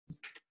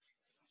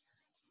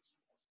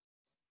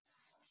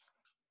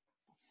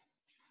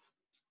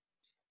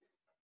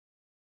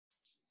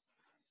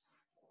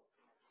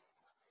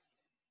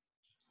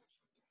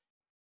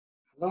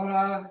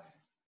Aloha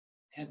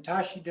and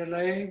Tashi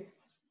Delay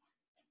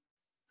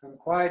from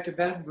Kauai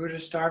Tibetan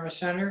Buddhist Dharma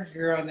Center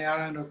here on the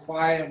island of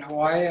Kauai in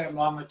Hawaii. I'm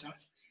Lama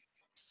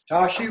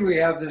Tashi. We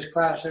have this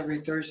class every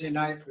Thursday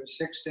night from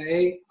 6 to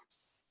 8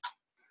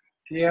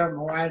 p.m.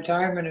 Hawaiian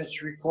time, and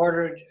it's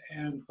recorded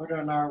and put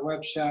on our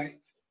website,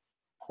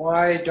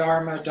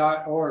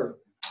 kauaidharma.org.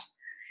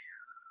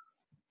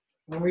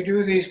 When we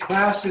do these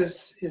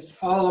classes, it's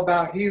all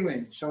about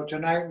healing. So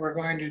tonight we're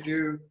going to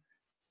do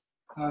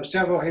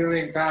several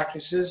healing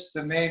practices.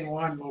 The main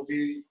one will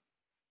be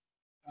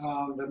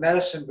the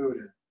Medicine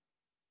Buddha.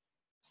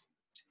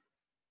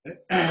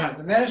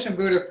 The Medicine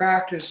Buddha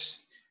practice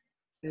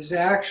is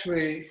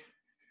actually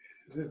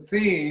the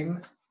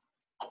theme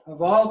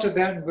of all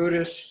Tibetan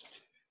Buddhist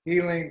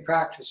healing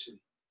practices.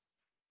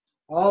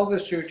 All the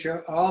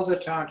sutra, all the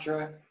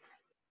tantra,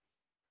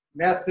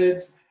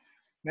 method,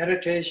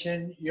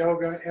 meditation,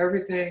 yoga,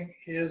 everything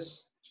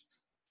is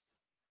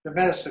the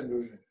Medicine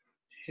Buddha.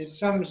 It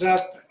sums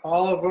up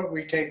all of what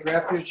we take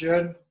refuge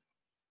in,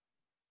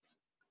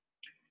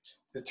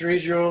 the three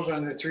jewels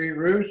and the three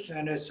roots,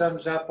 and it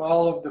sums up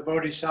all of the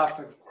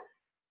Bodhisattva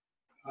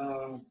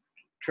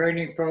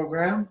training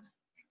program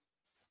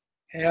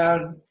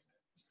and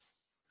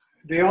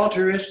the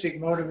altruistic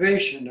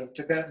motivation of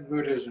Tibetan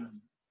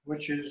Buddhism,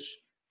 which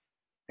is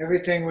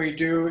everything we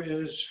do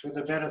is for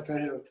the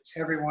benefit of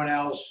everyone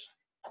else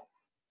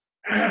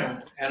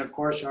and, of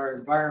course, our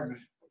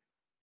environment.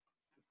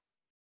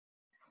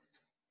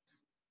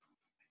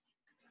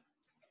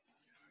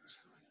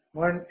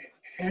 When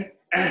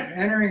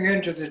entering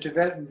into the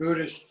Tibetan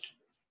Buddhist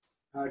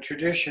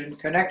tradition,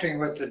 connecting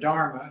with the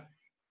Dharma,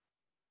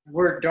 the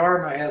word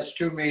Dharma has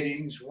two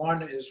meanings.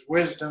 One is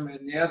wisdom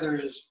and the other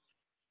is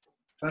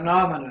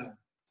phenomena.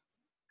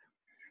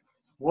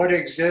 What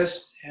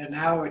exists and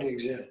how it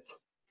exists.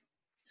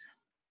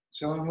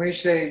 So when we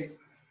say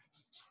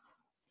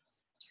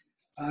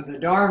the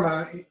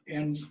Dharma,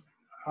 in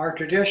our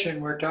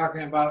tradition, we're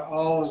talking about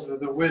all of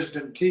the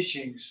wisdom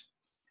teachings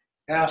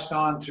passed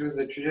on through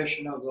the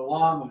tradition of the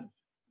Lamas.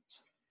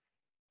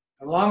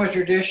 The Lama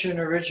tradition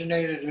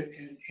originated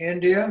in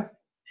India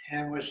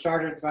and was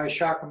started by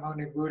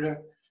Shakyamuni Buddha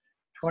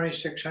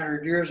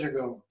 2,600 years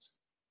ago.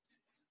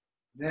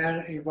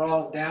 Then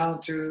evolved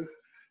down through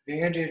the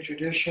Indian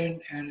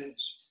tradition, and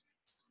it's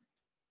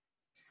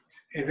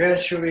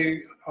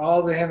eventually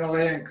all the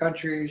Himalayan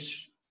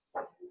countries,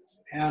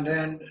 and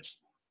then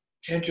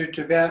into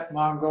Tibet,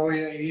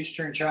 Mongolia,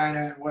 Eastern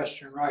China, and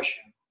Western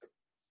Russia.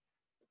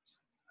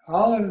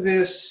 All of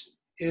this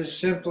is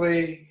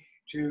simply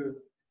to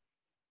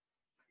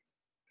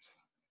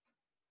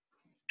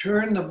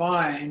turn the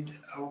mind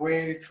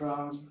away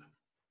from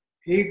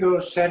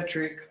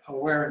egocentric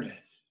awareness,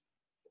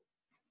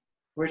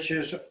 which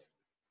is,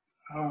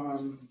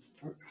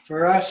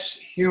 for us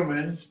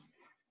humans,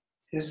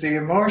 is the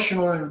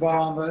emotional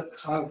involvement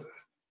of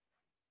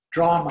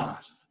drama,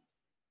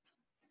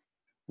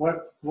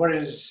 what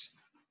is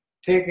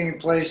taking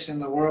place in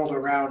the world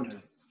around us.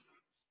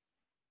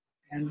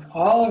 And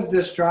all of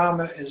this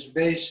drama is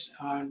based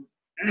on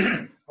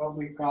what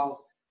we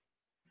call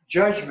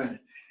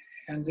judgment.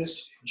 And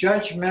this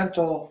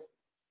judgmental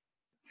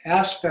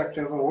aspect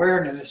of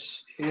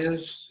awareness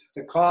is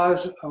the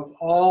cause of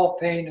all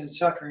pain and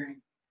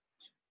suffering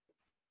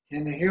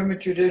in the human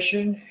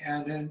tradition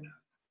and in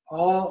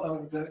all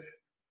of the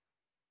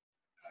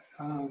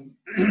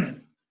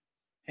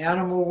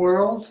animal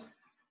world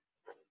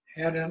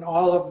and in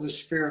all of the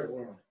spirit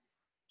world.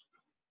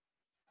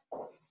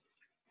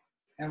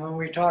 And when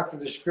we talk of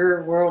the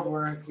spirit world,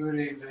 we're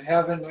including the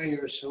heavenly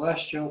or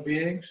celestial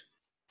beings,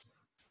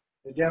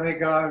 the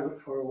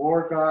demigod or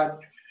war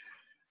god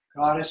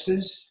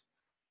goddesses,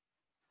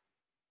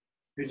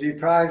 the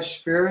deprived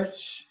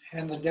spirits,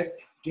 and the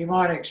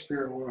demonic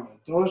spirit world.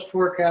 Those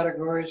four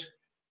categories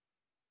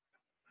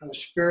of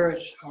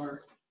spirits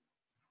are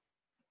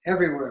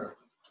everywhere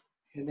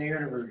in the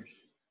universe.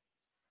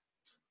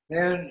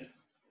 Then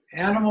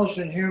animals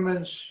and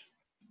humans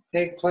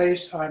take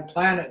place on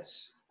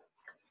planets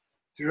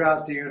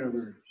throughout the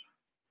universe.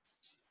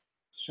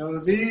 So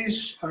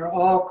these are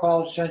all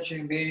called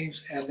sentient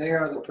beings, and they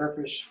are the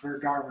purpose for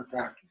Dharma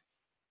practice.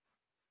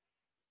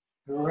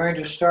 We're going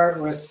to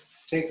start with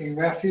taking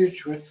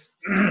refuge with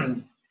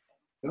the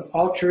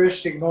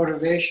altruistic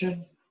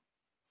motivation,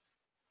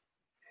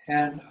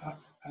 and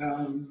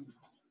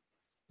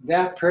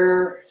that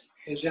prayer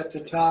is at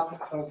the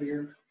top of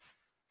your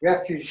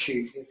refuge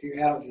sheet, if you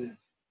have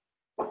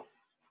this.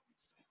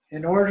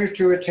 In order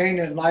to attain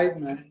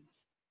enlightenment,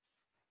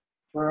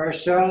 for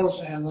ourselves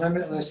and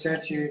limitless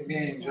sentient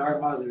beings, our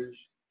mothers,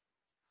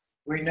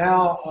 we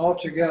now all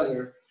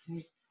together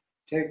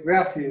take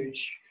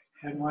refuge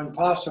and, when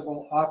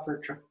possible,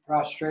 offer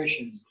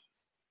prostration.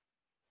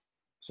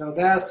 So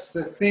that's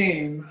the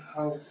theme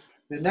of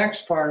the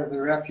next part of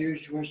the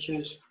refuge, which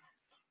is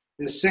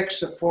the 6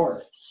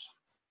 supports,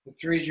 the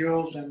 3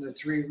 jewels and the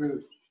 3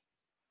 roots.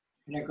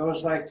 And it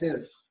goes like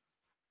this.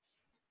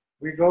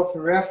 We go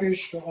for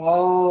refuge to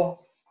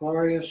all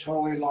glorious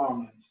holy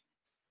lamas.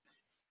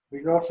 We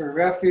go for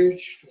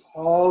refuge to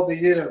all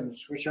the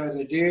yidams, which are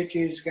the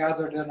deities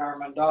gathered in our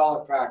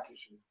mandala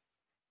practices.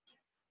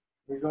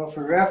 We go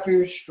for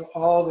refuge to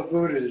all the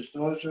Buddhas,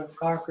 those who have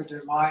conquered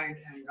their mind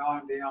and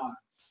gone beyond.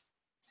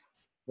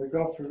 We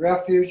go for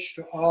refuge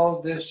to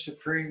all this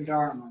supreme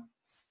Dharma.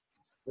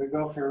 We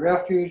go for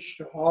refuge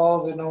to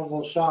all the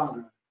noble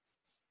Sangha.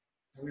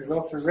 And we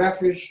go for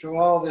refuge to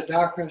all the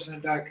Dakas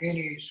and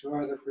Dakinis who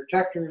are the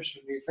protectors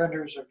and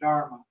defenders of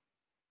Dharma.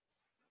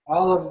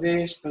 All of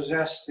these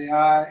possess the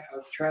eye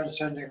of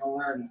transcending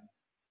awareness.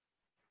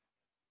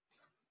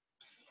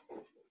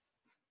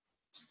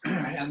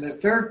 And the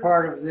third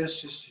part of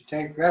this is to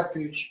take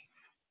refuge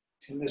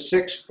in the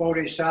 6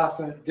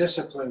 bodhisattva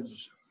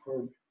disciplines,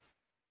 or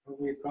what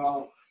we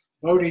call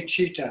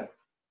bodhicitta.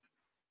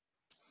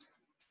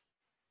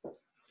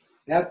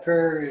 That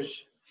prayer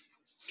is,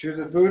 to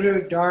the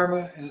Buddha,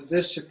 Dharma, and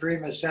this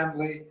supreme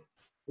assembly,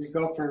 we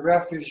go for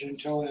refuge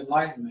until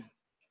enlightenment.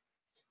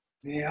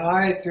 May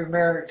I, through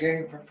merit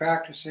gained from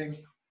practicing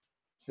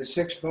the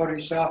 6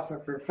 bodhisattva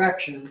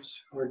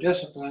perfections or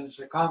disciplines,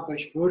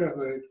 accomplish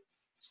Buddhahood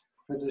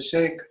for the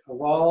sake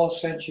of all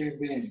sentient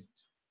beings.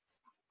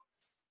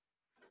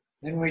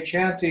 Then we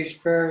chant these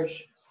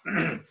prayers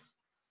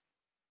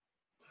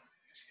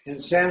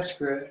in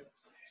Sanskrit,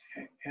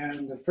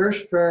 and the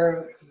first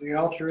prayer, the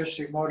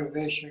altruistic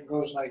motivation,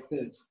 goes like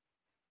this.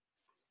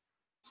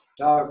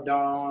 Dag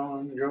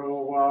dong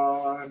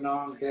jowa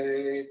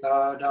namke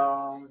ta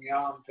dong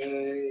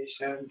yampe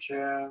sem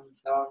shem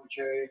tam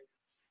che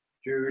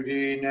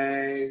judi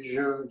ne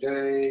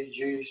jungte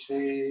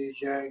jisi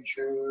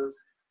jengshu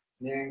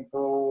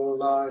ningpo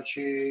la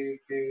chi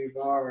pi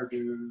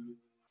vardu.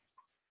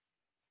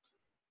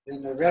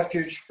 In the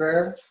refuge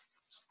prayer,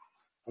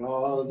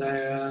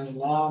 Alden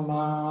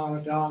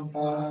Lama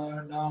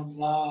Dampa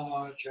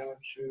Namla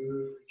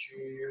Chapsu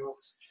Chio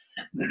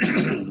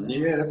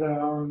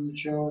Yedam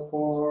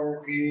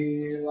Chopor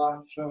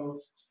Gilanso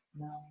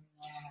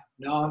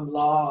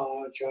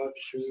Namla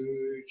Chapsu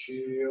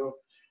Chio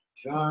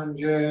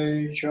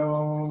Sanjay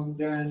Chom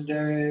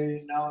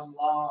Dende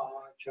Namla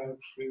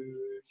Chapsu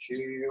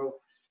Chio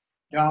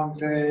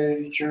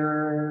Dampe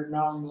Chur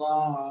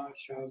Namla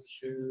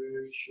Chapsu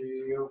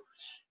Chio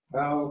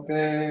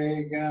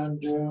Paupe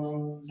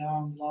Gandu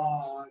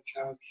Namla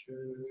Chapsu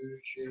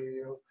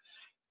Chio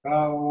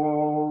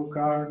Pao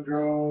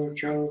Kandro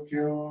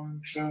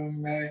Chokyung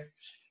Sume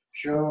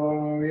Sho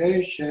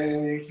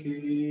Yeshe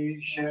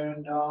Ki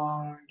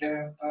Shendong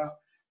Dempa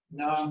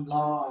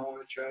Namla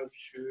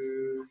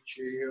Chapsu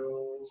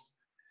Chio.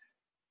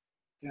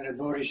 Then a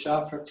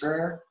Bodhisattva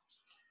prayer.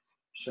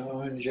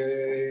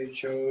 Sanjay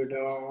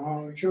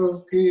Chodong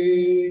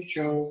Choki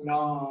Chok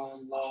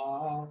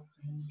Namla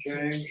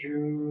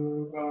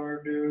Jengshu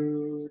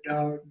Bardu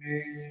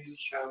Dagni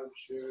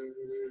Chapsu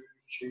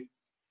Chi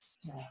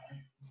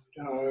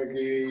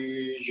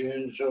Dagi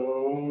Jinso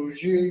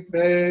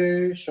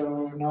Jipe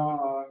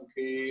Sonan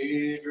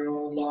Ki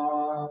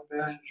Drola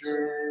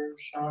Benjur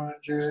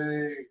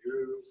Sanjay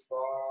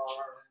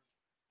Gupar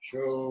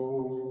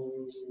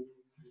Cho.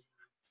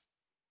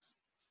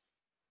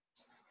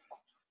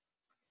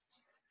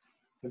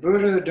 The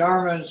Buddha, the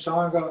Dharma, and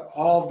Sangha,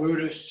 all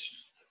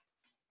Buddhists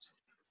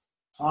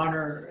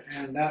honor,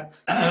 and that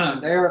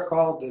they are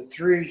called the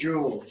 3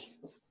 jewels.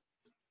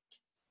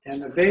 And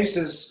the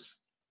basis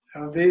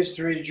of these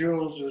 3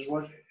 jewels is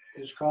what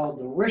is called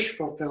the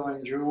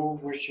wish-fulfilling jewel,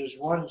 which is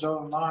one's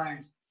own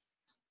mind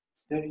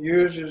that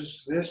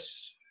uses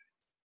this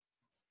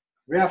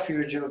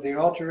refuge of the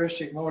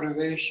altruistic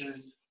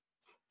motivation,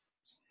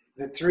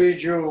 the 3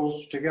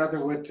 jewels,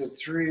 together with the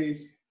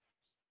 3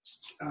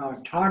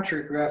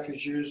 tantric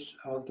refuges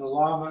of the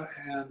Lama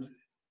and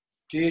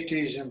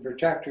deities and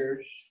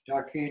protectors,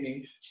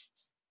 Dakinis,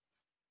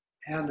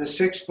 and the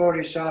 6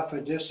 bodhisattva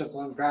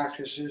discipline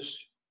practices,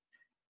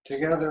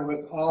 together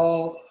with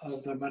all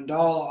of the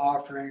mandala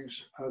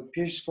offerings of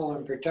peaceful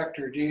and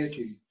protector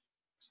deities.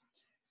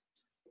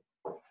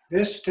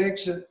 This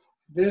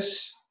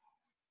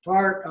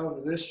part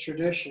of this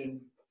tradition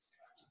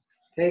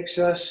takes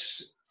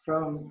us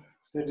from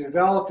the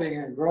developing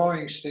and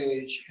growing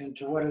stage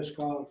into what is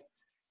called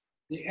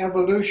the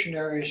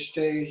evolutionary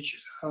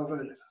stage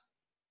of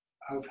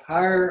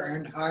higher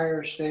and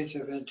higher states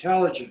of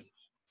intelligence,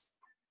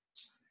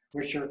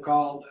 which are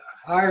called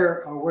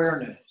higher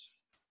awareness.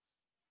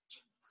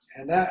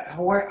 And that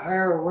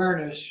higher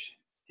awareness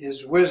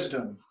is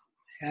wisdom,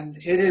 and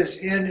it is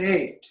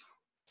innate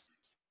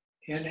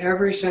in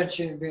every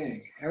sentient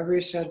being.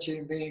 Every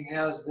sentient being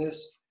has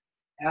this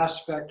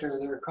aspect of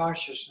their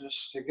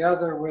consciousness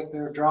together with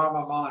their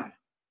drama mind.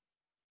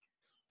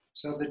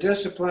 So the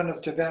discipline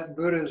of Tibetan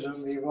Buddhism,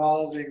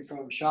 evolving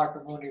from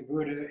Shakyamuni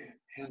Buddha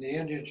and the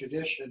Indian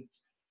tradition,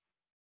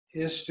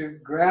 is to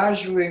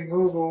gradually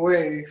move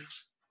away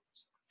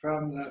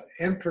from the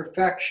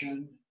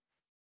imperfection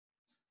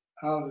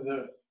of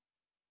the,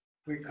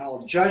 we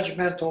call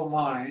judgmental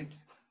mind,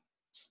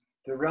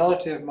 the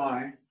relative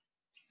mind,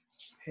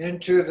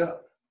 into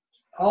the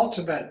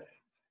ultimate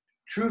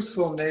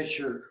truthful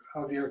nature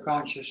of your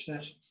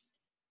consciousness,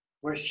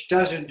 which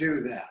doesn't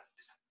do that.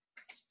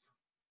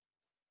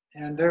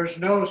 And there's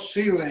no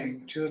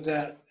ceiling to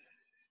that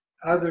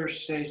other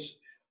states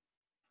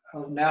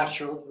of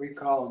natural, we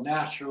call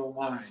natural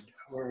mind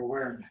or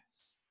awareness.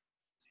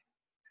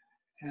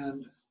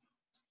 And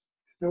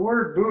the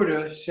word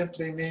Buddha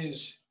simply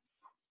means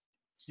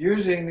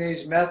using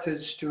these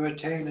methods to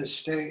attain a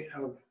state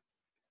of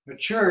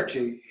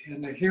maturity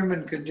in the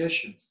human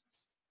condition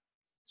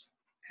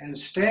and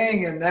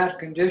staying in that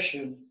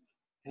condition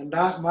and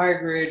not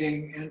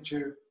migrating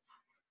into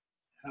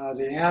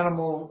the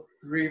animal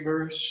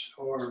rebirths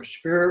or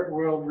spirit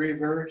world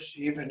rebirths,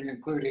 even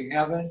including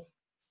heaven,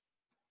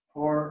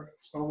 or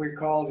what we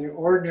call the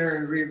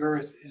ordinary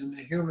rebirth in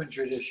the human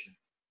tradition.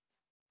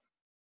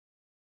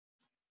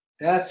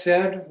 That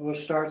said, we'll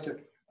start the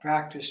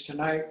practice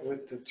tonight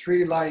with the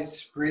 3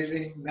 lights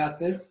breathing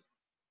method,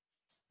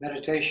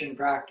 meditation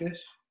practice,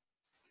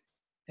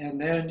 and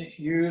then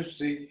use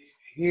the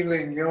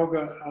healing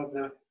yoga of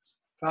the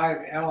 5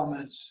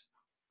 elements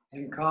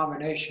in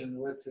combination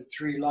with the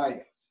 3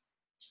 light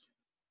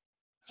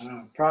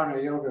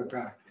prana yoga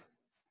practice.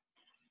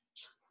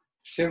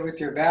 Sit with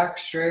your back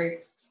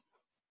straight,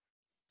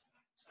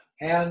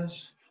 hands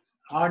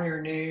on your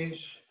knees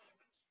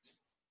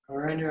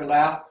or in your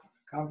lap,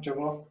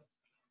 comfortable,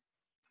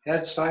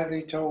 head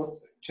slightly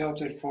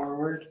tilted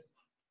forward,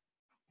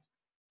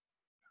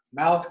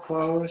 mouth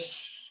closed,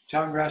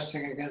 tongue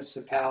resting against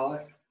the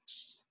palate,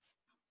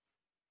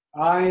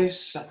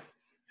 eyes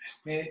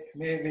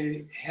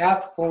maybe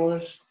half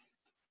closed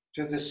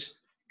to this,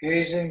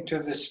 gazing to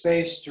the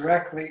space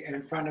directly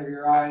in front of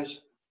your eyes,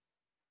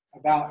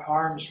 about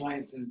arm's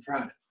length in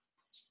front.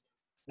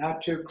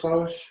 Not too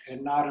close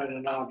and not at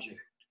an object.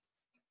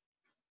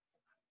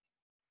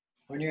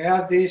 When you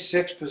have these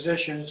 6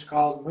 positions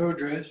called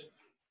mudras,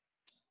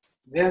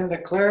 then the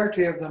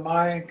clarity of the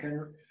mind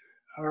can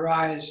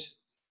arise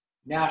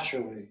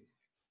naturally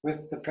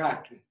with the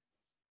practice.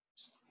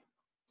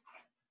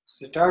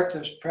 To start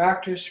this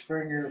practice,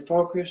 bring your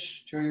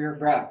focus to your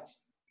breath.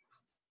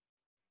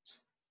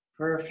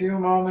 For a few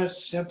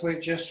moments, simply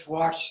just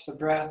watch the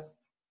breath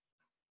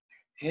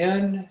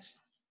in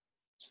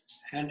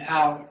and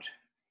out.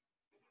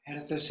 And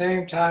at the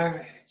same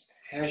time,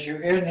 as you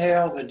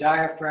inhale, the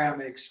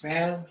diaphragm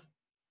expand.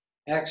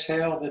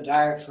 Exhale, the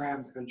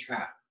diaphragm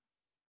contract.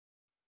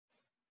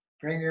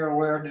 Bring your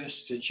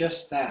awareness to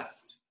just that.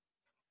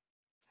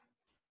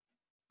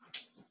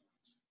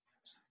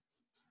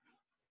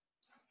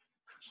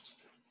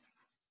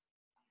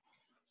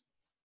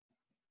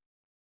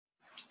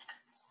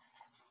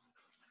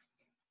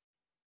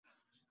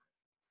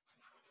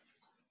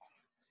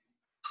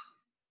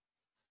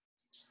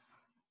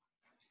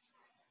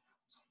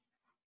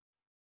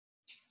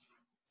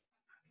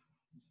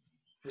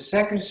 The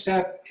second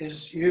step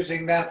is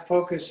using that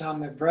focus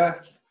on the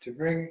breath to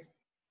bring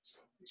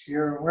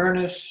your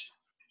awareness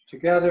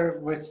together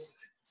with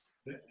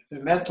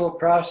the mental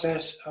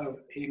process of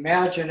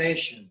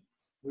imagination.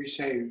 We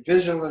say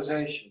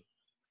visualization.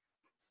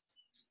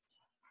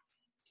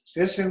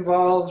 This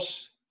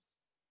involves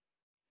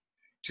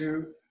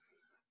to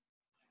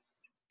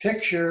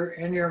picture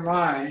in your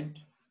mind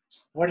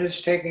what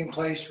is taking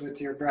place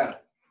with your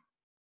breath.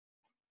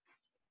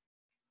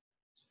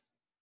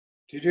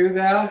 To do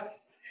that,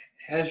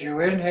 as you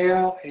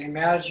inhale,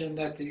 imagine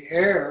that the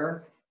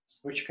air,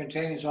 which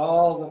contains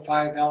all the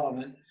 5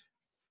 elements,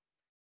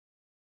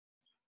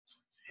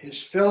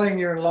 is filling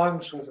your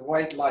lungs with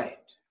white light.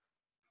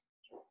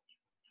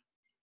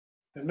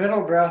 The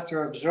middle breath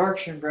or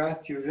absorption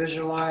breath you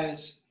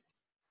visualize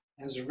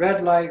as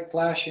red light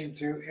flashing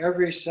through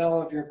every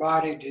cell of your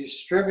body,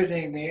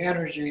 distributing the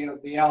energy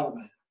of the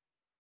element.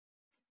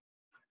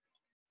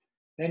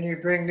 Then you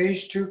bring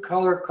these 2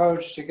 color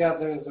codes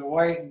together, the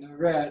white and the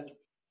red,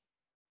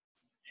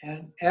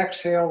 and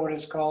exhale what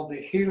is called the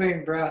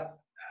healing breath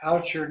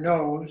out your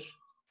nose,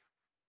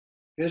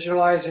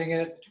 visualizing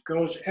it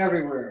goes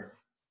everywhere,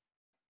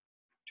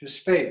 to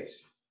space,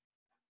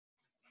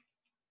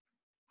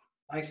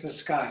 like the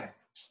sky.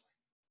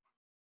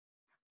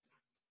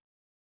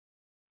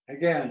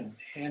 Again,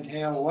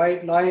 inhale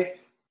white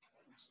light.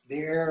 The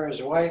air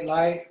is white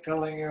light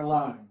filling your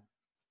lung.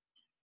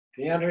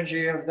 The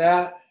energy of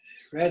that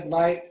red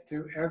light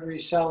through every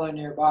cell in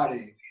your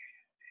body.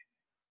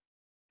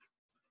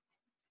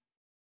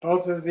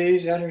 Both of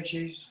these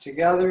energies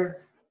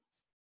together,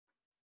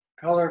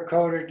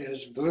 color-coded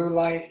as blue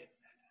light,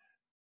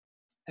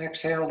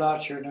 exhaled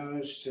out your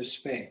nose to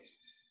space.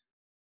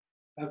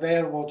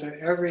 Available to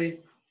every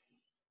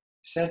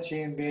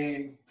sentient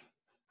being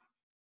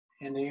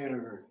in the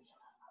universe.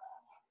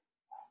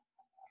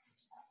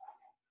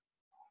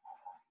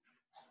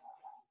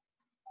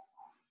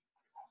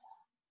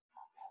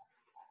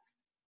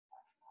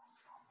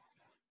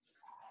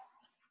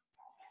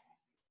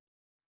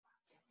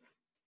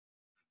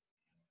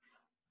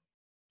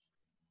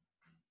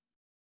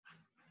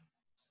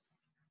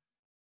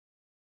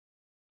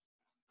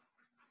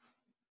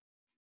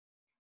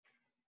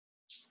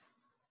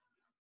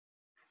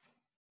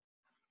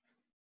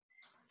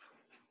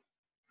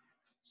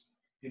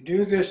 You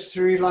do this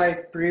 3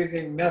 light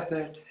breathing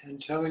method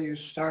until you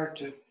start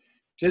to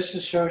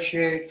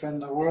disassociate from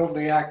the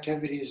worldly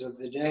activities of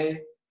the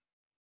day,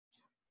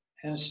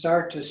 and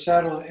start to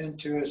settle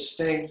into a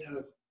state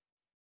of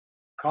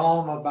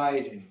calm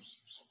abiding,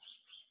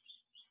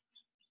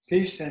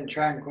 peace and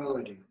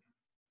tranquility.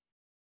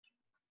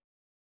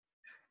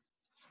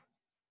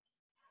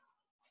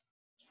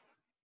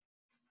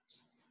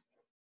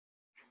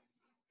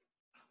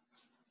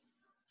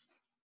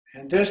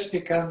 And this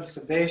becomes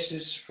the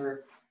basis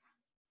for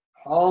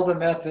all the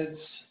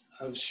methods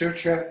of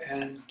Sutra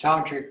and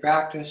Tantric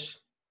practice.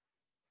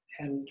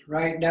 And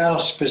right now,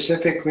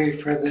 specifically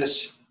for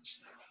this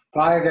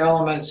 5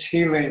 elements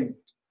healing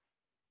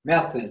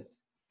method.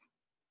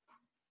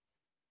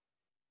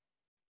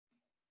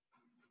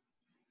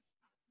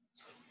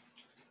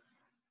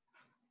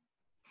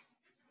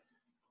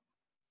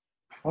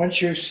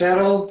 Once you've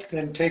settled,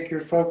 then take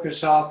your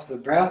focus off the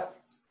breath,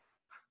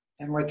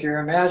 and with your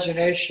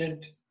imagination,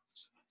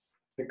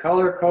 the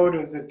color code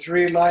of the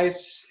 3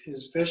 lights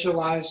is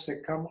visualized to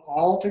come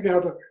all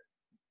together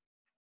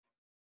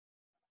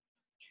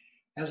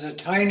as a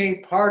tiny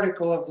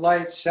particle of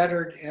light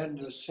centered in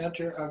the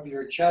center of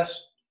your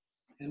chest,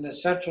 in the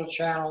central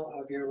channel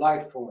of your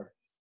life force.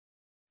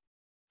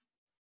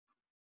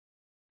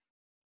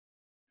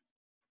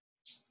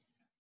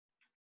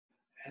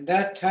 And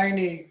that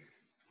tiny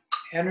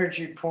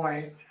energy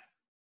point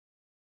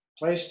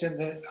placed in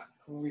the,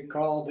 what we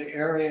call the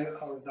area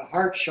of the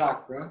heart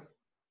chakra,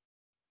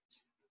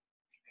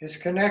 is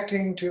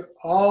connecting to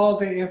all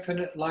the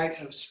infinite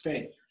light of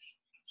space,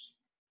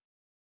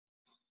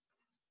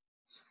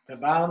 the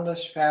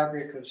boundless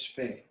fabric of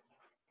space.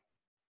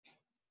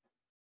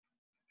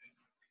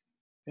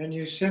 Then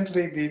you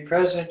simply be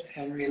present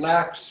and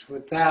relaxed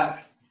with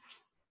that,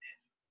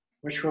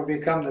 which will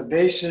become the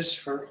basis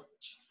for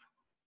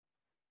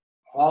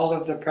all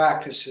of the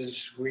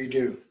practices we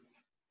do.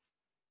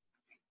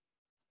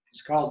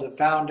 It's called the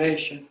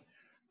foundation,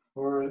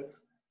 or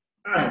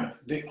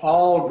the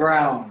all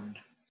ground.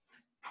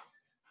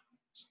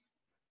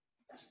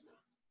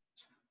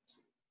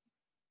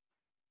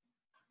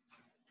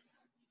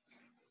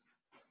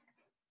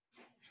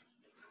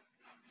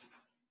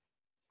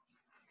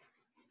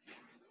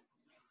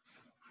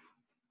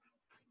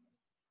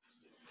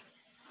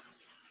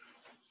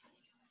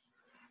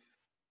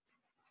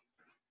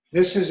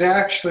 This is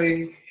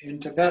actually in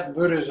Tibetan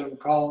Buddhism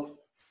called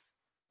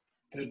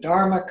the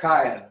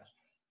Dharmakaya.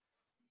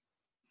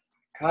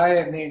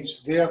 Kaya means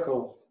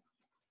vehicle,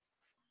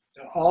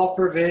 the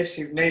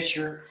all-pervasive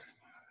nature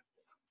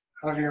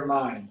of your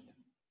mind.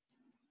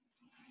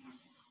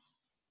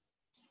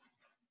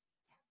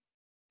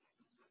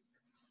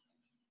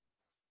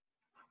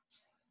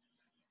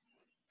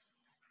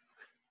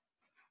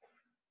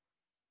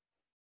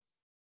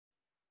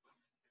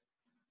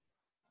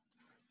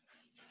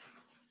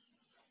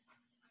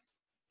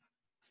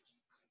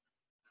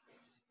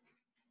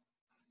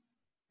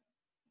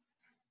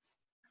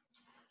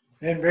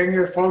 Then bring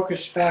your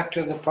focus back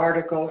to the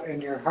particle in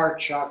your heart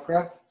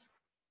chakra,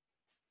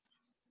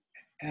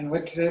 and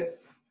with it,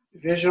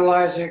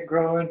 visualize it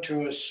grow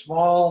into a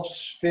small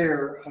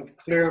sphere of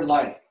clear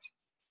light.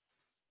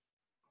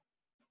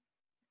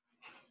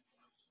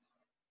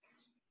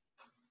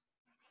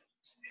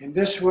 In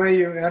this way,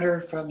 you enter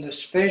from the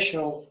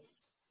spatial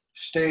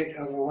state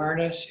of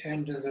awareness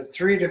into the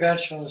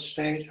 3-dimensional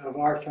state of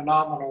our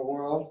phenomenal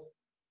world.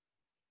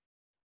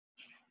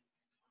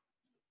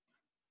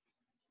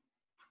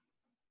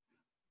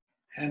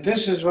 And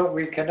this is what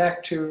we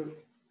connect to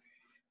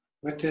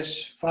with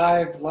this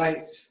 5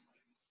 lights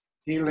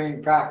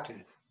healing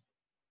practice,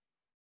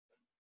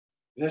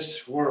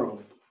 this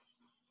world.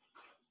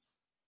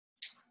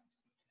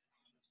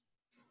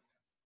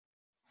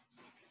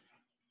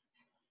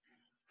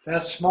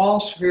 That small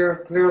sphere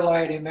of clear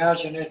light,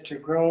 imagine it to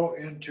grow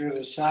into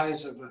the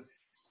size of a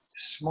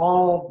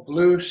small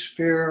blue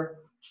sphere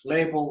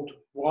labeled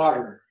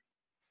water,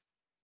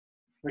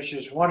 which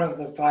is one of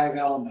the 5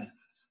 elements.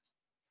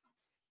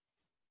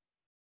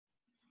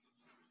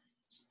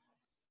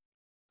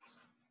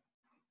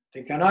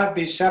 They cannot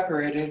be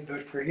separated,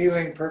 but for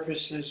healing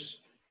purposes,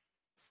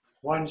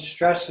 one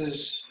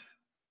stresses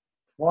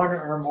one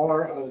or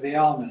more of the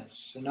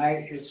elements.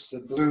 Tonight it's the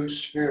blue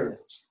sphere.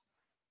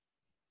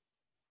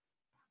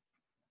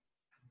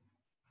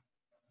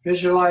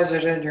 Visualize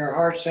it in your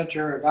heart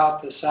center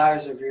about the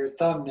size of your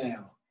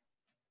thumbnail.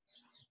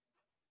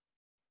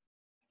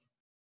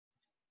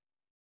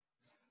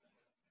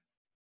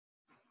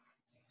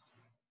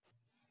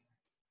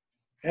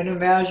 And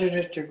imagine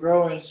it to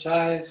grow in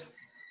size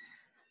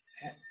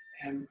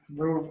and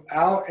move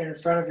out in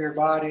front of your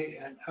body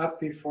and up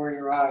before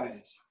your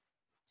eyes.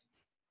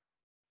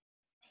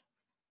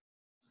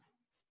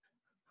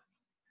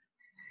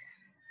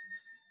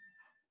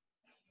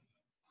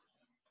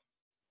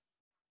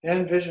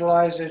 Then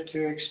visualize it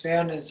to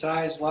expand in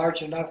size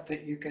large enough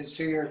that you can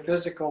see your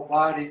physical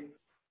body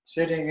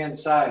sitting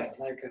inside,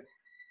 like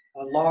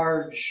a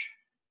large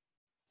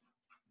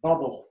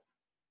bubble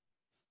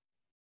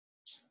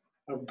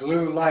of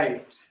blue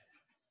light.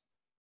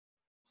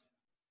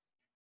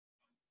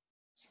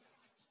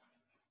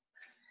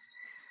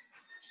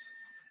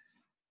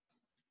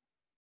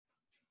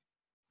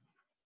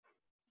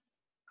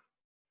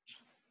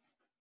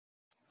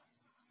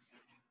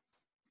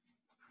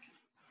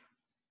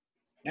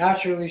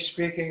 Naturally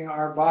speaking,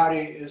 our body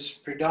is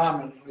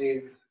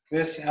predominantly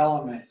this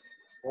element,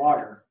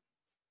 water.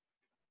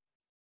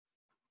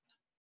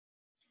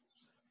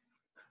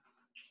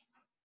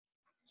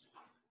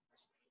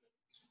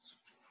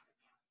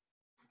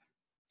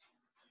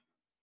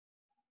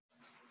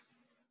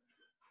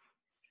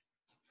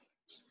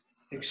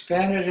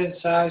 Expand it in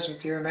size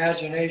with your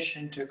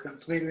imagination to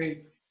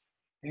completely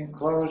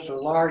enclose a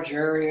large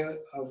area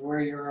of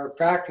where you are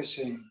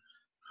practicing.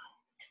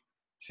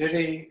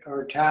 City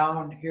or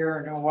town, here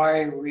in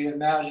Hawaii, we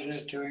imagine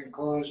it to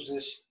enclose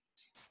this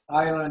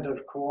island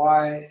of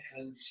Kauai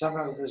and some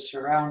of the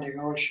surrounding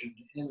ocean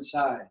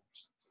inside.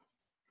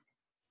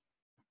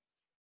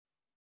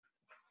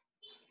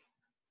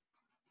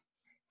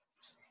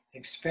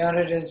 Expand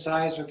it in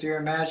size with your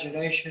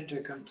imagination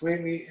to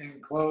completely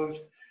enclose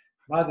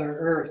Mother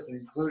Earth,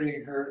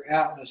 including her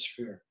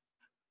atmosphere.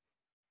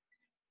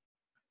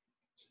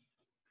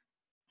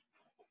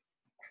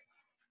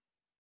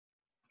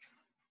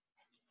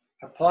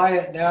 Apply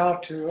it now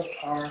to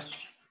our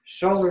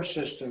solar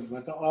system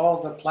with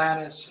all the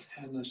planets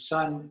and the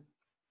sun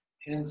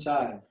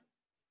inside.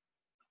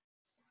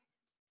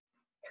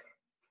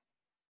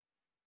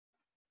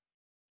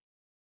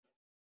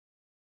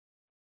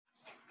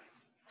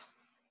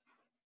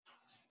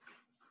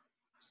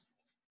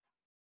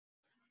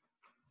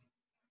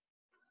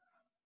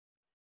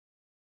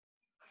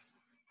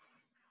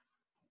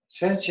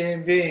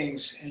 Sentient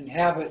beings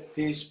inhabit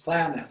these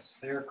planets.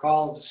 They're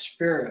called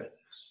spirits.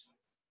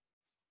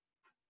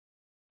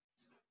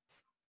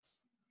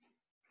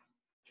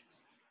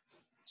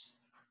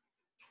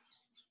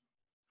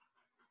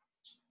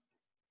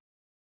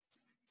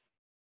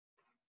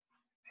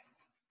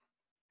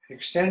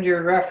 Extend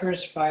your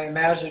reference by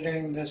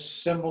imagining this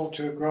symbol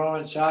to grow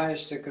in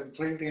size to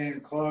completely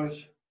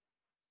enclose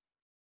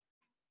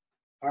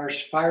our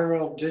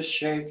spiral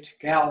disc-shaped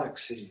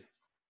galaxy.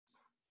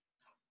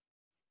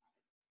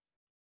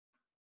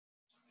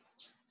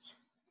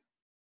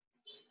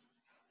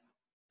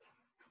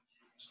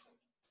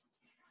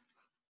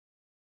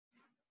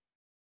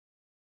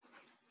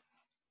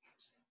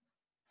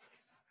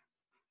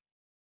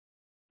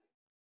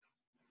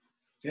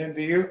 Then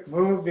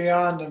move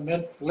beyond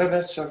the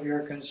limits of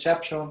your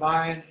conceptual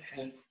mind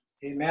and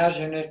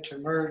imagine it to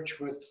merge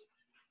with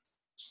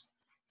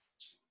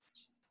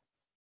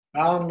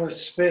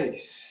boundless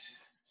space.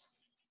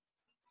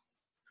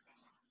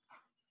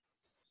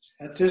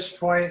 At this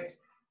point,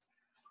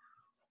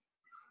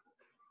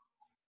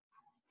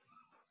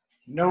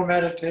 no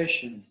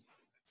meditation.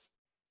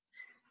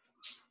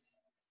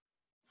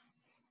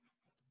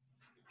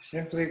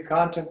 Simply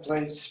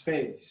contemplate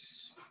space.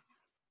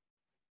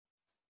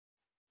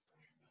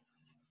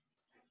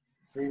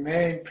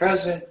 Remain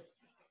present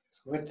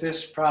with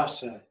this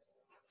process.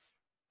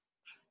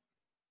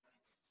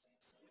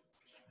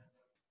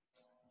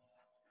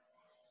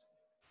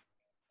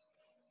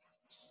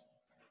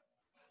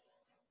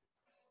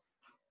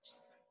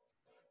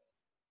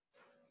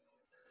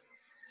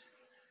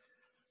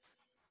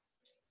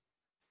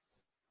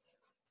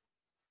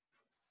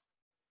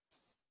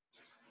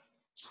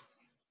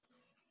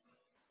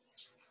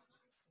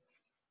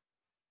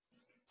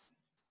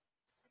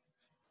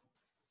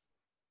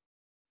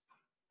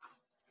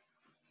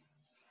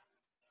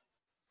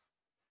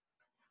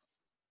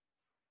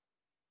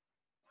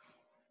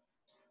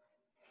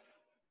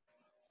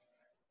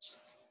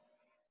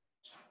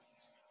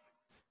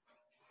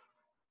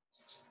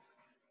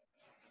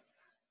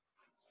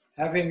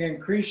 Having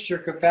increased your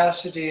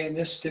capacity in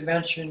this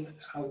dimension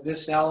of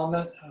this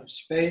element of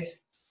space,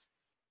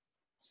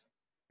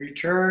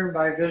 return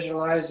by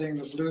visualizing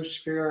the blue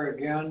sphere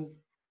again,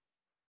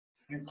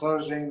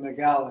 enclosing the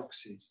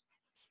galaxy.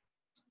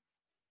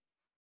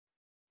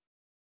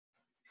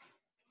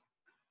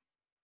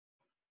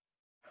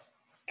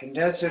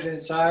 Condense it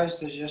in size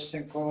to just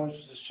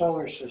enclose the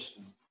solar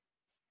system.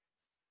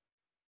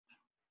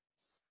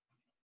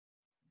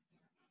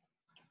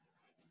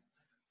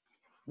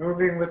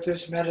 Moving with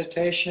this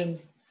meditation,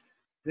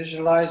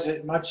 visualize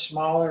it much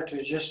smaller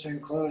to just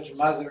enclose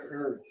Mother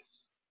Earth.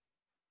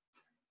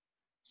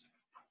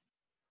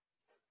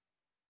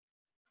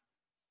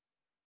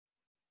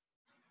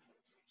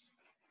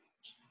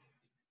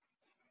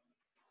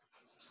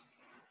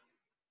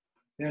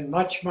 Then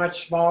much,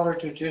 much smaller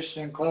to just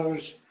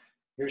enclose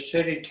your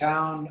city,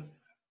 town,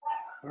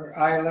 or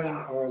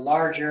island, or a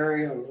large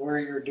area of where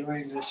you're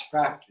doing this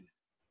practice.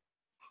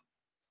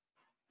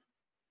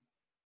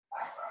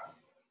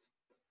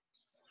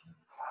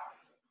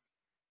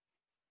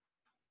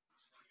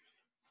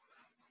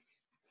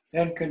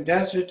 Then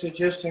condense it to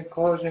just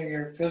enclosing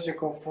your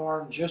physical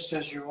form just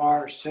as you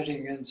are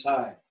sitting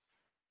inside.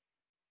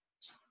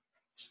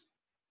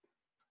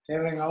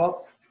 Taking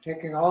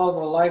all the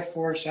life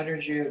force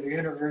energy of the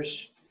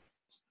universe,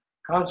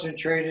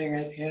 concentrating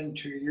it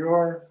into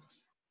your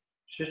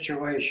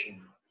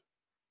situation.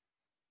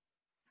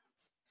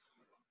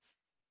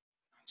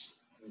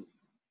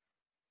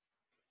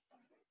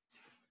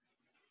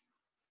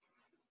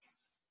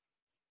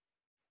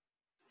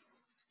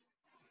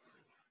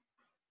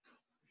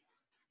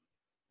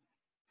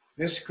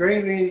 This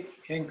greatly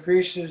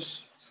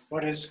increases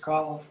what is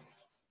called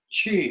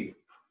chi.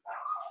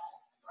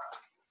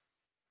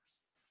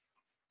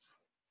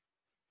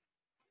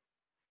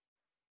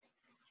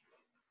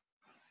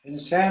 In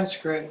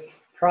Sanskrit,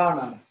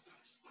 prana.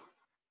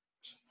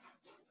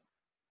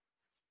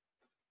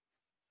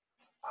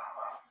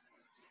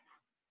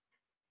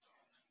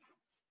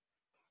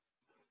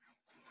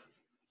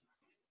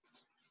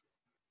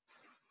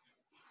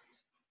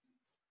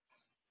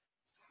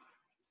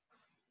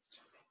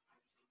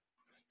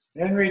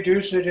 Then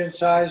reduce it in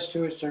size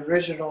to its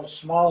original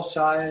small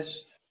size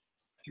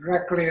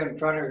directly in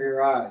front of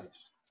your eyes,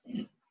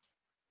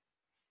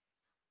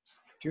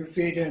 2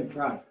 feet in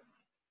front.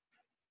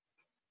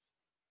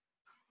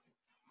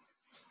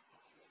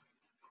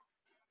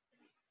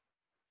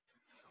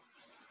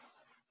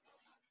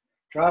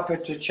 Drop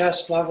it to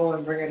chest level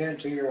and bring it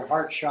into your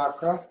heart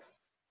chakra.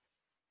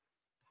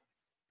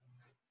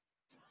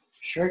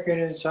 Shrink it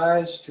in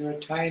size to a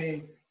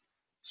tiny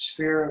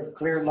sphere of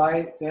clear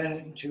light,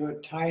 then to a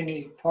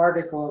tiny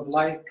particle of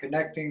light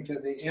connecting to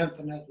the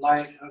infinite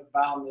light of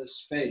boundless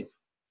space.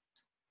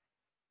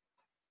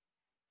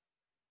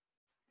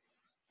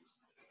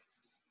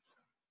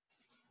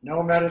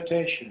 No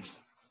meditation.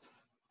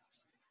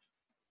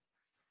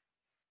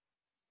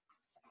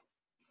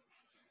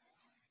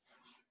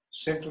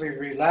 Simply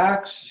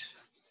relax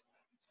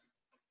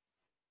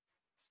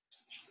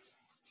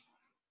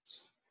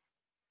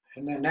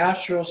in the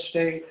natural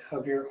state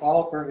of your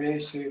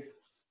all-pervasive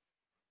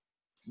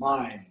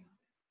mind.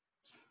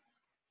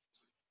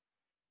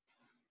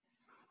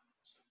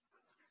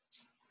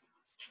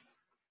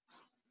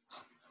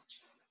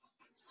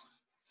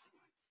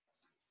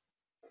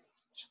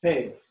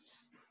 Space.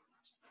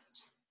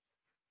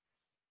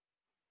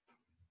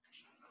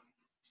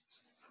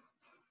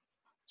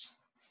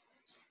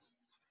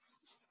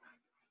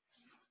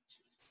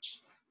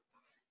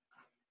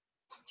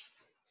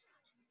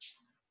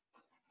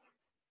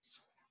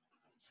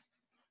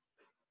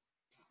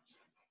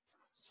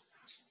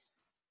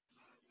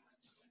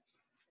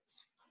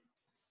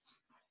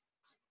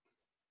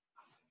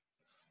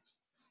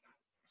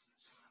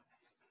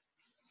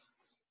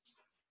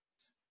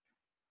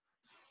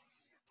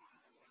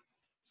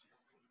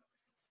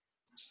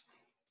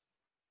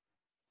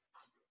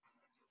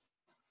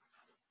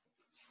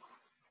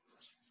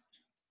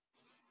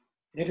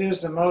 It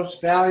is the most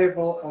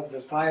valuable of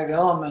the 5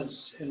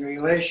 elements in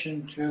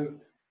relation to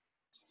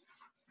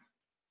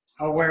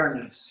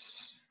awareness.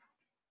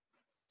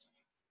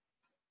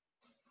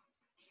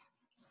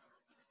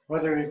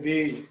 Whether it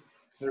be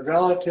the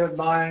relative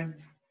mind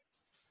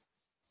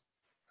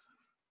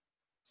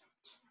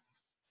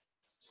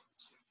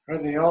or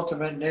the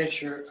ultimate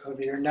nature of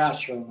your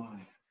natural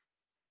mind.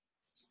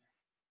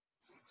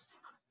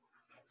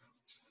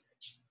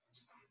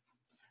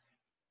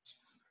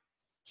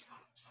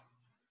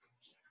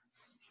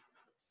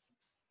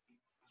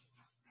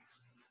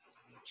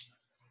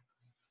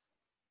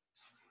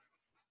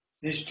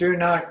 These two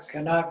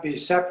cannot be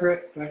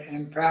separate, but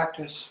in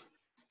practice,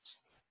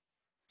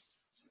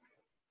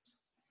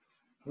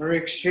 we're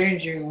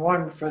exchanging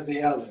one for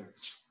the other.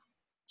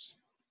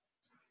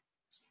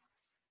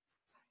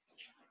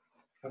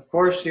 Of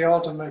course, the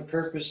ultimate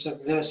purpose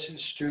of this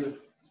is to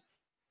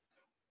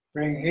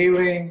bring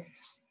healing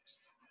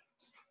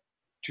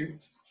to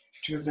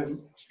the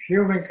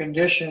human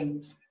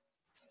condition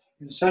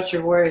in such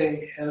a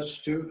way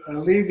as to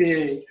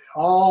alleviate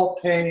all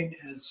pain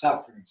and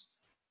suffering.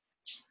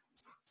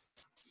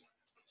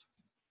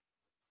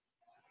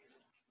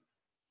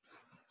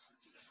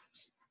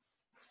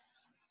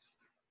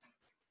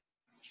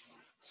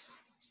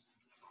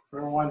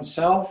 For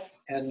oneself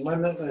and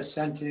limitless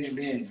sentient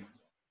beings.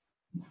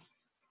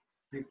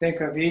 We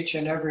think of each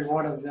and every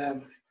one of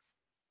them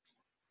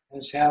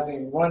as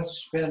having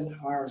once been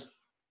our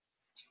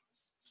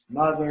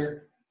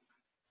mother,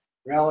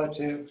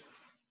 relative,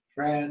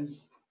 friend,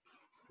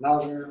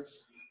 lover,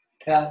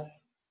 pet,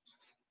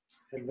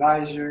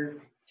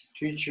 advisor,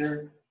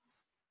 teacher,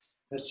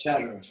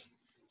 etc.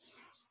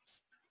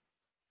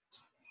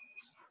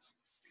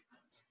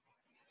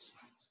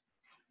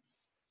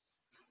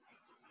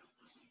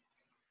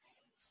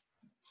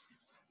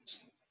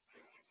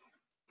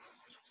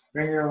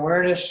 Bring your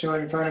awareness to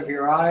in front of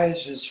your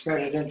eyes and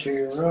spread it into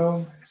your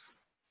room.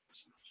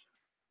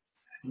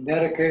 And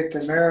dedicate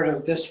the merit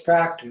of this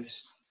practice,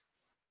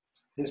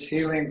 this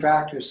healing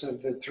practice of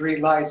the 3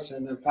 lights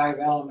and the 5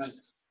 element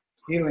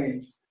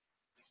healing,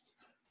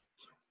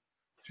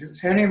 to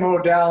any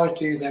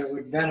modality that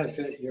would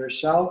benefit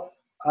yourself,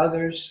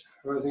 others,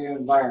 or the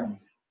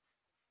environment,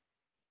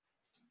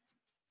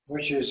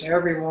 which is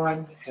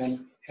everyone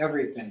and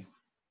everything.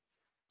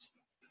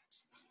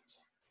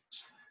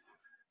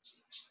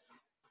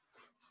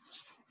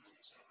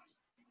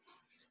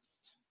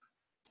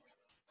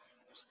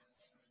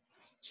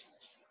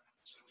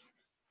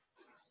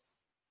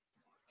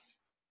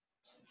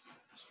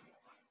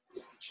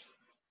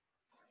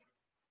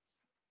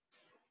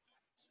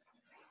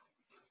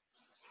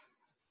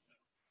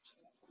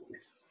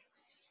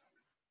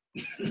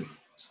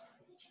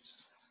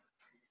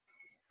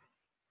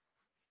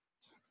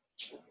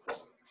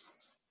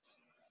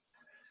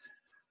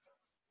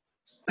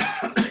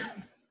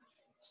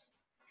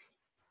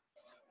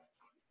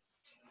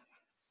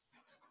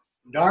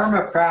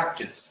 Dharma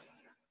practice.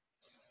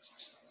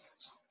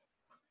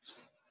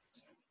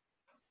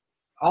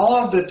 All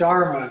of the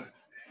Dharma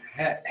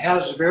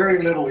has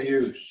very little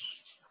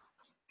use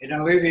in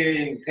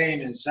alleviating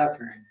pain and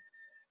suffering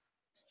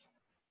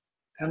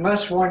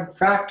unless one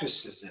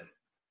practices it.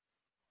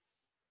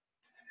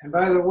 And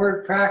by the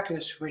word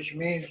practice, which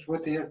means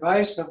with the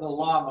advice of the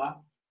Lama,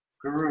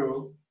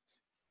 Guru,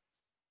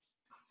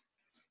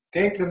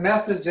 take the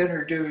methods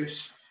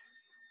introduced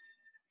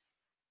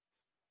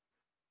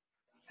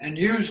and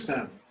use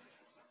them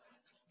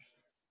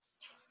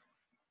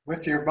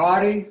with your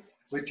body,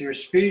 with your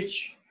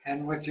speech,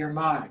 and with your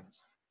mind.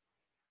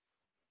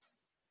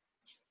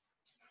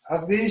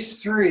 Of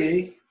these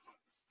three,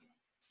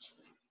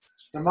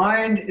 the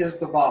mind is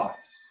the boss.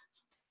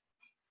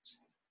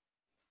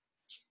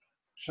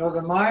 So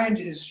the mind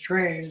is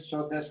trained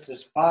so that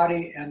the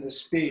body and the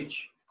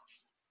speech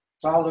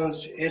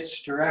follows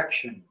its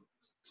direction.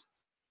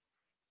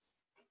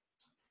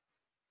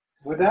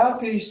 Without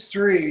these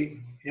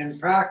three in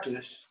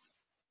practice,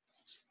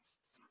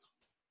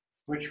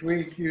 which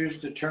we use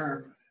the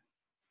term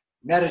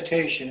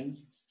meditation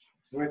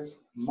with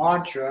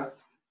mantra,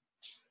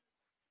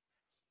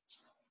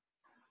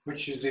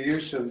 which is the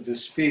use of the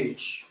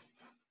speech,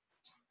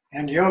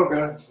 and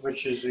yoga,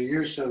 which is the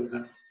use of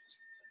the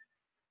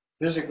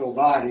physical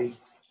body,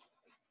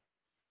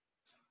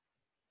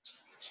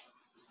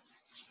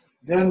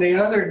 then the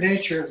other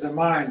nature of the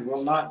mind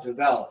will not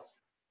develop,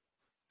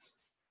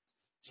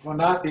 will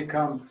not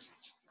become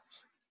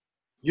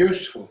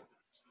useful,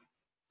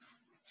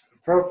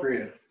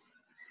 appropriate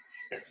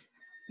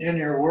in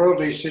your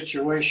worldly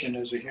situation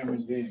as a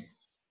human being.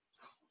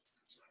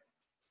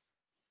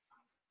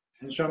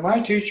 And so my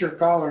teacher,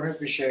 Kalu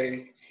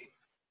Rinpoche,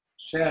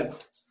 said,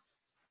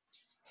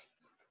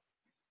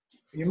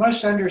 you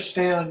must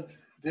understand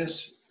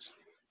this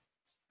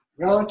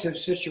relative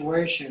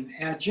situation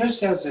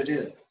just as it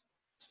is.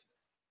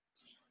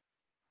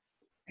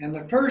 And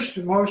the first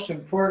and most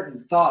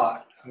important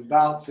thought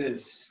about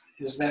this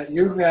is that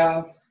you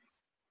have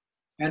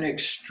an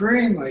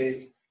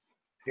extremely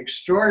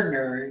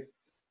extraordinary,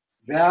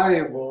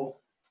 valuable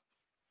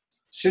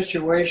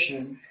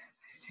situation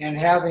in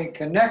having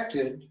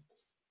connected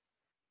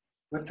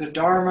with the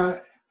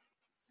Dharma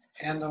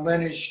and the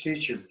lineage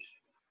teachers.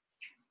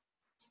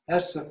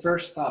 That's the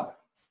first thought.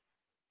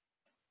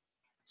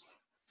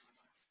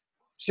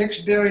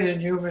 6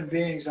 billion human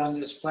beings on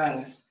this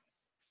planet,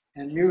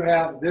 and you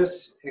have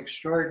this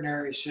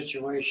extraordinary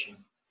situation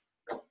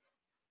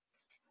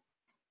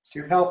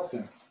to help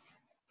them.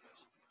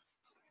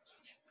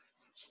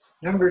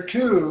 Number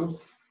two,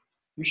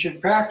 you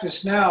should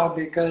practice now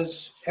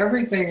because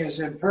everything is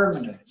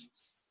impermanent.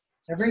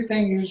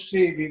 Everything you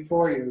see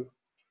before you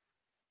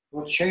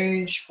will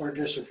change or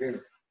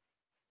disappear.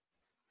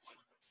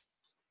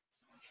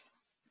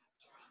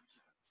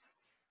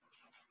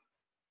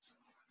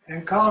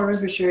 And Kalu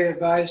Rinpoche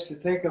advised to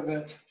think of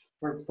it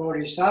for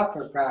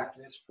Bodhisattva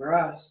practice, for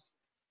us,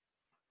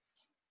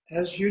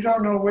 as you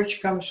don't know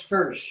which comes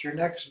first, your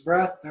next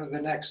breath or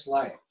the next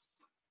life.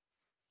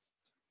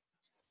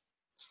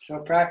 So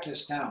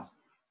practice now.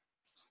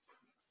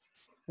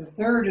 The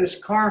third is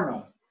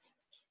karma.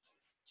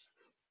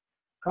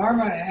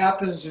 Karma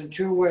happens in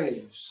two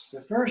ways.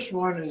 The first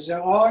one is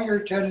that all your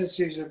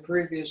tendencies of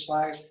previous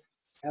life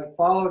have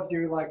followed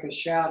you like a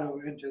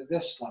shadow into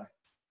this life.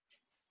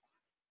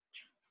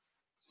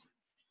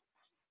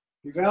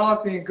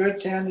 Developing good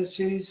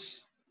tendencies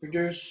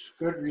produce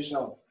good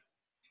results.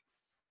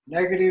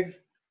 Negative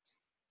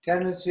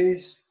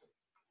tendencies,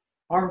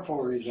 harmful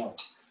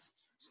results.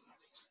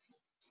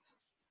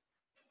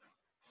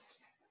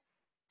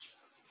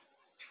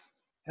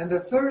 And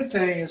the third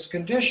thing is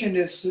conditioned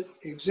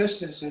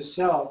existence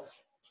itself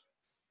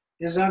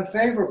is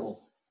unfavorable.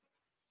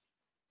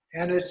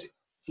 And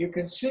you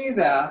can see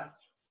that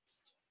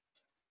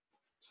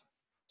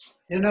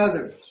in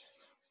others.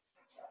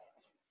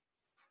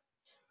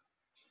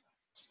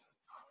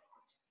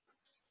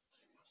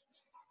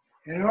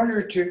 In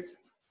order to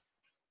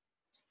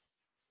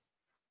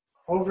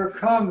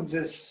overcome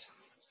this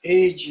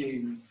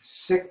aging,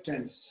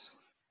 sickness,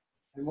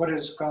 and what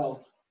is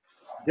called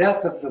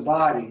death of the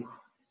body,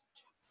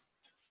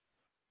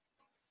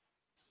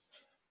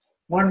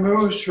 one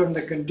moves from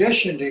the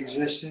conditioned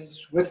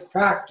existence with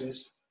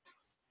practice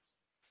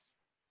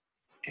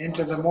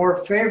into the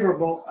more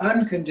favorable,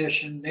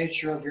 unconditioned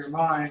nature of your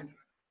mind,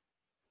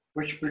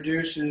 which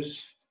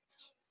produces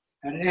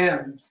an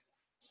end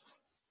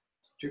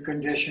to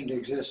conditioned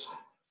existence.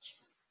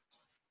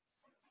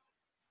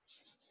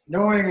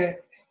 Knowing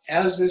it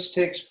as this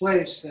takes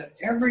place, that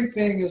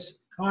everything is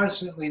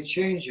constantly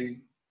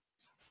changing,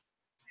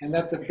 and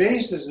that the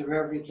basis of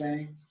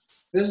everything,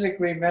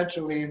 physically,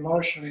 mentally,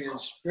 emotionally, and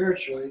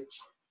spiritually,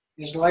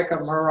 is like a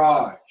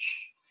mirage,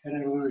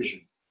 an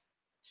illusion.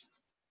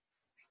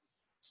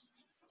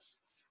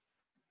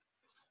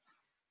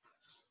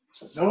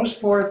 Those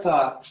four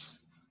thoughts,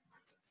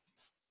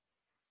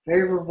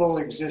 favorable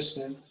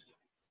existence,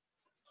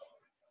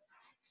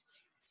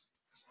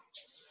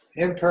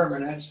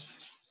 impermanence,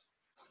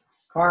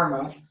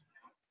 karma,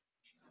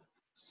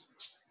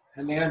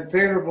 and the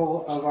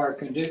unfavorable of our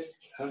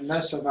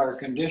unless of our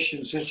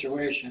conditioned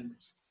situation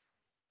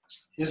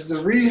is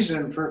the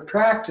reason for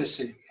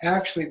practicing,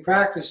 actually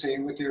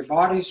practicing with your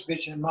body,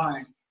 speech, and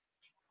mind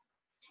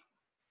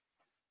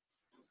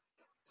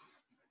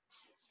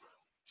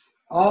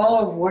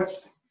all of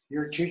what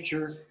your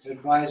teacher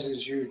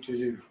advises you to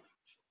do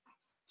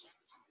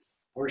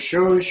or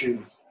shows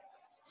you.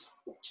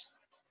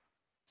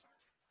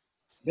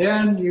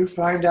 Then you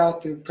find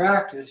out through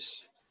practice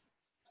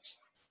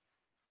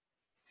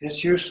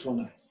its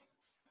usefulness.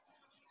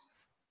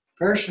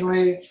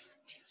 Personally,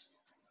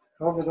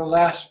 over the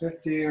last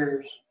 50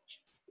 years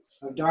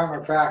of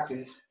Dharma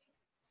practice,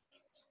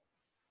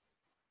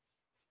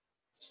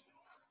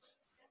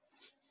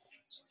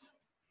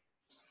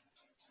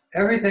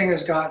 everything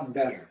has gotten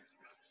better.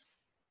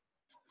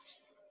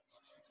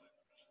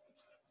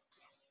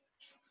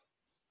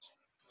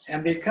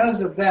 And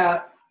because of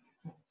that,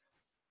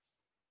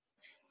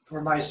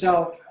 for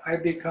myself, I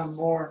become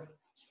more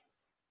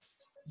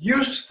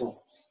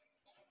useful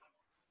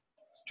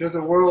to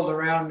the world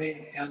around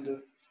me and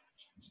the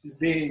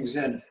beings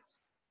in it.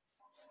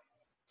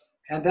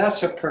 And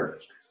that's a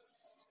perk.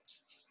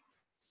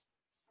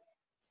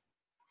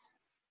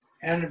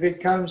 And it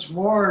becomes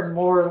more and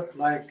more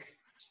like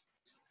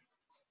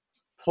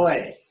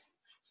play,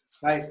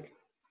 like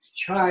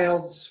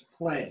child's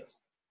play.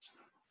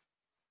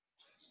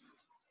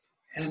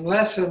 And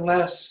less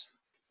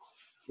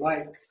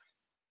like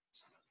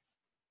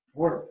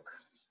work.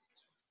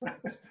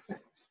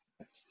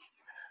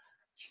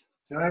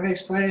 So I'm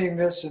explaining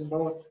this in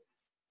both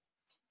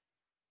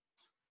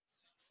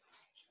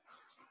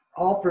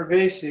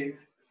all-pervasive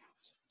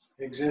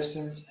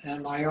existence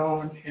and my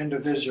own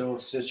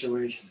individual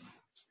situation.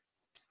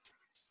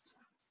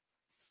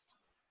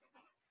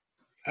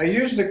 I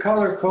use the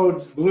color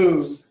code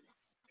blue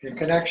in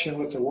connection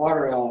with the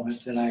water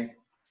element tonight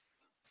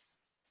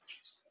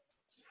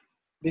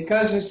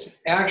because it's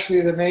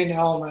actually the main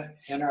element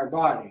in our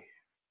body.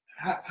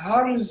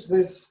 How do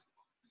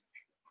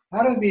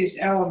these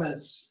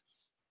elements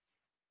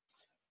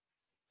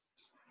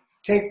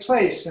take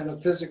place in a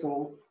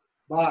physical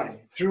body?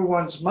 Through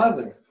one's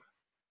mother.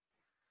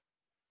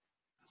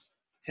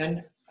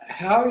 And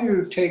how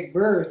you take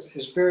birth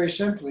is very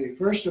simply,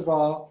 first of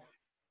all,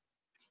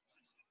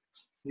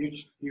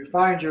 you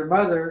find your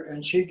mother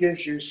and she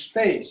gives you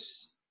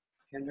space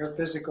in her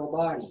physical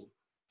body.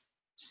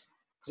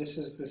 This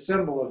is the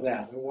symbol of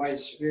that, the white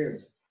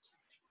sphere.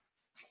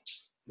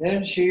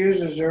 Then she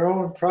uses her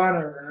own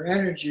prana, or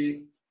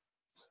energy,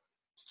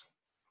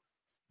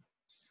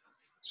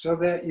 so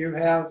that you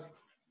have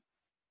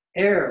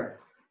air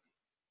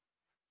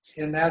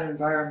in that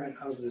environment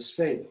of the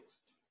space.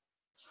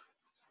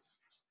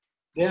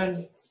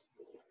 Then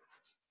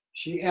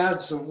she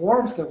adds the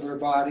warmth of her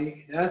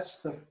body, that's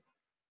the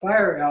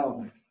fire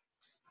element.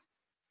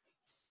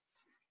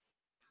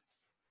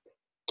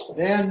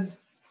 Then,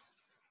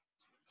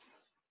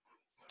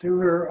 through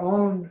her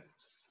own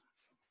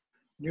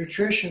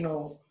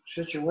nutritional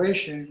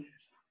situation,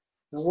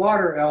 the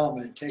water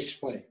element takes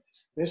place.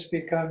 This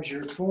becomes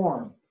your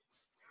form.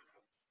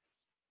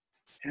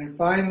 And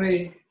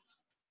finally,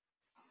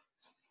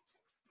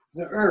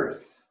 the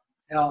earth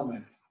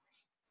element,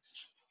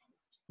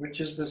 which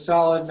is the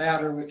solid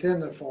matter within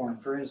the form,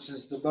 for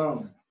instance, the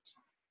bone.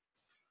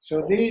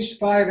 So these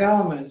 5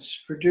 elements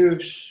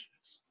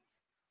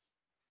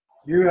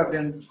you have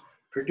been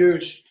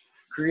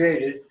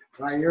created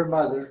by your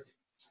mother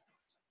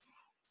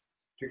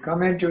to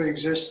come into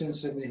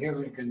existence in the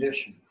human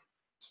condition.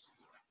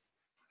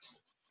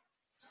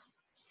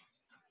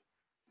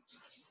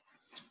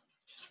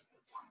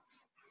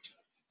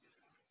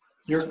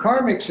 Your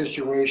karmic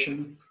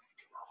situation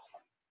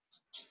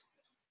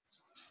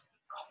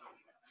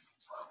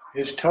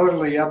is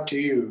totally up to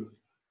you.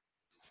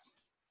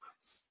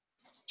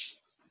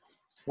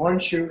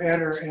 Once you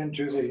enter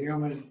into the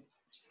human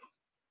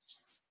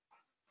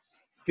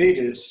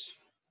fetus,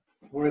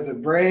 where the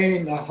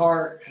brain, the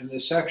heart, and the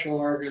sexual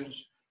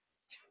organs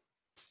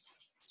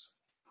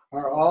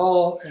are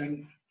all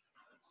in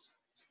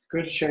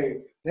good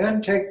shape,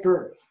 then take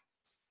birth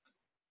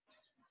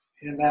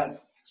in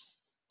that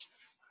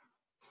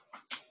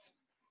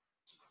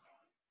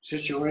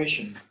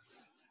situation.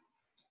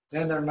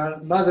 Then their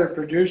mother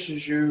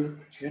produces you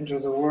into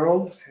the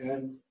world,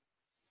 and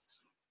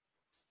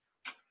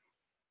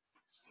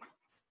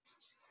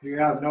you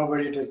have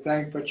nobody to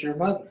thank but your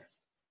mother.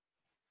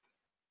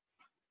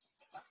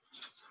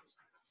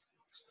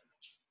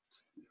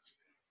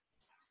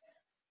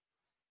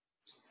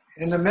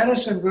 In the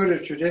Medicine Buddha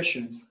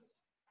tradition,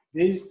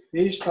 these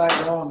 5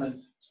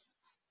 elements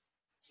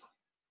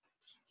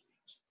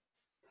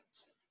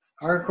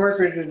are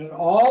incorporated in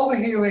all the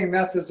healing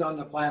methods on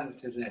the planet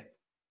today.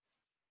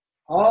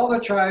 All the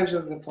tribes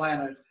of the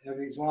planet have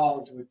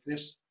evolved with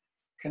this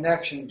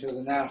connection to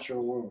the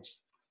natural world.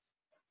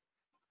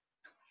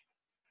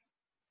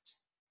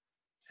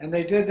 And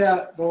they did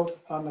that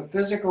both on the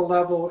physical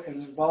level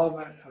and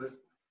involvement of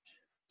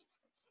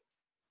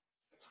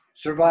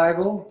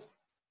survival,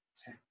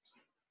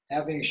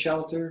 having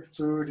shelter,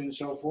 food, and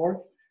so forth,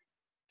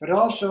 but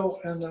also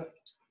in the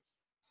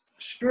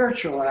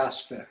spiritual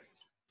aspect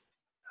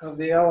of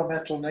the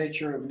elemental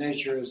nature of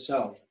nature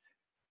itself,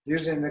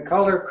 using the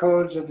color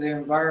codes of the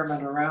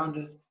environment around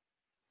it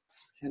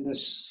and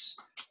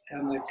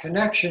the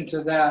connection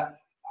to that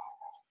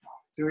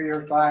through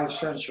your five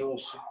sensual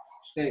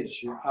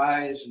states, your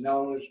eyes,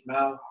 nose,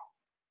 mouth,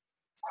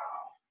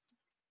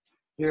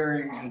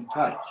 hearing, and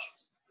touch.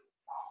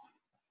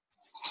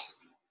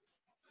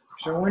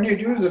 So when you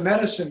do the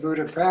Medicine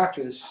Buddha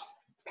practice,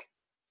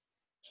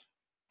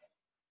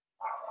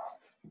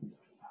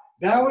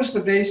 that was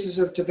the basis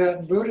of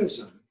Tibetan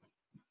Buddhism.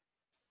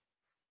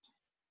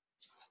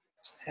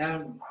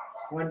 And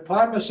when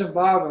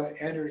Padmasambhava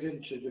entered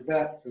into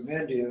Tibet from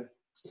India,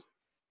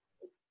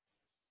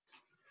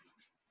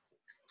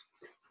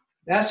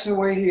 that's the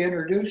way he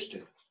introduced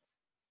it.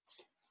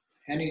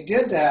 And he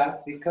did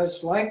that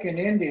because, like in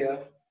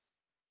India,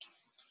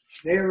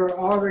 they were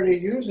already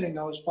using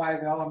those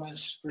five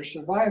elements for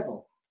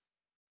survival.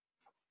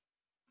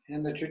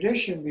 In the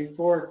tradition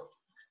before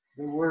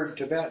the word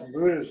Tibetan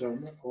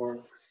Buddhism or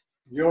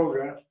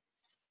yoga,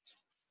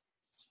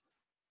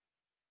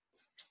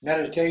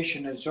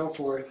 meditation and so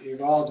forth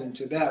evolved in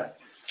Tibet,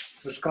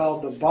 was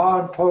called the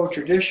Bon Po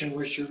tradition,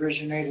 which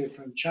originated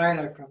from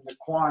China from the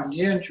Kuan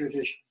Yin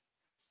tradition,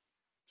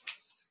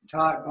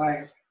 taught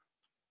by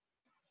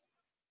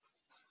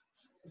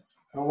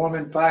a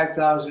woman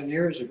 5,000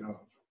 years ago.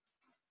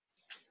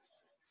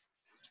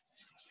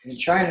 In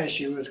China,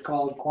 she was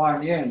called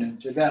Kuan Yin, in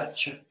Tibet,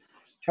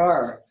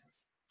 Tara.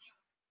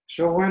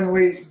 So when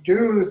we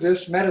do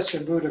this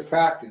Medicine Buddha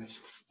practice,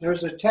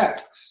 there's a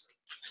text.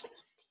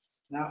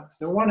 Now,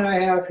 the one I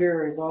have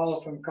here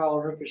evolved from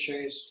Kala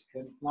Rinpoche's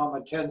and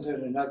Lama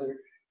Tenzin and other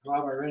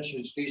Lama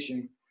Rinpoche's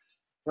teaching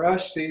for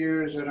us to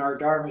use in our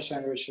Dharma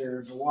centers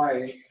here in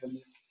Hawaii.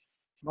 And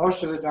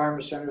most of the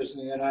Dharma centers in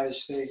the United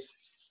States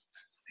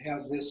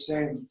have this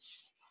same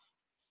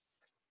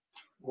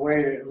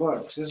way it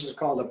looks. This is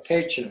called a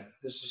pecha.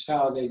 This is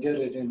how they did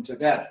it in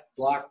Tibet,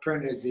 block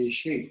printed these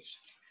sheets.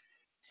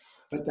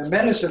 But the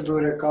Medicine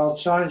Buddha, called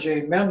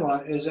Sanjay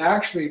Menla, is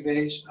actually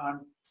based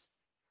on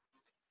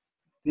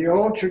the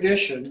old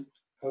tradition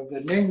of the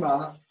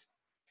Nyingma,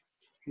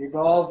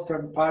 evolved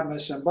from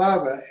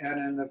Padmasambhava, and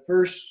in the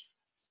first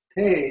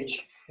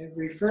page, it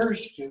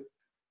refers to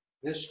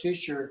this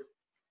teacher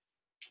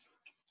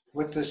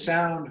with the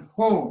sound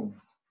hum.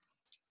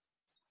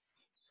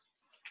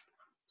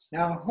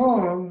 Now,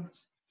 hum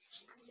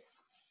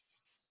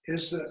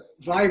is the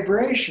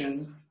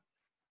vibration,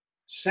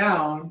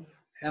 sound,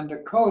 and the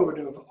code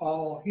of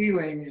all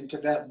healing in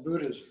Tibetan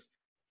Buddhism.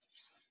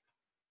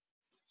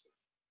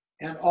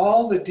 And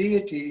all the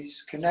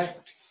deities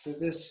connect to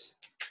this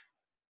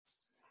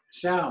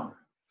sound.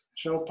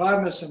 So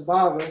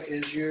Padmasambhava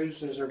is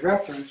used as a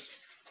reference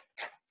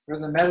for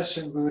the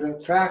Medicine Buddha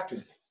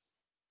practice.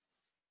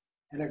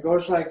 And it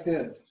goes like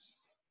this.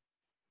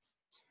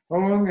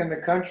 Hung in the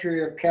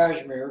country of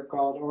Kashmir,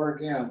 called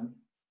Oregon,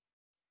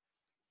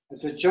 at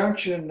the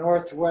junction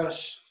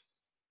northwest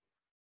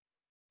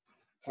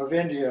of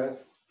India,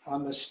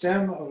 on the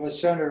stem of a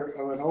center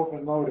of an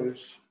open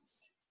lotus,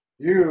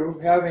 you,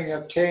 having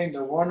obtained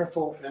the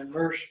wonderful and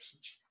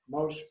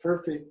most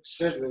perfect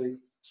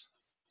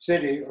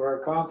city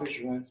or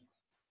accomplishment,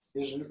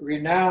 is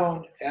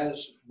renowned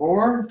as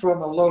born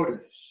from a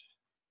lotus,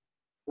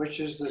 which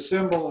is the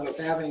symbol of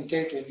having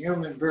taken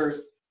human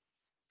birth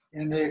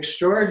in the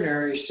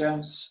extraordinary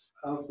sense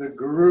of the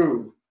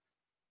Guru,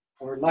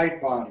 or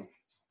light body.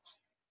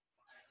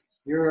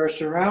 You are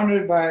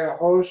surrounded by a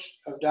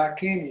host of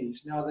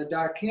Dakinis. Now, the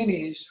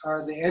Dakinis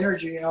are the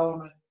energy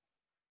element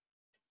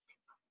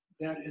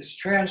that is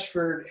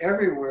transferred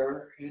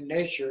everywhere in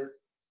nature: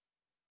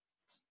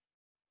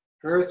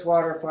 earth,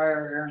 water,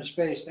 fire, air, and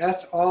space.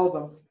 That's all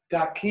the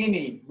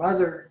Dakini,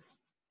 mother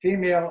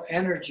female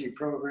energy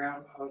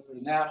program of the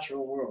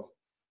natural world.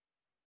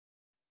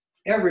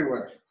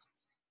 Everywhere.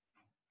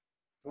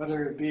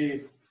 Whether it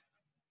be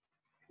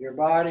your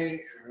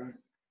body, or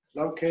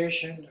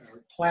location, or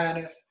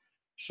planet,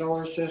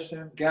 solar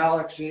system,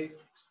 galaxy,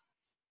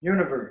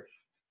 universe.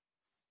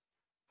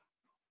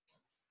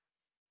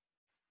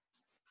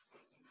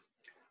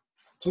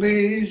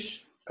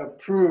 Please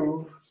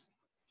approve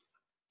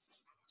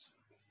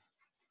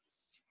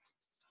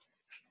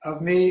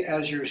of me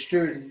as your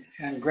student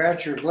and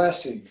grant your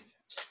blessing.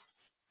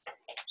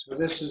 So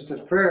this is the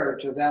prayer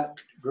to that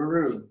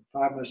Guru,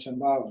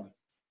 Padmasambhava,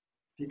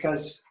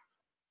 because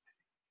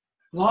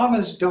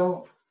lamas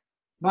don't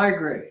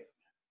migrate.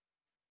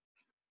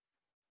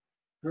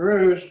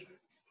 Gurus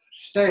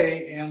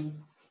stay in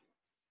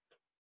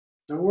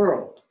the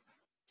world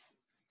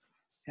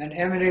and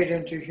emanate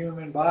into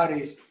human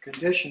body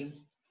conditions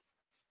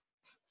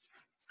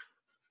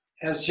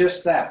as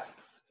just that,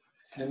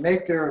 and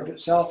make their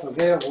self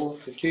available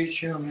to teach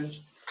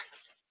humans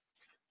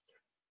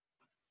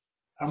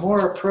a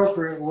more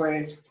appropriate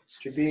way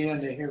to be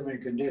in the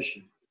human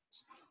condition.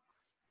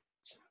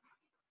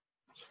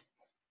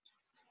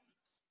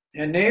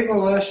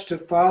 Enable us to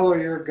follow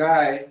your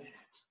guide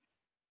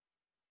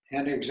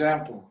and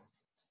example.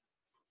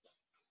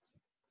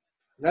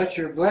 Let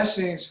your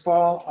blessings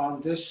fall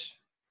on this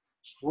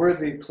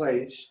worthy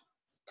place,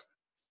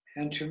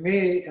 and to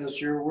me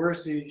as your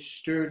worthy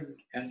student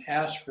and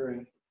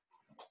aspirant,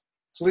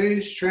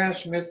 please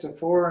transmit the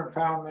 4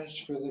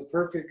 empowerments for the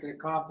perfect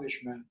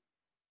accomplishment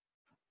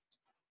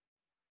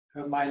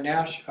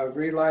of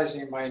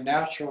realizing my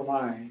natural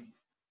mind.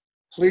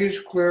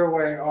 Please clear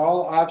away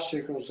all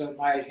obstacles that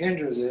might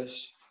hinder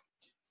this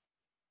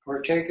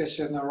or take us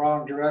in the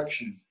wrong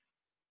direction.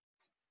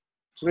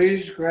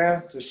 Please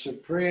grant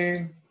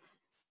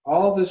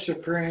all the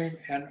supreme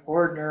and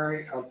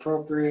ordinary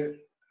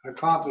appropriate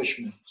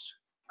accomplishments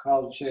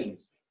called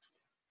siddhi.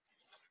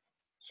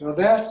 So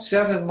that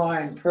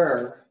 7-line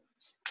prayer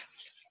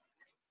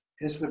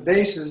is the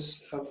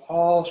basis of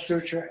all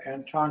sutra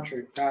and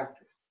tantric practice.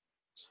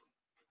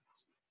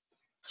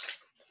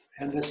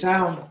 And the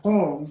sound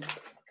Hum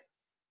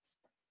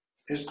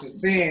is the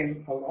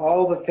theme of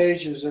all the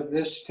pages of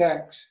this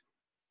text,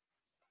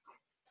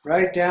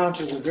 right down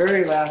to the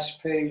very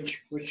last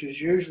page, which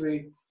is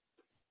usually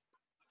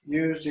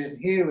used in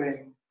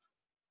healing,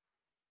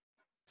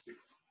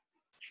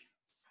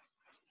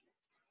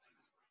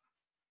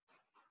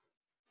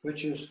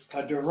 which is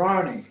a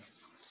Dharani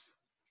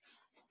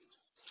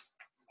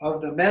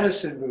of the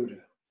medicine Buddha.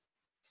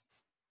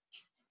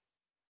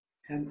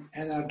 And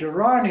a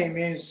Dharani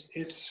means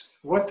it's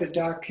what the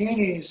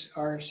Dakinis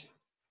are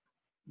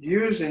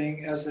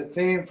using as the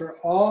theme for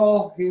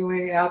all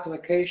healing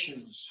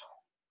applications,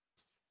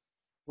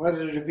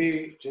 whether it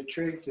be to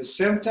treat the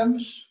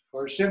symptoms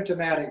or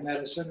symptomatic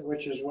medicine,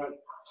 which is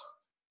what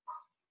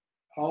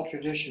all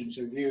traditions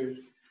have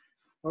used,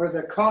 or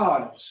the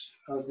cause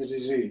of the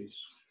disease,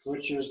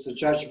 which is the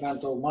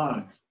judgmental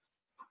mind.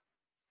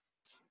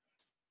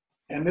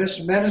 And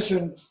this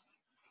medicine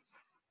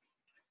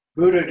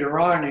Buddha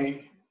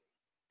Dharani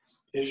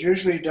is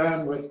usually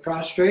done with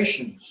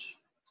prostrations,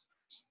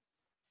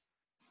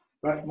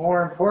 but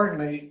more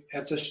importantly,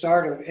 at the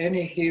start of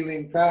any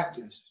healing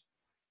practice.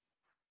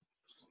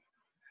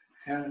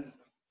 And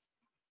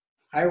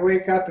I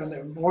wake up in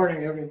the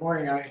morning, every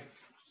morning I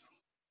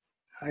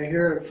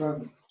hear it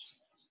from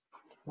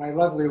my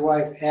lovely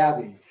wife,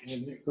 Abby,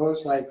 and it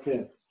goes like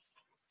this.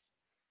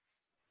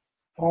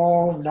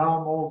 Om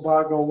Namo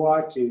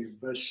Bhagavati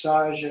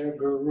Vasaja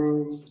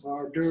Guru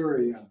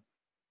Vardurya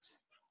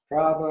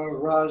Prabha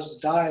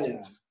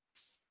Razdaya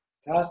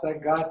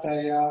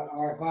Tathagataya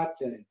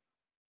Arhate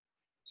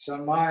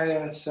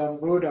Samaya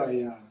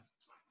Sambuddhaya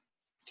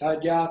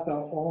Tadyata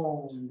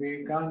Om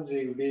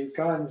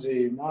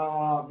Bhikanzi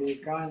Maha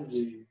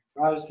Bhikanzi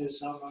Rajda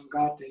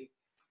Samangati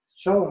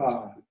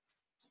Soha.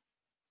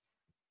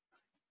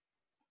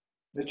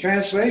 The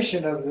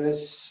translation of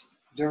this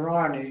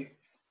Dharani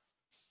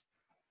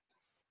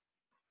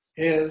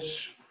is,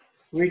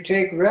 we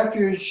take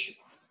refuge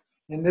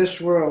in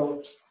this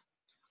world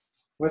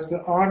with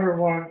the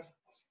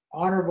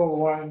honorable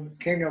one,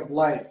 King of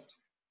Light,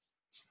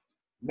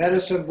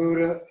 Medicine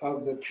Buddha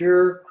of the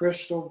pure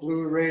crystal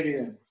blue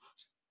radiance,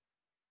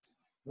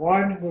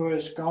 one who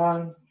has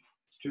gone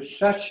to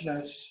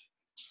suchness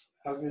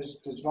of his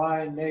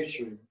divine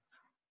nature,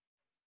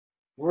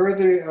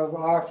 worthy of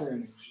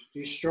offerings,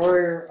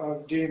 destroyer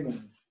of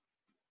demons,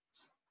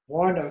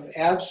 one of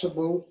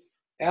absolute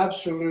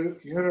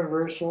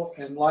universal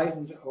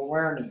enlightened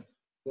awareness,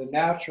 the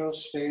natural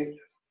state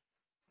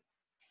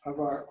of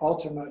our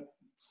ultimate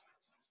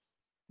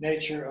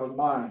nature of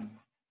mind.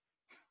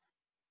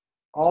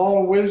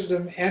 All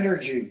wisdom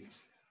energy,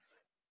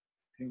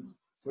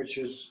 which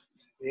is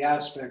the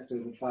aspect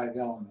of the 5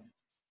 elements.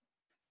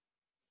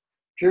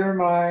 Pure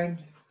mind,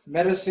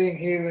 medicine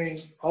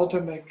healing,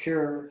 ultimate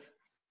cure,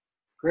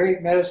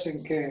 great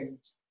medicine king.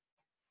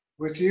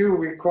 With you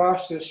we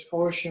cross this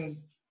ocean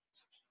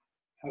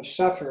of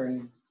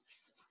suffering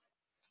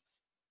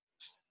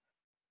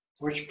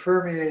which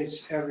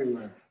permeates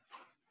everywhere.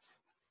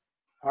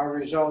 Our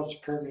results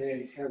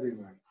permeate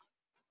everywhere.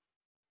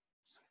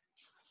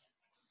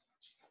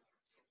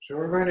 So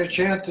we're going to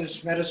chant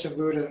this Medicine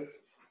Buddha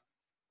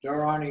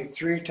Dharani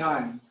 3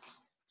 times.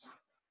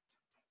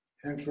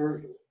 And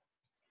for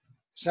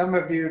some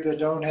of you that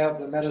don't have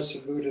the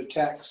Medicine Buddha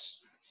text,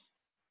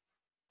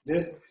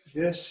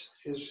 this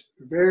is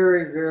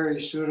very,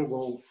 very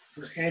suitable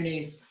for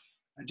any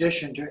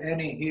addition to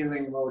any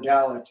healing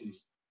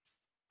modality.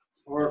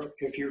 Or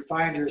if you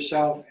find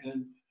yourself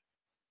in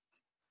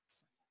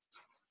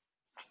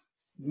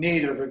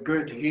need of a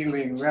good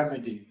healing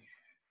remedy,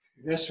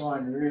 this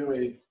one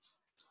really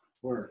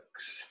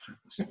works.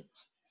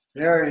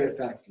 Very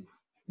effective.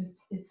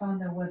 It's on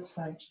their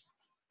website.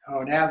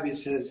 Oh, Nabi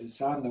says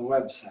it's on the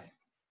website.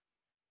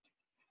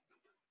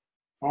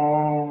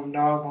 Om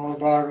Namo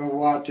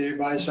Bhagavati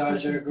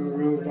Vaishaja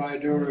Guru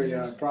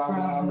Vaidurya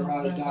Prabha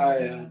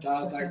Rajdaya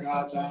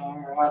Tathagata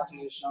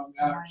Arhati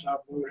Samyak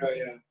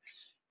Sambuddhaya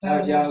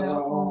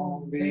Tadyata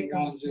Om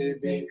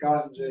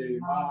Bhikanzi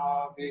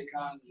Maha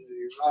Bhikanzi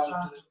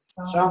Rajda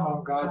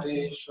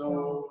Samagati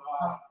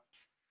Soha.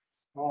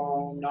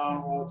 Om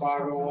Namo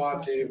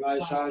Bhagavati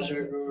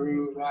Vaishaja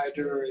Guru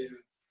Vaidurya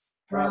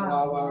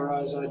Prabhava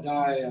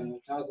Razadaya,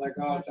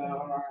 Tathagata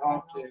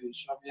Arhati,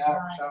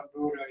 Samyak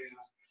Sambuddhaya,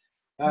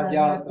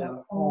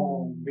 Tadyata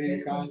Om,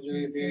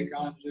 Bikanji,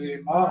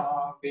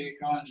 Maha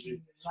Bikanji,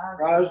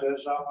 Raja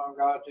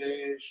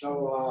Samagati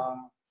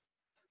Soha.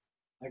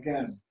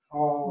 Again,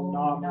 Om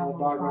Namo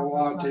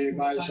Bhagavati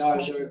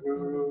Vaisasya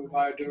Guru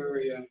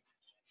Vaidurya,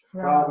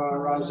 Prabha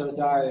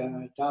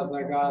Razadaya,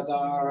 Tathagata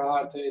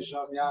Arhati,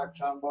 Samyak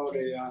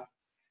Sambuddhaya,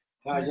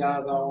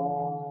 Tadyata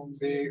Om,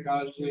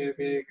 Bikanji,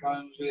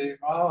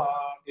 Maha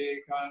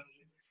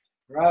Bikanji,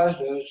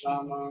 Raja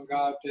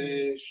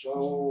Samagati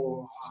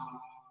Soha.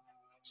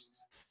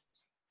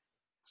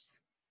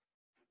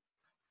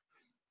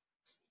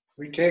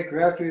 We take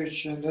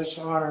refuge in this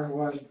honor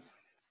when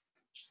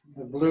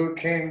the Blue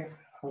King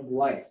of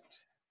Light,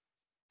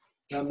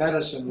 the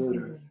Medicine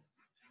Buddha,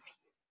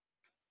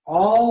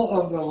 all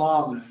of the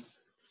Lama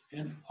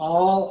and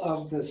all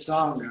of the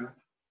Sangha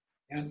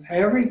and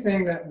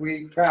everything that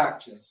we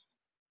practice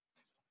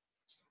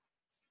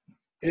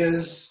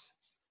is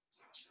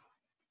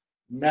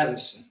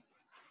medicine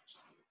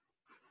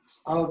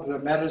of the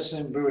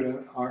Medicine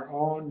Buddha, our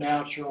own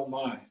natural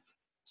mind.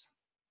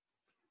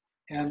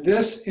 And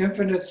this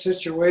infinite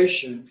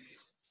situation,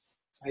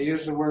 I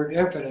use the word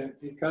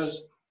infinite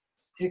because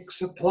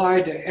it's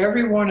applied to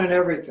everyone and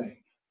everything.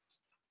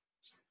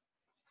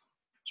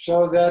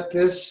 So that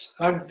this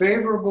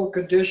unfavorable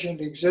conditioned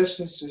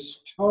existence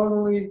is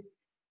totally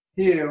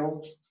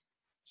healed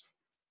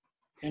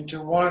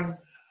into one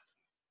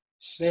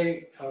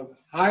state of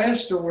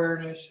highest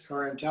awareness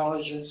or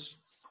intelligence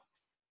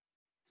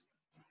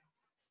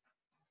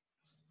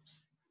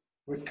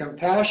with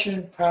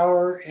compassion,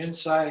 power,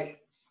 insight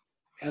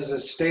as a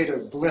state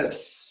of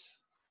bliss,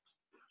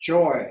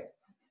 joy,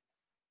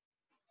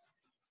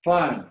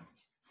 fun.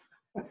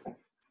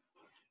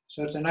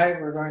 So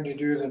tonight we're going to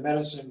do the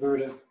Medicine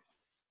Buddha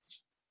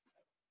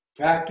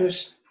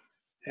practice,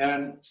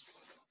 and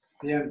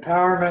the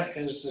empowerment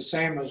is the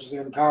same as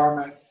the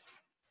empowerment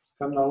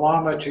from the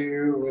Lama to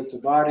you with the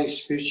body,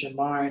 speech, and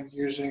mind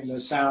using the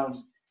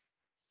sound,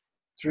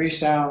 3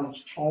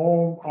 sounds,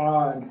 Om,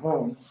 Ah, and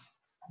Hum,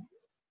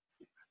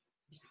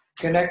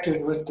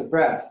 connected with the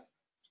breath.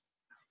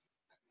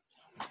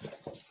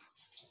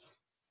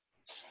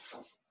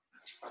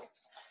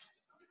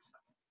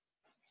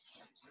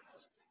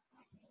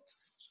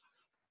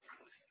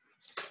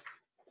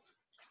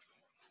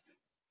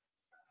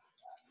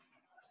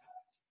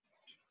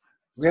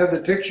 We have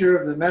the picture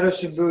of the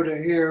Medicine Buddha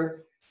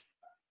here.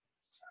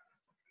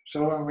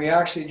 So when we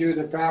actually do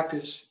the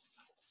practice,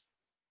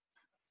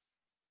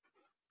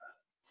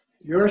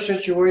 your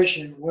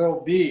situation will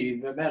be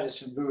the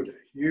Medicine Buddha.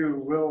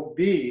 You will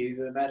be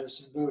the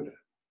Medicine Buddha.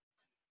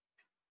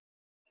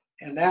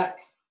 And that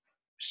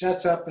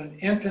sets up an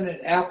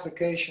infinite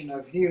application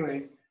of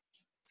healing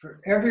for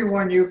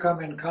everyone you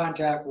come in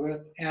contact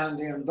with and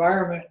the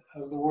environment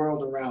of the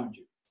world around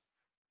you.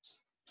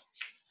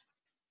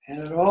 And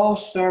it all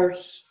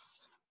starts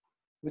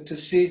with the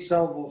seed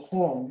syllable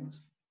Hum.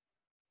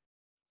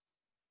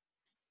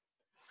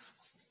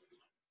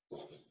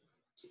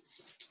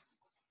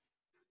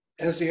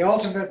 As the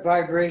ultimate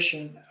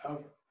vibration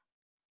of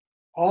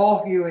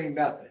all healing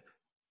method.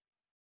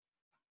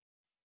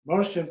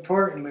 Most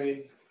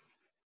importantly,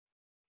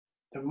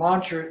 the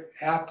mantra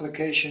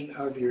application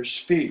of your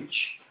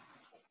speech,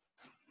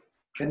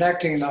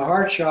 connecting the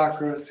heart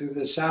chakra through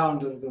the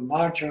sound of the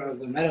mantra of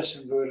the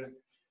Medicine Buddha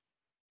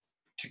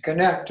to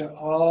connect to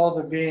all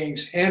the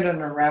beings in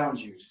and around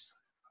you,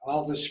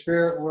 all the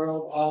spirit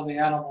world, all the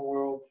animal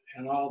world,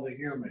 and all the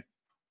human.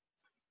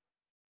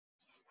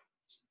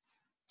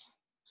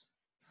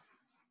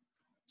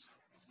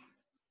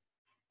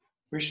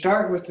 We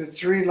start with the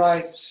 3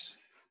 lights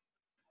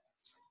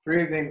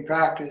breathing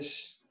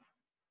practice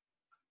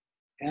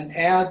and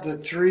add the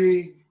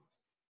 3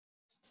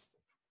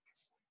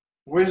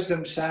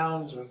 wisdom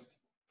sounds of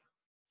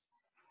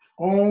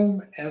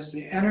Om as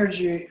the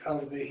energy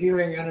of the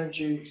healing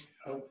energy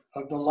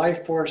of the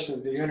life force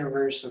of the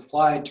universe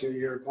applied to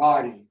your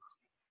body.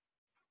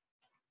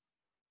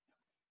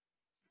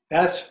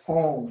 That's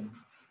Om.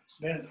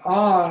 Then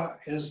Ah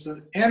is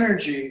the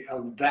energy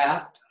of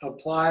that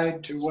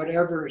applied to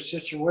whatever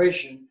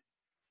situation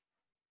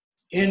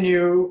in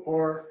you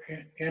or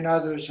in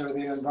others or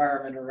the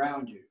environment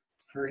around you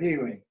for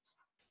healing.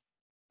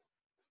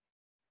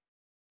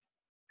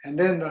 And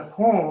then the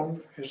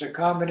Hum is a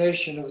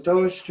combination of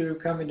those 2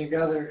 coming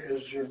together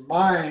as your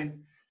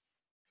mind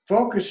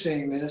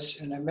focusing this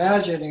and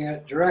imagining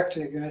it,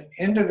 directing it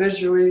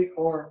individually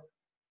or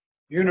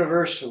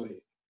universally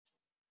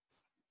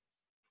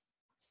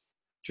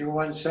to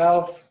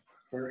oneself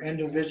or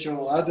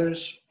individual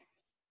others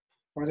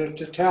or the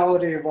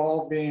totality of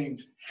all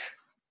beings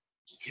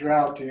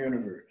throughout the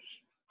universe.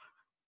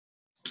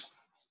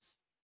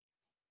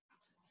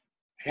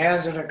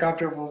 Hands in a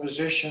comfortable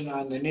position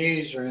on the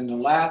knees or in the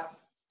lap,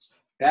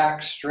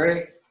 back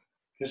straight.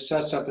 This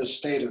sets up a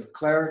state of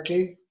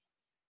clarity.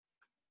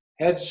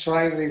 Head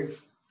slightly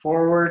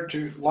forward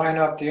to line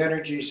up the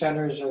energy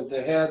centers of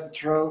the head,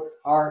 throat,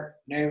 heart,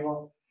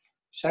 navel,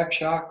 sex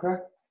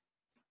chakra.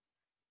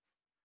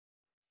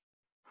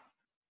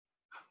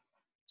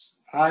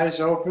 eyes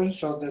open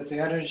so that the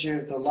energy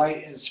of the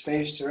light in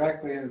space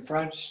directly in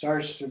front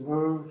starts to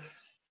move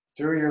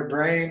through your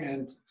brain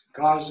and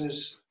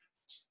causes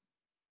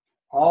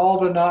all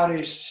the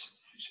nadis,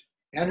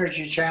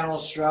 energy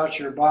channels throughout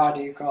your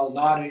body called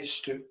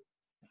nadis, to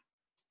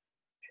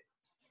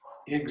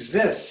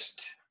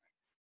exist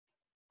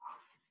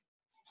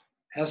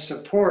as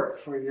support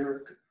for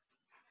your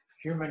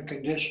human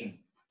condition.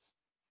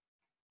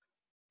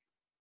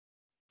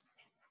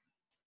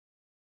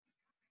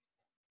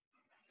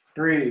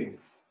 Breathe.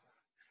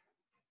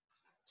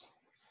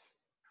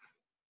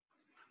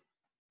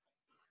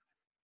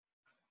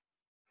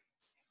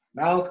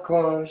 Mouth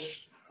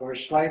closed or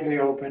slightly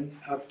open,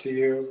 up to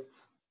you.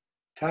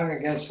 Tongue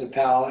against the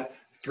palate.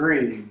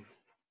 Breathe.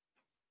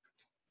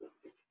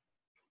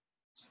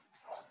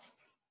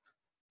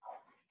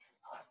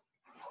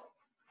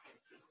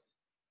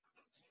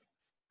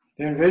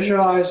 Then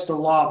visualize the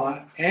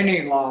Lama,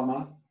 any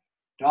Lama,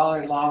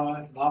 Dalai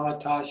Lama, Lama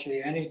Tashi,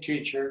 any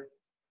teacher,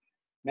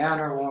 man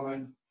or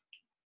woman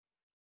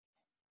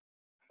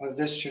of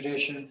this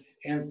tradition,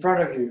 in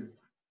front of you.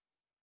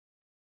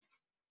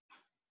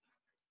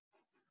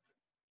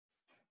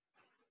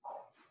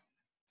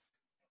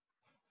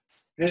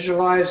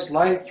 Visualize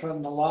light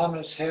from the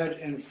Lama's head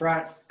in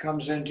front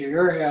comes into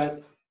your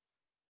head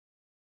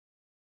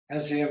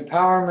as the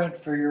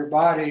empowerment for your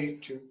body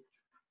to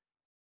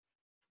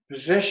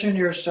position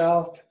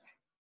yourself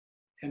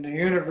in the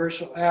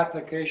universal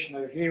application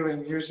of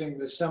healing using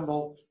the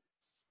symbol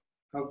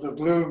of the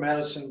blue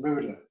medicine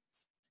Buddha.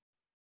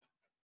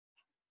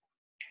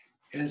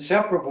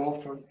 Inseparable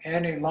from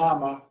any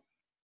Lama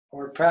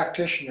or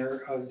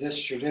practitioner of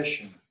this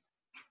tradition,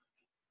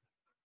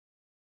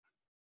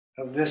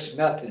 of this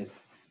method.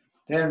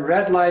 Then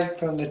red light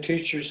from the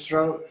teacher's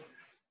throat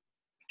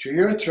to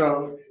your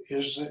throat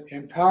is the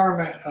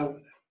empowerment of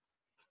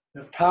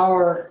the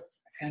power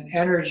and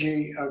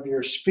energy of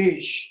your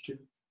speech to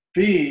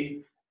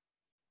be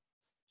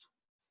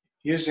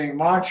using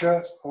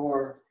mantra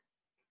or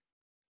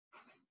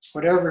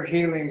whatever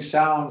healing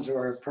sounds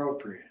are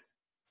appropriate.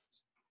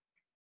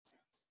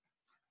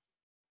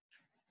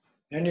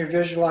 Then you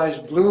visualize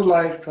blue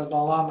light from the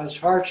Lama's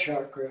heart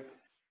chakra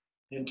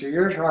into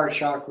your heart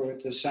chakra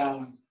with the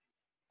sound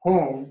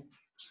Hum.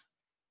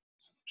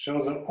 So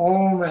the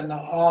Om and the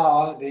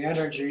Ah, the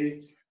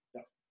energy,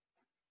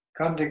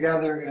 come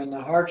together in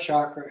the heart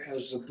chakra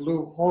as the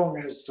blue Hum,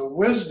 as the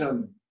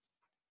wisdom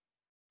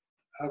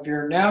of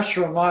your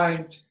natural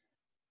mind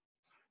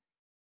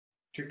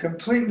to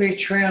completely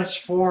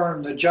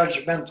transform the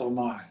judgmental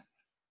mind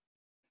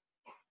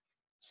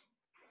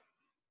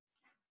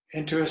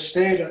into a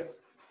state of,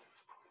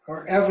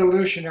 or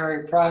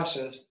evolutionary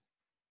process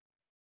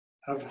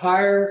of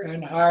higher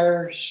and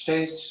higher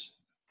states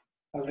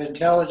of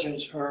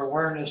intelligence or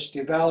awareness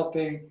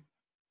developing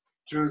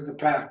through the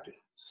practice.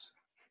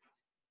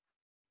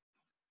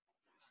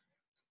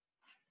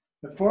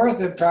 The fourth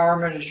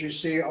empowerment is you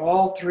see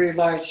all three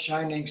lights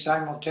shining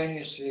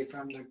simultaneously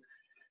from the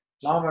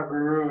Lama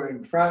Guru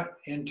in front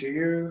into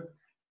you.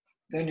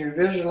 Then you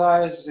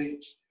visualize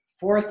the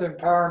fourth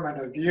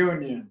empowerment of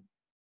union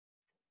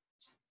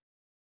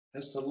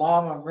as the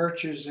Lama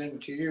merges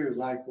into you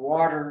like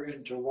water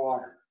into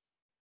water.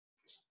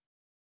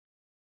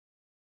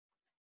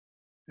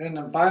 Then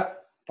the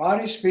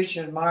body, speech,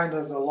 and mind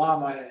of the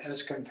Lama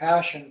as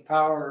compassion,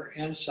 power,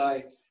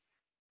 insight.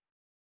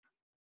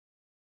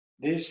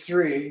 These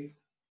three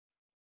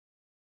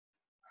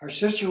are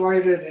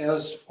situated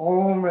as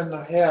Om in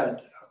the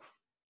head,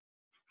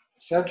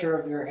 center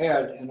of your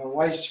head, in a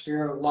white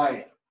sphere of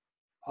light.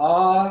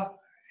 Ah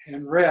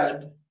in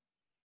red,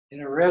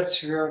 in a red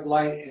sphere of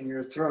light in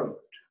your throat.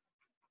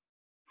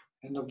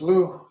 And the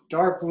blue,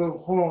 dark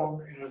blue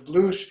Hum in a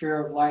blue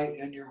sphere of light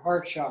in your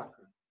heart chakra.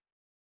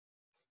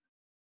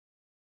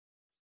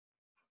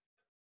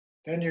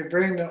 Then you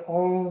bring the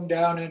Om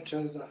down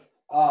into the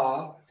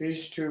Ah.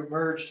 These two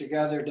merge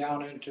together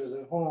down into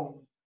the Hum.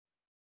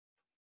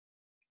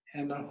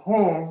 And the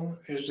Hum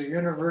is the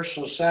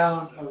universal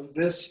sound of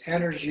this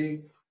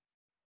energy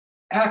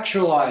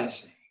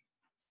actualizing,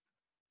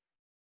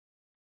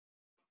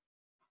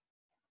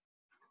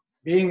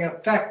 being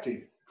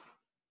effective,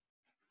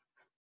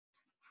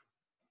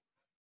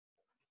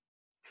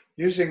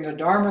 using the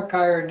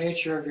Dharmakaya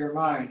nature of your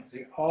mind,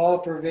 the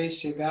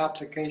all-pervasive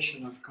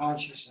application of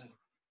consciousness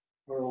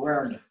or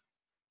awareness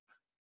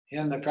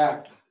in the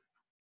practice.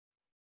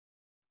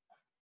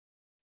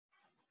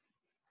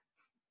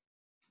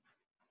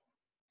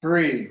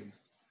 Breathe.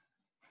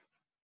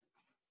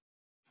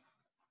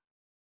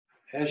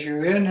 As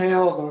you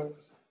inhale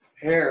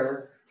the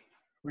air,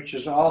 which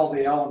is all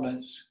the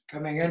elements,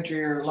 coming into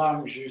your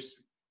lungs, you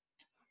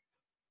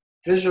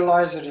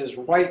visualize it as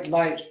white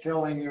light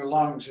filling your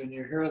lungs and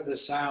you hear the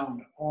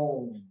sound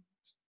Om.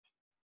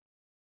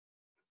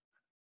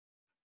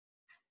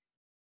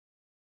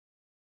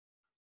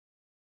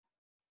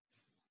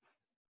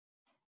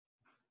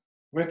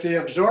 With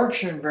the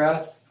absorption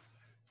breath,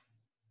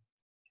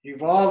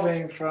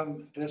 evolving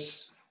from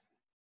this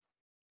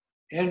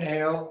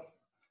inhale,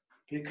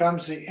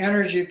 becomes the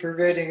energy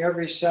pervading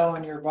every cell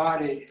in your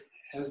body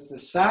as the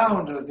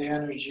sound of the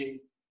energy,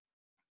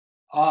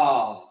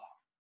 ah.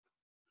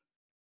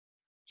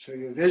 So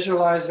you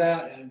visualize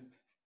that and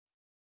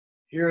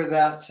hear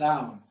that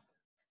sound.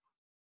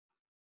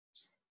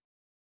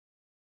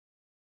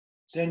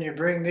 Then you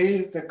bring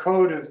the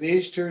code of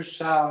these two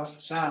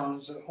sounds,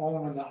 the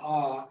Om and the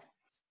Ah,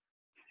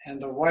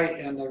 and the white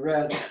and the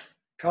red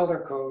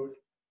color code.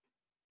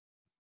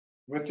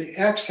 With the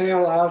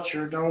exhale out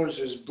your nose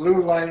is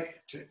blue light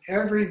to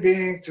every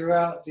being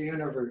throughout the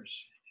universe,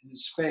 in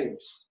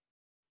space,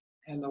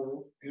 and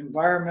the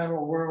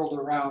environmental world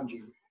around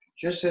you,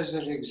 just as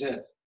it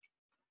exists.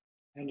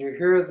 And you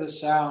hear the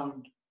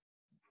sound,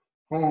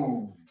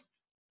 boom,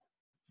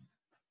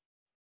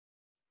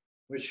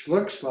 which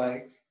looks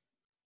like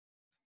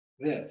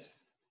this.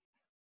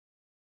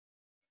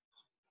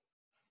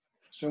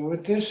 So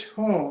with this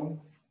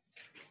hum,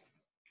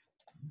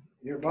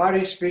 your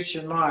body, speech,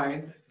 and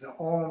mind, the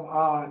Om,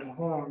 Ah, and the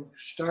Hum,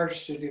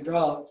 starts to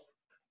develop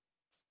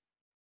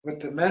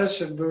with the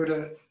medicine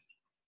Buddha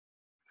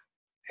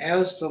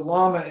as the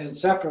Lama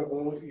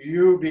inseparable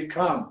you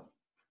become.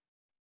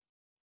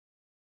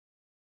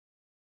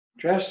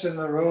 Dressed in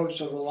the robes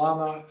of a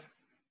Lama,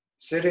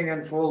 sitting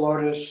in full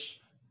lotus,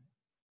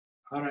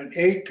 on an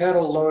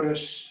 8-petal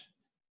lotus,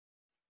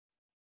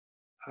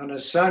 on a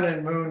sun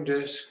and moon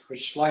disk,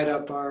 which light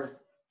up our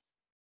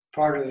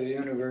part of the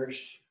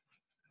universe,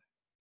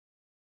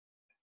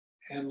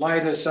 and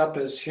light us up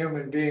as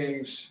human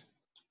beings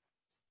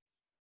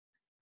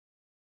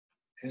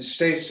in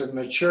states of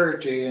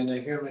maturity in the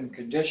human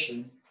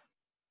condition.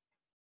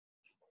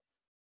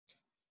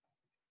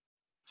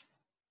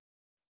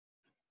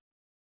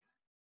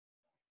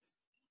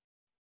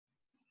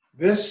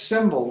 This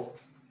symbol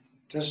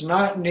does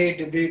not need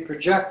to be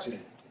projected.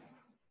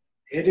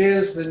 It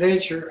is the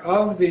nature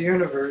of the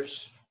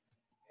universe,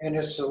 and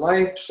it's the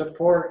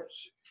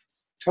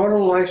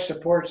total life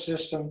support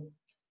system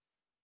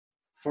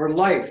for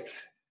life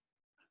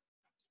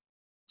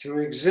to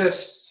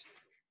exist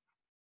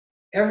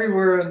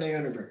everywhere in the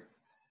universe.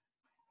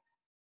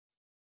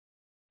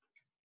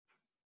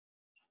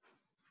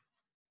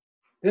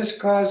 This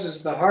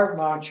causes the heart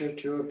mantra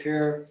to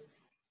appear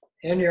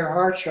in your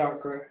heart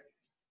chakra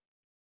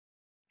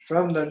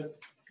from the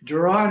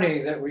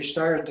Dharani that we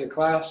started the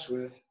class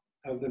with,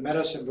 of the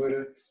Medicine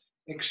Buddha,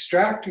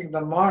 extracting the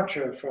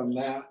mantra from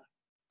that,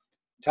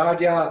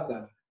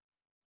 Tadyatha,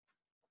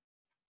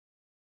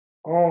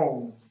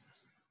 Om,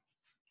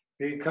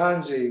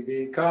 Bhikanzi,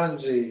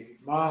 Bhikanzi,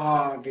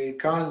 Maha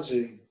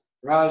Bhikanzi,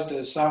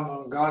 Rajda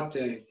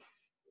Samangate,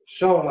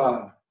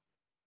 Soha.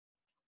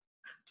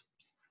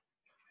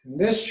 And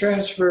this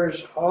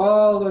transfers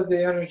all of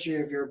the energy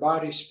of your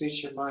body,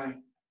 speech, and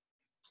mind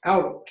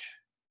out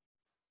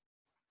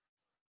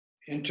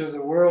into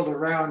the world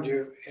around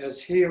you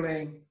as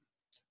healing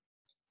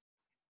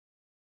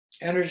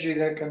energy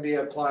that can be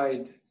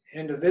applied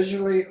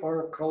individually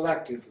or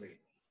collectively,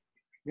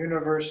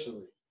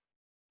 universally,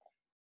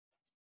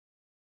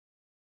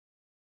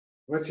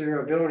 with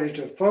your ability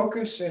to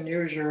focus and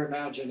use your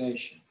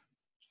imagination.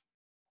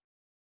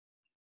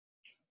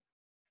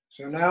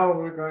 So now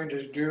we're going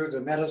to do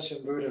the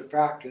Medicine Buddha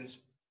practice.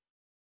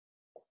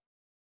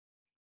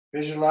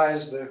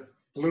 Visualize the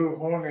blue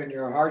hung in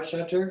your heart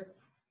center.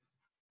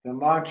 The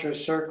mantra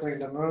circling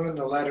the moon,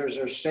 the letters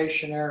are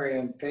stationary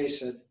and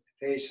face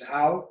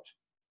out.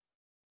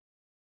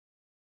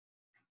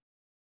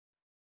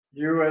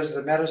 You as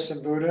the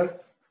Medicine Buddha,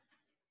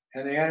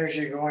 and the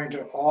energy going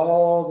to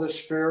all the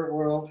spirit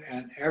world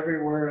and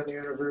everywhere in the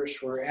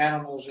universe where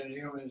animals and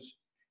humans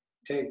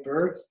take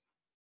birth.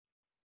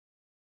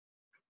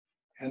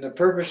 And the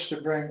purpose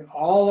to bring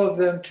all of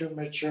them to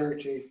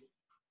maturity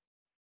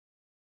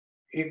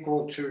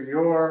equal to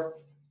your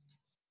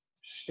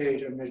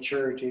state of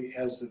maturity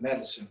as the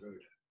Medicine Buddha.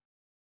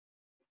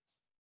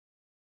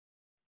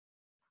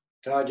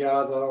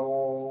 Tadyatha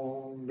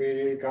Om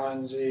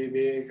Bhikanzi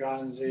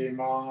Bhikanzi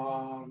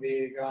Ma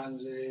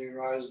Bhikanzi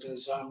Rajda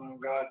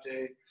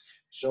Samangate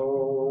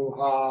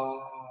Soha.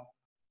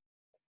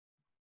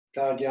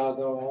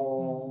 Tadyatha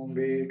Om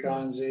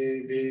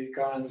Bhikanzi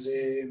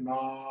Bhikanzi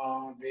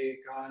Ma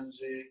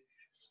Bhikanzi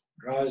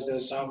Rajda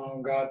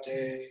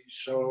Samangate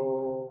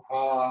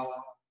Soha.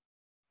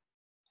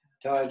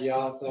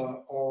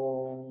 Tadyatha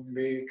Om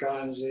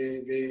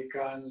Bhikanzi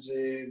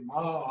Bhikanzi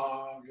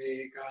Ma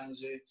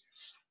Bhikanzi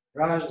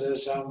Rajda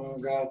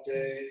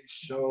Samangate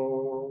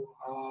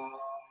Soha.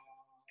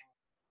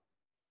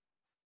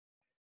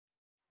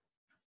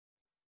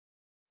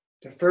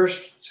 The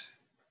first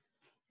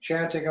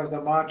chanting of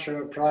the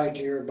mantra applied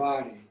to your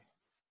body.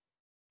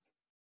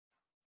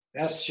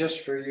 That's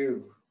just for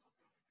you.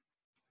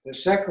 The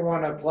second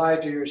one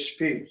applied to your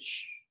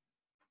speech.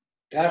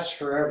 That's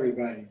for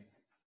everybody.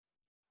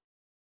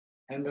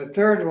 And the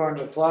third one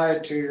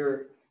applied to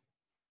your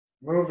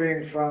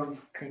moving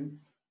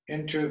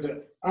into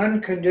the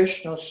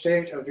unconditional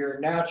state of your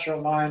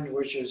natural mind,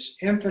 which is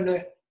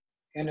infinite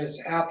in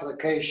its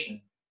application,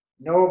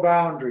 no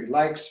boundary,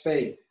 like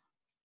space.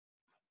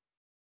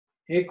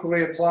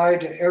 equally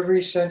applied to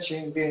every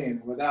sentient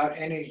being without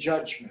any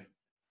judgment,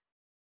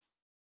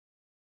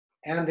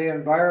 and the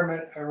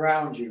environment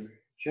around you,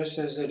 just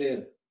as it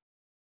is.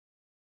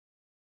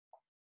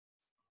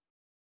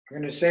 I'm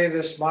going to say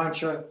this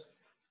mantra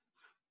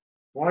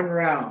one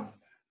round.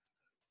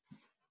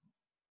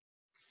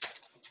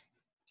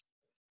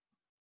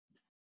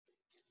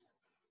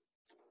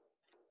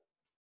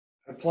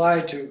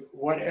 Applied to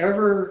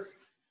whatever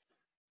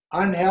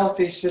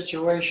unhealthy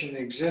situation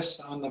exists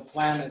on the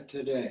planet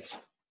today.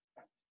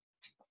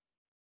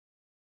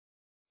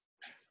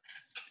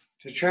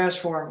 To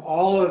transform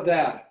all of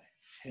that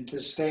into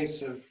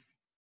states of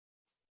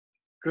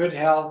good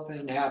health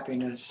and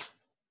happiness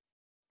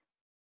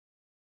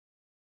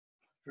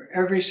for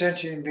every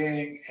sentient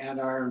being and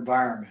our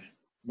environment,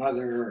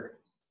 Mother Earth.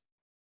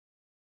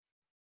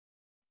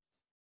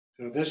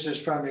 So this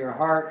is from your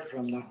heart,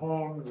 from the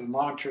home. The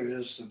mantra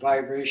is the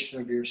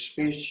vibration of your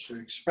speech to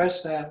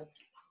express that.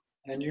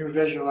 And you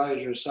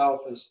visualize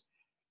yourself as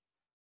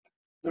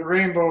the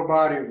rainbow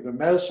body of the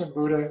medicine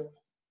Buddha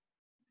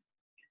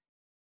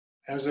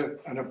as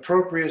an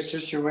appropriate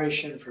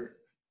situation for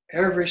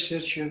every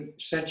sentient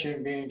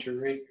being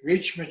to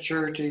reach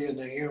maturity in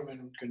the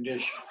human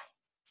condition.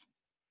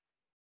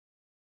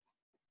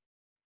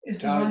 Is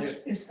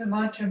the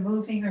mantra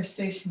moving or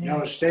stationary?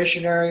 No,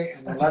 stationary,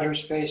 and the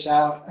letters face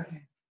out.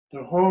 Okay.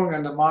 The hung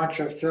and the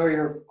mantra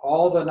fill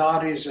all the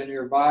nadis in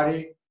your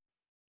body.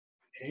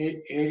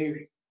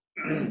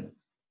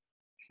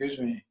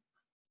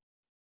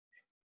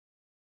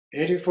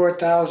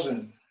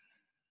 84,000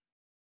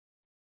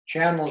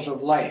 channels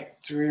of light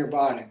through your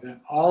body.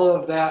 Then all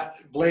of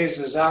that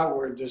blazes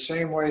outward the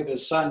same way the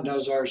sun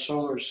does our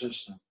solar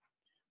system,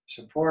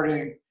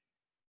 supporting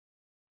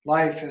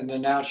life in the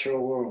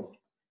natural world.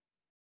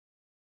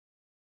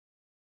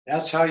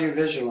 That's how you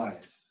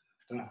visualize.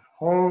 The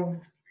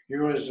home,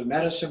 you as the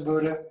medicine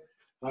Buddha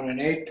on an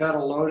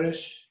 8-petal lotus.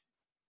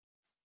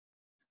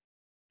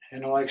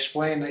 And I'll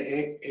explain the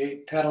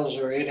eight petals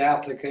or 8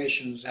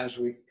 applications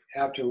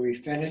after we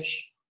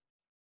finish.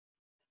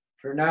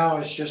 For now,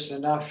 it's just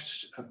enough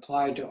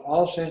applied to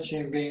all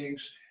sentient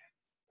beings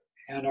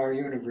and our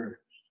universe,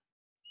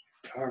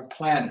 our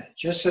planet,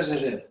 just as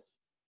it is.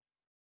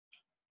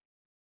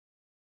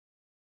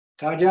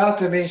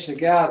 Tadyata means to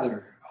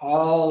gather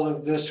all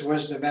of this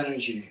wisdom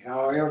energy,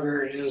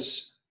 however it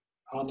is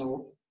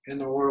in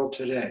the world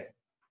today.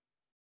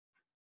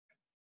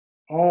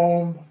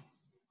 Om,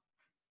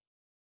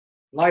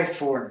 life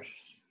force,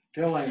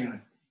 filling it.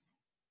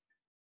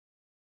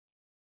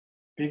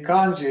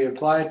 Bikanzi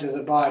applied to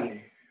the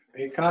body.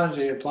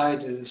 Bikanzi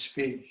applied to the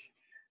speech.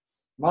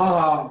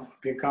 Maha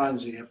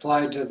Bikanzi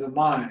applied to the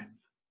mind.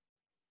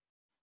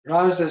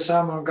 Rajda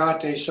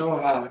Samagate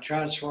Soha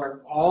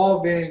transform all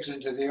beings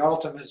into the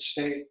ultimate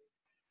state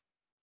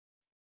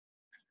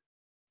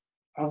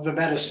of the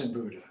medicine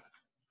Buddha.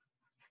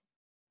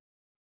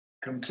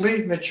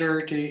 Complete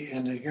maturity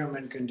in the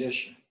human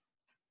condition.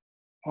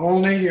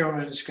 Only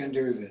humans can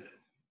do this.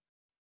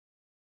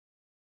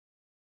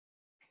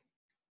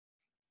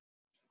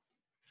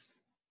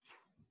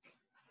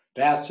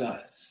 That's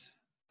us.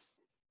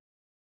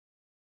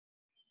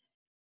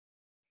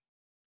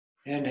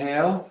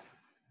 Inhale.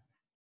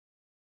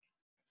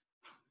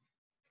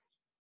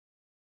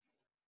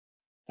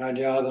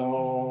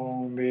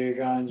 Tadyadom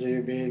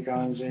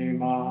Bikanzi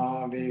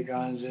Maha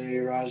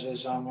Bikanzi Rasa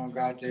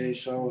Samagate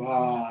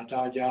Soha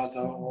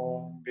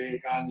Tadyadom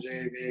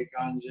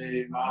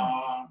Bikanzi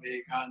Maha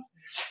Bikanzi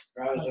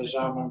Rasa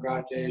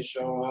Samagate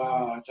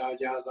Soha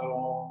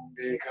Tadyadom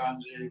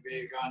Bikanzi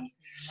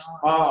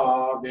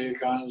Maha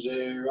Bikanzi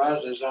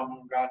Rasa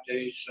Samagate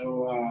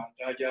Soha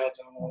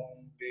Tadyadom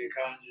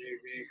Bikanzi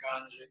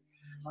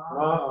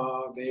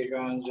Maha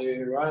Bikanzi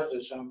Rasa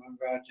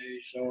Samagate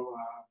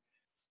Soha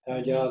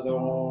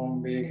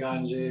Tadyadom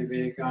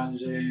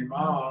Bikanzi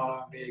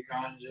Maha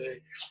Bikanzi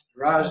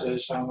Rasa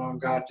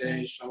Samagate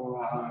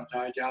Soha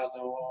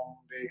Tadyadom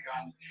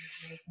Bikanzi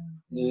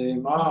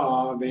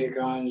Maha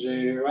Bikanzi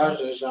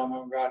Rasa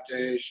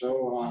Samagate Soha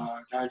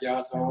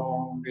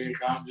Tadyadom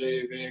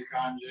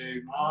Bikanzi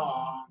Maha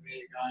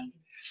Bikanzi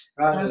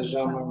Rasa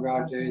Samagate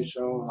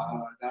Soha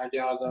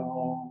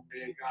Tadyadom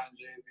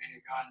Bikanzi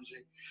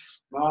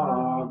Maha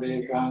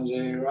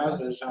Bikanzi Rasa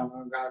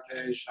Samagate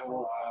Soha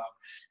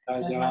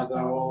Tadyadom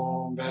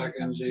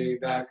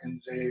Bikanzi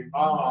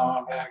Maha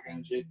Bikanzi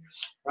Rasa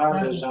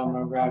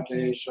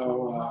Samagate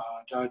Soha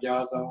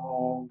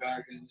Tadyadom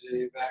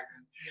Bikanzi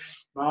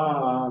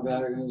Maha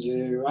Bikanzi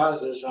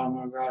Rasa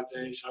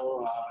Samagate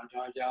Soha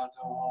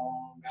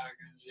Tadyadom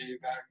Bikanzi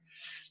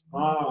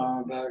Maha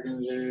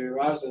Bikanzi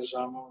Rasa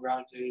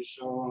Samagate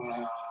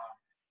Soha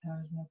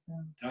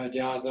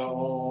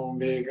Tadyadom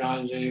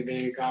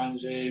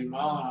Bikanzi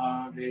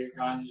Maha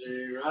Bikanzi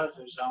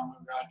Rasa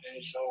Samagate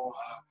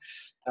Soha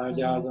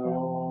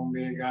Tadyadom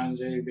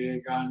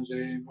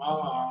Bikanzi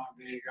Maha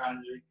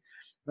Bikanzi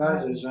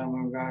Rasa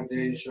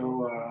Samagate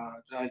Soha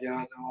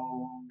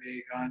Tadyadom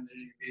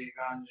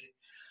Bikanzi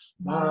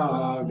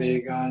Maha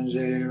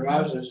Bikanzi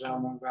Rasa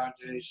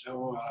Samagate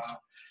Soha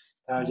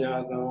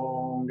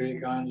Tajato Om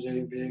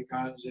Bhikansi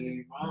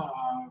Bhikansi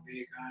Maha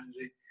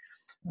Bhikansi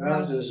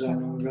Raja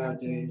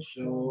Samagati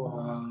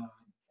Soha.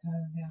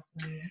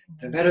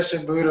 The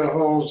medicine Buddha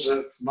holds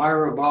the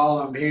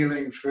myrobalan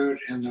healing fruit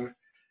in the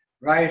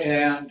right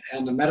hand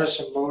and the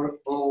medicine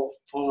bowl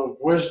full of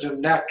wisdom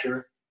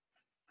nectar.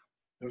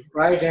 The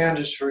right hand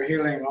is for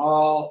healing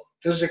all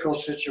physical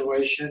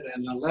situation,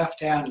 and the left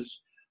hand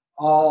is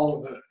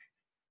all the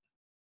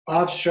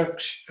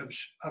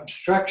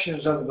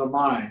obstructions of the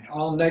mind,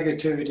 all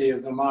negativity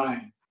of the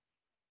mind,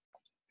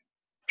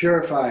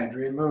 purified,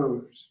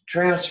 removed,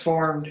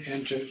 transformed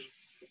into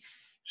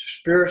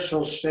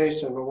spiritual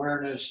states of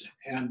awareness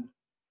and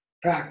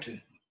practice.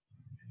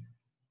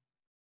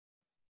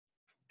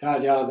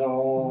 Tajato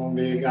Om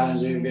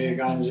Bhikansi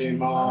Bhikansi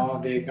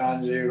Ma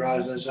Bhikansi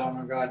Raja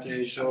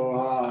Samagati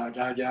Soha.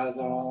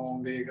 Tajato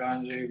Om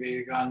Bhikansi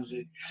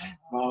Bhikansi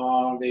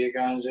Ma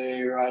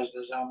Bhikansi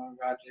Raja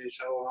Samagati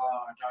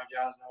Soha.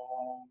 Tajato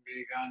Om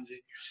Bhikansi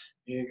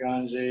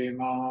Bhikansi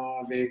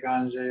Ma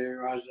Bhikansi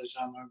Raja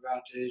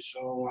Samagati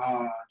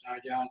Soha.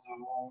 Tajato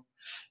Om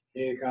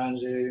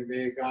Bhikansi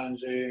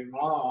Bhikansi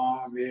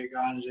Ma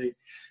Bhikansi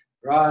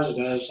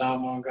Rajda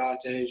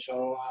Samagate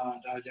Soha.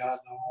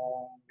 Tajato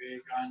Om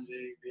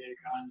Bhikansi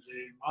Bhikansi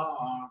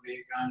Ma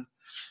Bhikan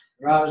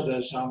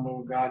Rajda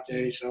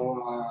Samagate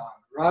Soha.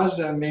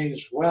 Rajda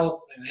means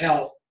wealth and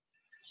health.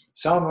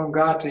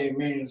 Samagati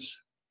means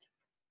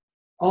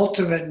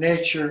ultimate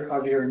nature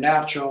of your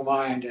natural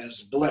mind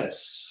as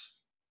bliss.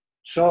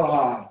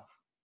 Soha,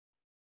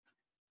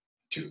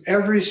 to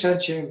every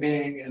sentient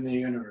being in the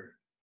universe,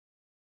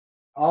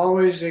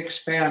 always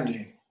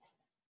expanding,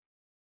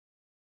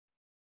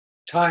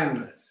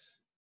 timeless.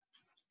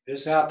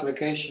 This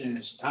application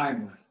is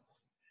timeless.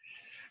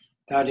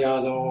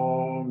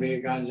 Tadyado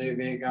Bhikansi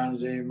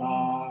Bhikansi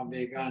Ma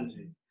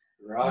Bhikansi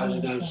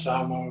Rajda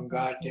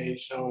Samagati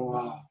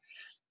Soha.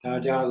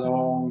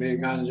 Tadyado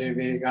Bhikansi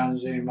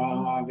Bhikansi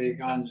Ma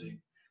Bhikansi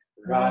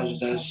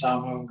Rajda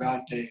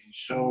Samagati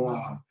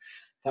Soha.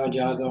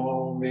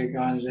 Tadyado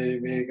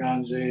Bhikansi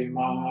Bhikansi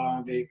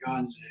Ma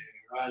Bhikansi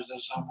Rajda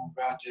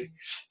Samagati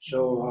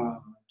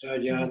Soha.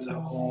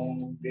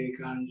 Tadyado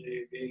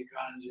Bhikansi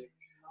Bhikansi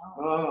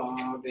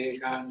Ma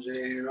Bhikansi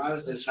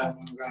Rajda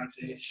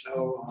Samagati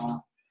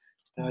Soha.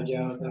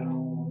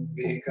 Tajato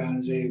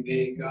Bhikansi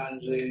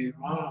Bhikansi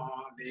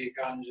Ma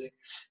Bhikansi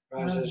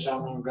Rasa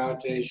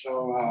Samagati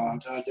Soha.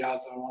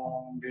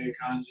 Tajato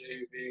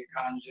Bhikansi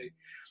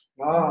Bhikansi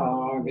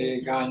Ma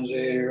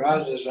Bhikansi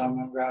Rasa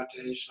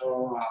Samagati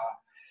Soha.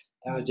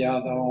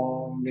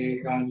 Tajato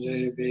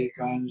Bhikansi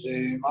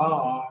Bhikansi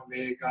Ma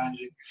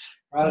Bhikansi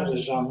Rasa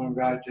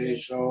Samagati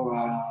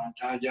Soha.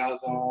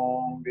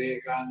 Tajato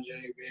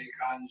Bhikansi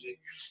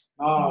Bhikansi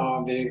Ma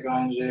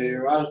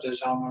Bhikansi Rasa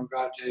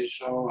Samagati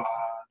Soha.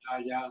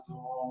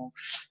 Tajato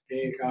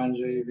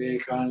Bhikansi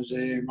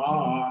Bhikansi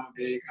Ma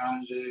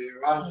Bhikansi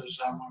Rasa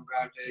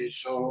Samagati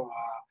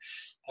Soha.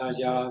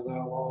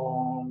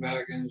 Tajato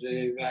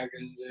Bhikansi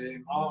Bhikansi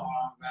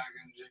Ma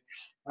Bhikansi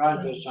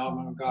Rasa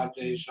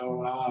Samagati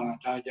Soha.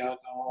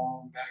 Tajato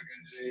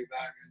Bhikansi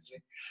Bhikansi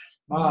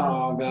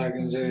Ma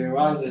Bhikansi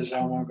Rasa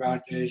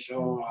Samagati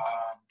Soha.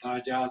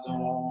 Tajato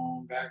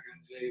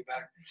Bhikansi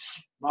Bhikansi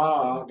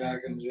Ma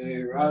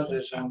Bhikansi Rasa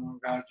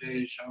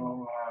Samagati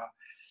Soha.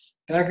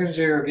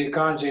 Bhikansi or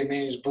Bhikansi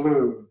means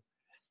blue.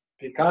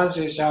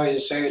 Bhikansi is how you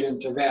say it in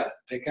Tibet.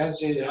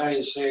 Bhikansi is how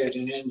you say it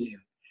in India.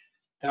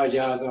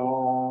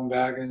 Tajato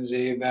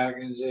Bhikansi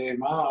Bhikansi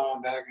Ma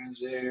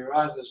Bhikansi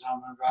Rasa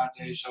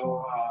Samagati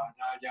Soha.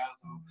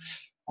 Tajato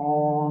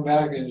Om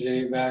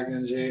Bhikansi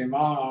Bhikansi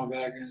Ma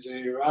Bhikansi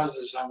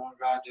Rasa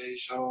Samagati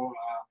Soha.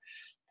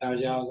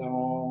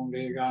 Tajato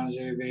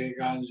Bhikansi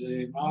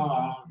Bhikansi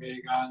Ma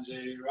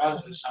Bhikansi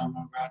Rasa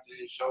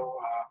Samagati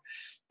Soha.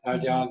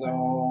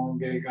 Tajato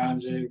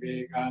Bhikansi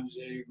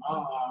Bhikansi Ma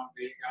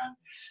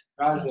Bhikansi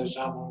Rasa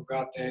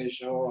Samagati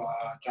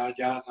Soha.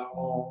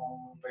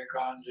 Tajato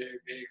Bhikansi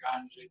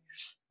Bhikansi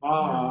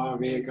Ma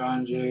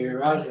Bhikansi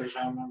Rasa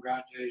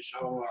Samagati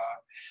Soha.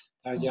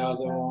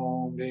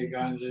 Tajato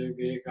Bhikansi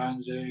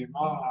Bhikansi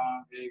Ma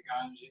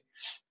Bhikansi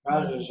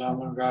Rasa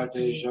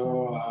Samagati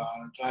Soha.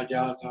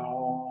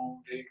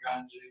 Tajato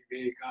Bhikansi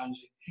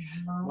Bhikansi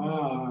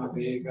Ma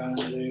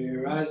Bhikansi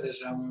Rasa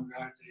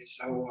Samagati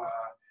Soha.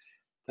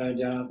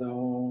 Tajato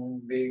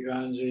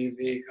Bhikansi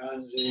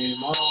Bhikansi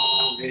Ma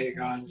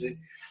Bhikansi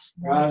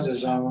Rasa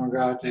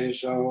Samagati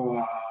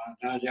Soha.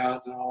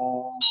 Tajato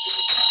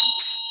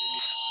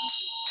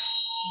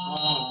Ma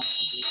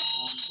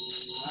Bhikansi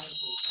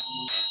Rasa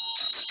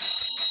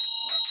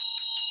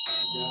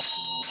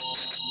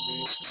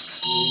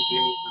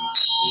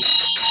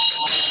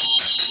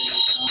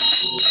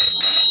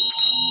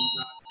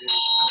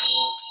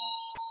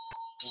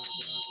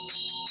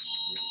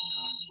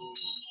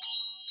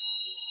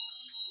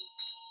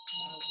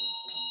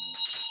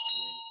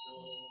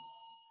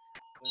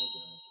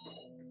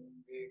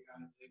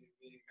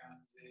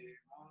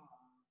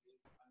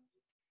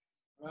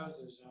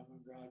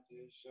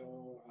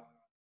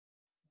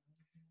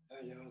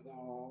Tajato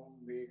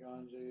Om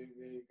Vikansi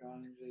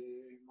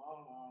Vikansi Ma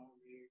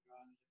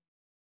Vikansi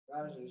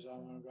Raja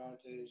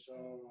Samagati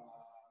Soha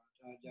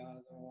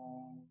Tajato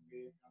Om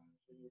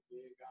Vikansi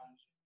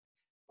Vikansi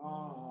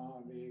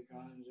Ma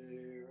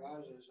Vikansi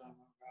Raja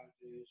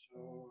Samagati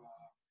Soha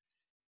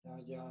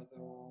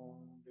Tajato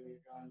Om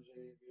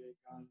Vikansi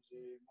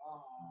Vikansi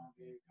Ma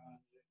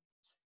Vikansi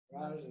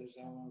Raja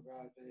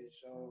Samagati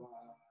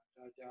Soha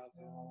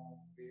Tajato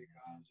Om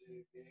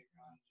Vikansi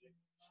Vikansi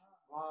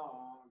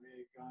Ma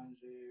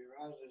Vikansi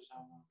Raja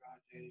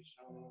Samagati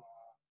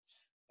Soha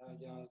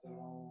Tajato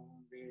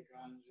Om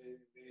Vikansi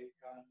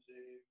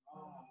Vikansi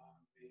Ma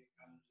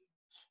Vikansi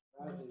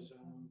Raja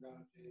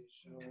Samagati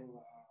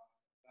Soha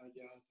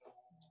Tajato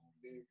Om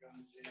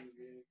Vikansi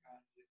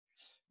Vikansi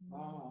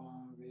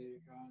Ma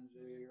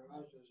Vikansi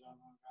Raja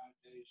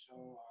Samagati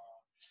Soha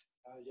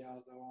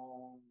Tajato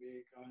Om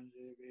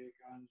Vikansi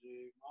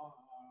Vikansi Ma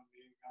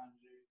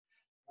Vikansi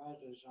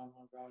Raja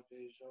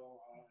Samagati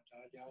Soha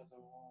Tajato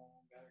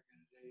Om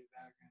Vakansi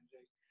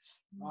Vakansi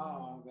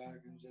Ma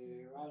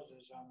Vakansi Raja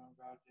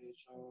Samagati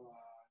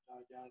Soha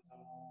Tajato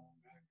Om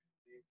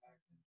Vakansi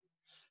Vakansi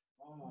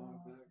Ma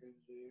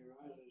Vakansi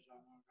Raja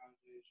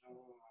Samagati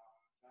Soha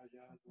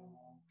Tajato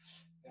Om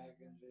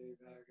Vakansi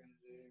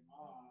Vakansi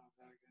Ma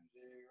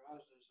Vakansi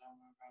Raja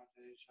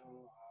Samagati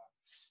Soha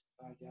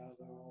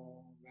Tajato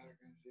Om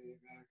Vakansi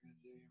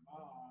Vakansi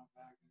Ma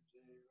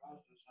Vakansi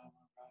Raja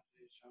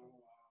Samagati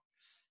Soha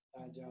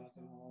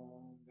Tajato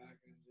Om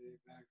Vakansi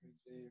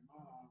Vakansi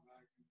Ma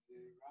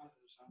Vakansi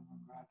Raja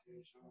Samagati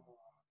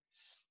Soha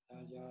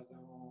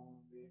Tajato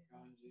Om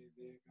Vikansi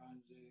Vikansi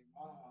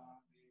Ma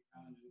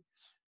Vikansi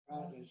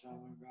Raja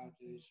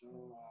Samagati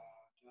Soha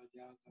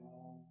Tajato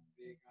Om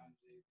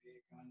Vikansi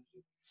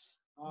Vikansi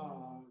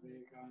Ma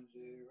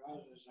Vikansi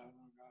Raja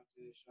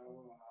Samagati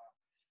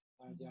Soha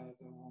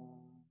Tajato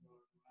Om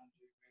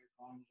Vikansi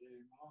Vikansi Ma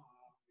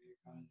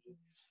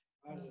Vikansi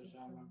Raja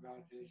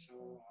Samagati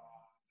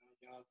Soha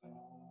Tajato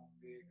Om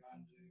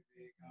Vikansi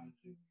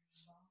Vikansi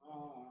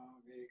Ma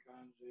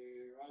Vikansi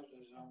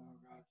Raja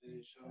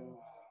Samagati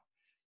Soha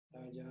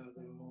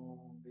Tajato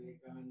Om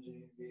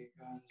Vikansi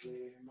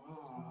Vikansi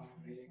Ma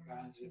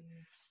Vikansi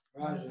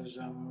Raja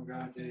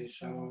Samagati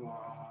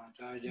Soha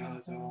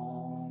Tajato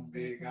Om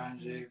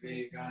Vikansi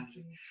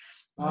Vikansi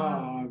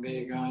Ma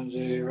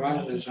Vikansi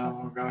Raja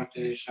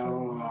Samagati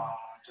Soha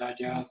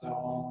Tajato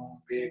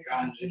Om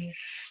Vikansi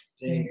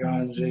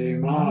Vikansi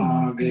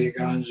Ma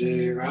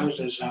Vikansi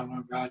Raja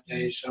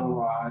Samagati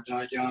Soha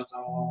Tajato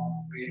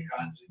Om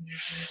Vikansi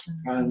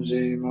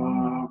Kansi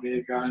Ma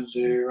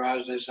Vikansi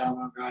Raja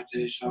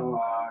Samagati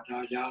Soha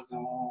Tajato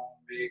Om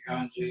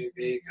Vikansi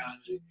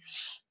Vikansi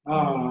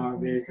Ma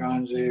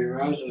Vikansi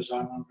Raja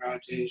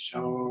Samagati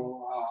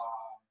Soha.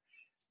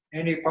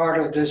 Any part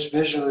of this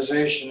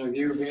visualization of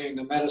you being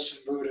the medicine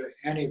Buddha,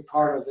 any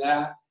part of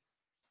that,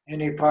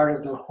 any part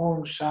of the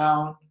Hum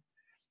sound,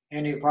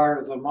 any part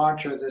of the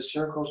mantra that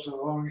circles the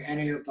Hum,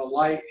 any of the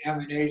light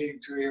emanating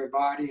through your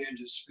body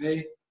into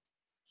space,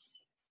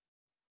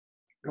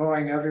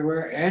 going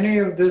everywhere, any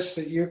of this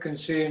that you can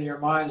see in your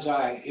mind's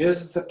eye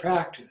is the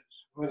practice,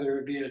 whether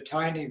it be a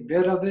tiny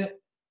bit of it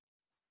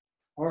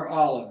or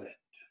all of it.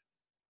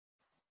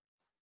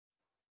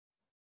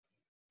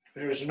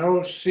 There's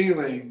no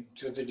ceiling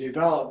to the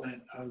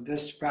development of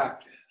this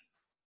practice.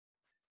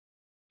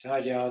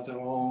 Tajato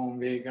Om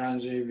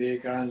Vikansi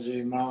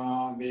Vikansi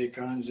Ma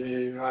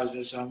Vikansi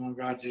Raja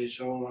Samagati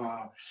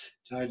Soha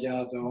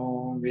Tajato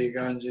Om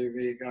Vikansi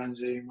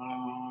Vikansi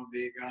Ma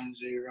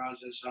Vikansi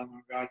Raja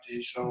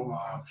Samagati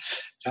Soha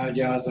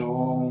Tajato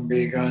Om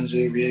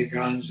Vikansi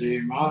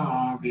Vikansi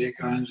Ma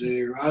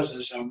Vikansi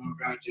Raja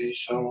Samagati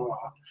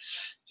Soha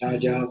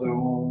Tajato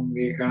Om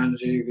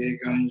Vikansi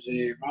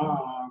Vikansi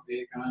Ma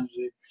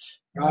Vikansi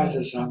Raja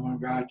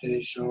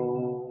Samagati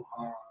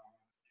Soha.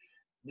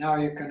 Now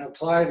you can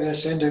apply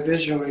this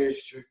individually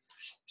to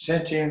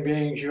sentient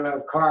beings you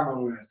have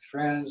karma with,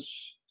 friends,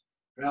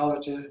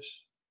 relatives,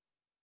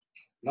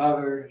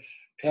 lovers,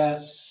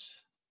 pets,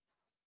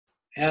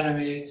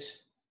 enemies,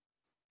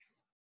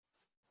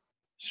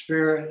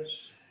 spirits,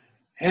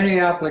 any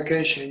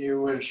application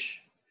you wish,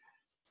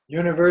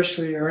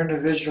 universally or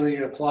individually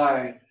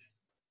applied,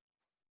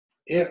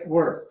 it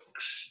works.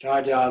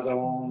 Tajato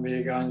Om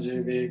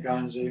Vikansi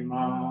Vikansi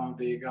Ma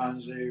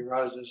Vikansi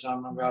Raja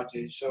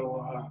Samagati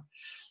Soha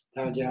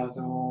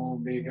Tajato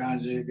Om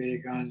Vikansi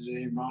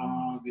Vikansi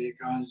Ma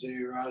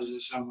Vikansi Raja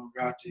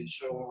Samagati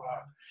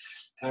Soha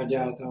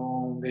Tajato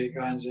Om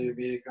Vikansi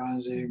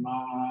Vikansi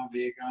Ma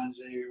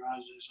Vikansi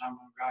Raja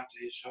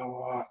Samagati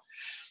Soha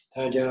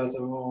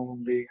Tajato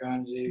Om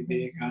Vikansi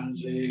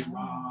Vikansi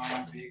Ma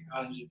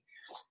Vikansi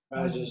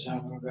Raja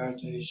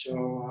Samagati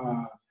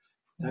Soha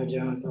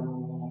Tajato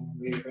Om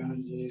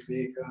Vikansi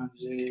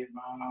Vikansi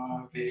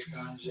Ma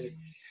Vikansi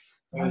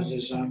Raja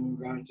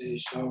Samagati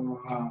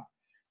Soha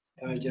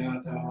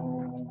Tajato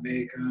Om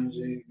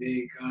Vikansi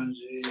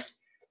Vikansi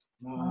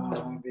Ma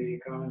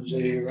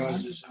Vikansi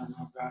Raja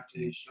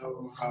Samagati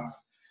Soha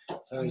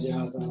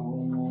Tajata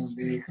Om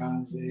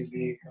Bhikansi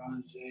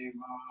Bhikansi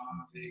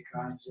Maha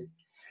Bhikansi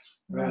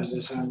Raja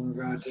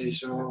Samagati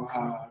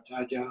Soha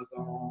Tajata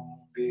Om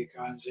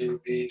Bhikansi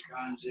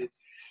Bhikansi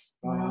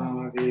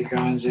Maha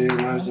Bhikansi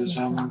Raja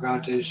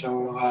Samagati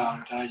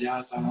Soha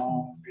Tajata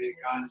Om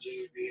Bhikansi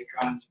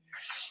Bhikansi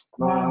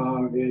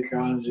Maha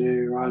Bhikansi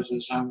Raja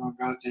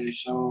Samagati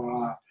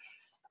Soha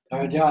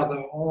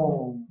Tajata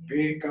Om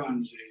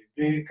Bhikansi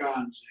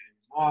Bhikansi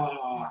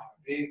Maha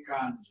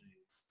Bhikansi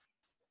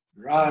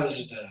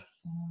Rajda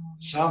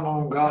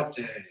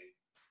Samagate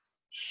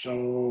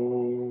Soha.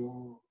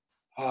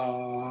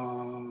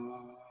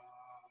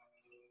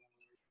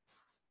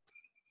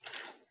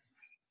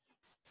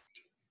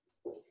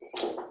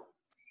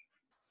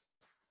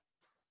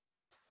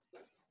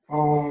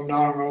 Om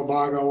Namo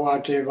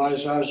Bhagavate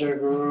Vaisasya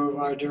Guru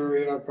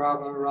Vaidurya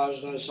Prabha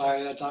Rajna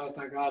Sayata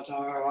Tagata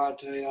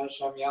Arhataya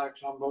Samyak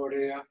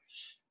Sambodhya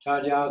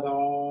Tajata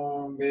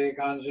Om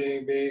Bhikansi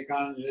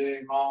Bhikansi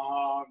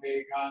Maha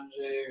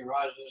Bhikansi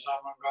Rajna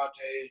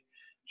Samagate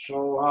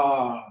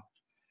Soha.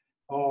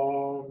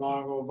 Om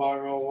Namo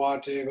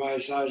Bhagavate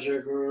Vaisasya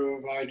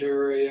Guru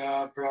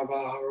Vaidurya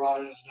Prabha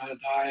Rajna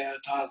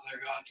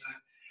Tathagata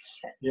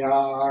Ya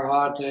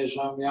Arhate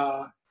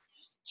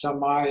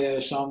Samaya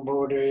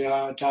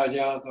Sambodhya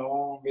Tajata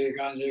Om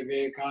Bhikansi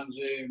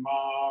Bhikansi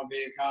Ma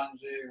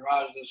Bhikansi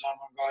Rajda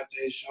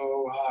Samagate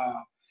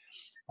Soha.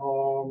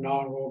 Om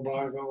Namo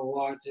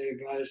Bhagavate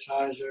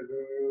Vaisasya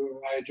Guru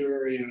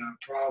Vaidurya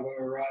Prabha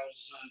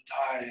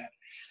Rasataya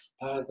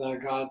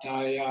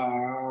Tathagataya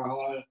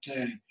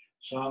Arhate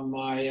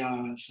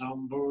Samaya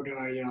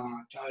Sambodhya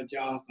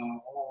Tajata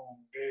Om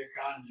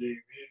Bhikansi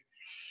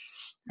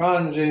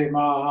Kanji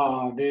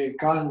Maha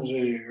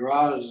Kanji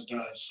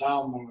Rajda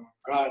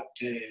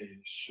Samagate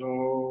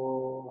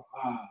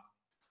Soha.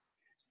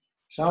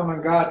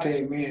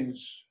 Samagate means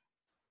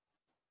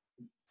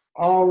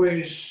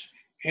always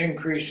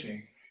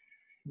increasing,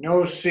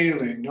 no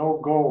ceiling, no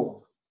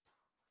goal.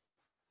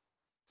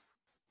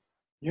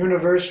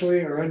 Universally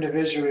or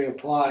individually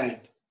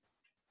applied.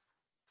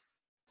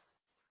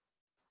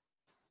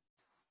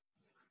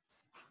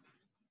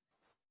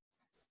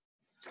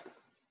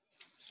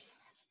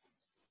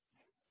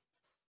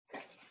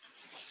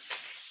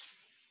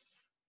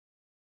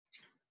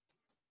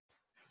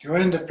 To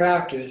end the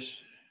practice,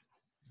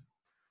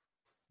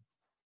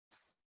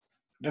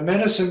 the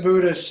medicine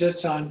Buddha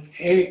sits on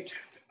a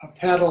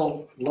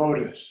petal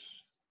lotus.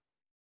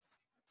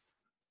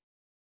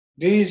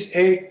 These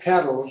 8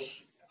 petals,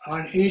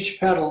 on each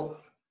petal,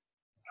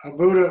 a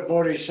Buddha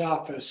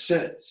Bodhisattva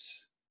sits.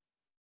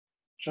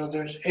 So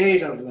there's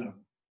 8 of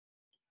them,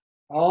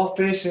 all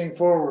facing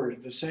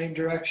forward, the same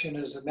direction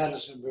as the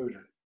medicine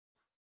Buddha.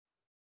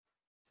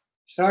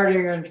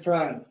 Starting in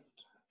front,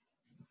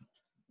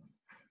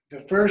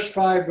 the first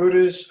 5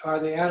 Buddhas are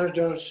the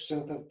antidotes to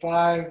the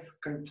 5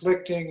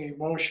 conflicting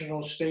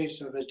emotional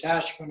states of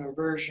attachment,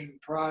 aversion,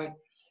 pride,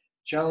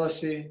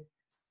 jealousy,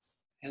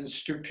 and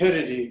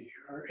stupidity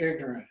or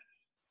ignorance.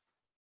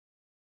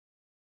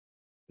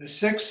 The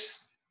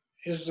 6th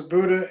is the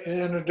Buddha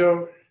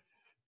antidote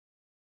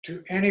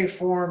to any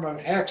form of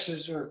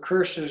hexes or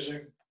curses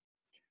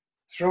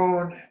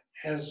thrown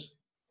as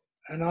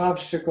an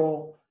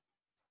obstacle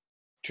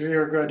to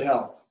your good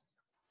health.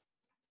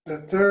 The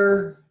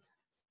 3rd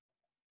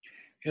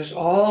is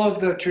all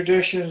of the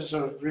traditions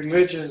of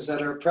religions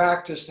that are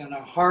practiced in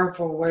a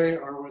harmful way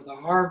or with a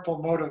harmful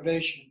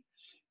motivation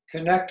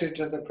connected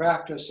to the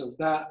practice of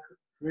that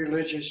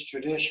religious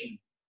tradition.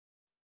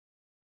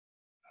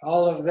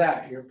 All of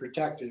that you're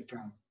protected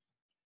from.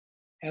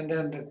 And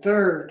then the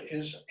 3rd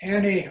is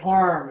any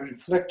harm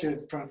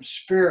inflicted from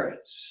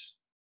spirits.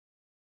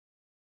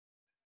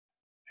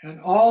 And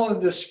all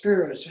of the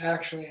spirits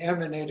actually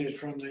emanated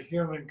from the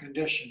human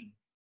condition.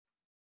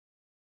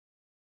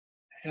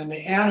 And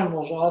the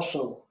animals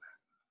also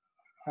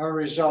are a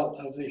result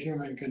of the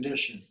human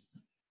condition.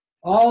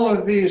 All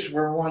of these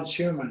were once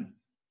human.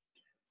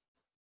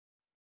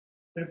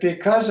 But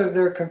because of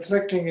their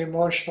conflicting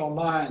emotional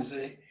minds,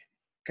 they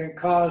can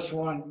cause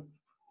one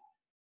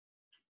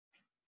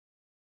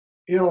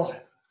ill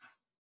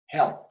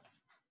health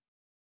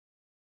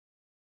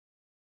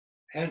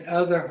and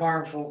other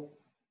harmful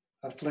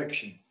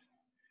affliction.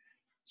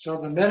 So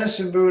the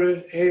medicine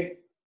Buddha 8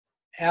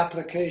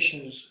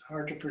 applications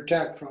are to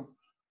protect from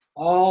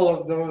all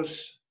of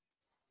those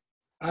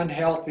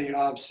unhealthy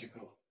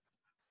obstacles.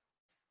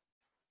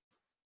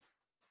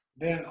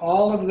 Then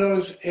all of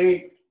those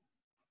 8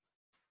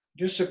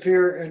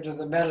 disappear into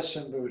the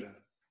medicine Buddha.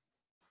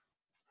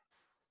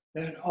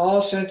 Then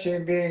all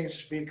sentient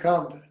beings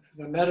become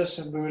the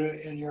medicine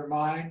Buddha in your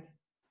mind.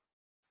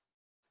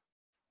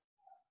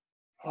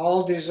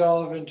 All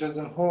dissolve into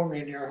the Hung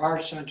in your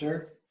heart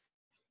center.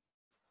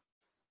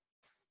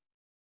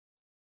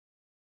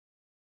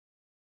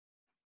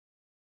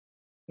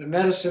 The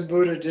medicine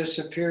Buddha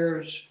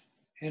disappears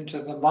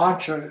into the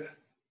mantra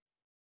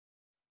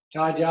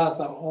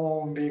Tadyata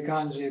Om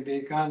Bhikansi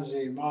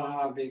Bhikansi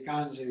Maha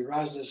Bhikansi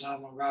Rajda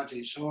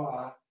Samagati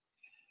Soha.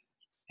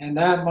 And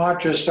that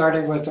mantra,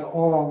 starting with the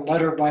Om,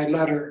 letter by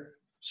letter,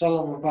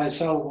 syllable by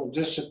syllable,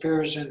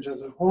 disappears into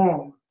the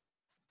womb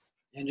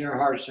in your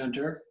heart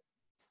center.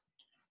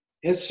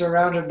 It's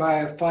surrounded by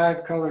a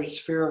 5-colored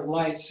sphere of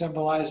light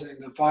symbolizing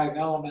the 5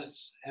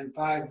 elements and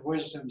 5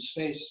 wisdom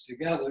states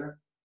together.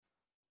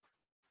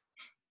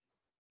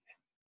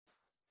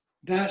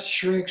 That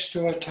shrinks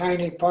to a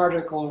tiny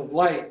particle of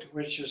light,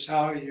 which is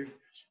how you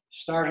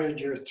started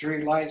your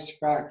 3 lights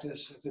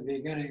practice at the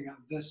beginning of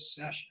this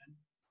session.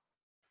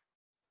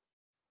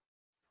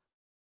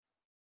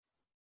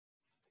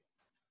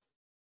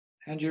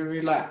 And you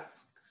relax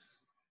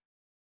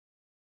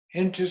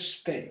into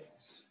space.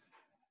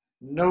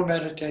 No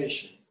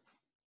meditation.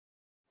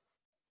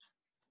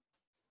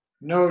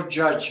 No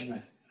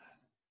judgment.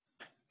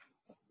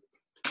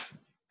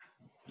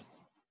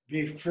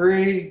 Be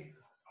free,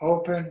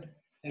 open,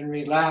 and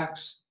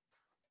relaxed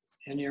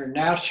in your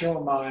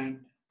natural mind,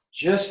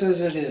 just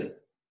as it is.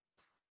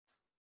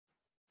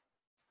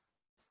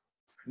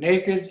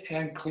 Naked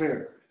and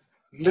clear,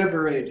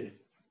 liberated.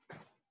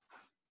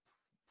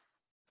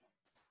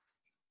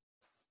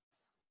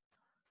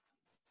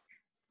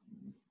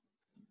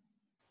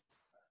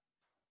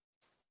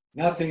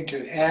 Nothing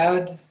to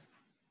add,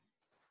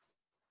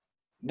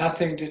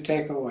 nothing to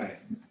take away.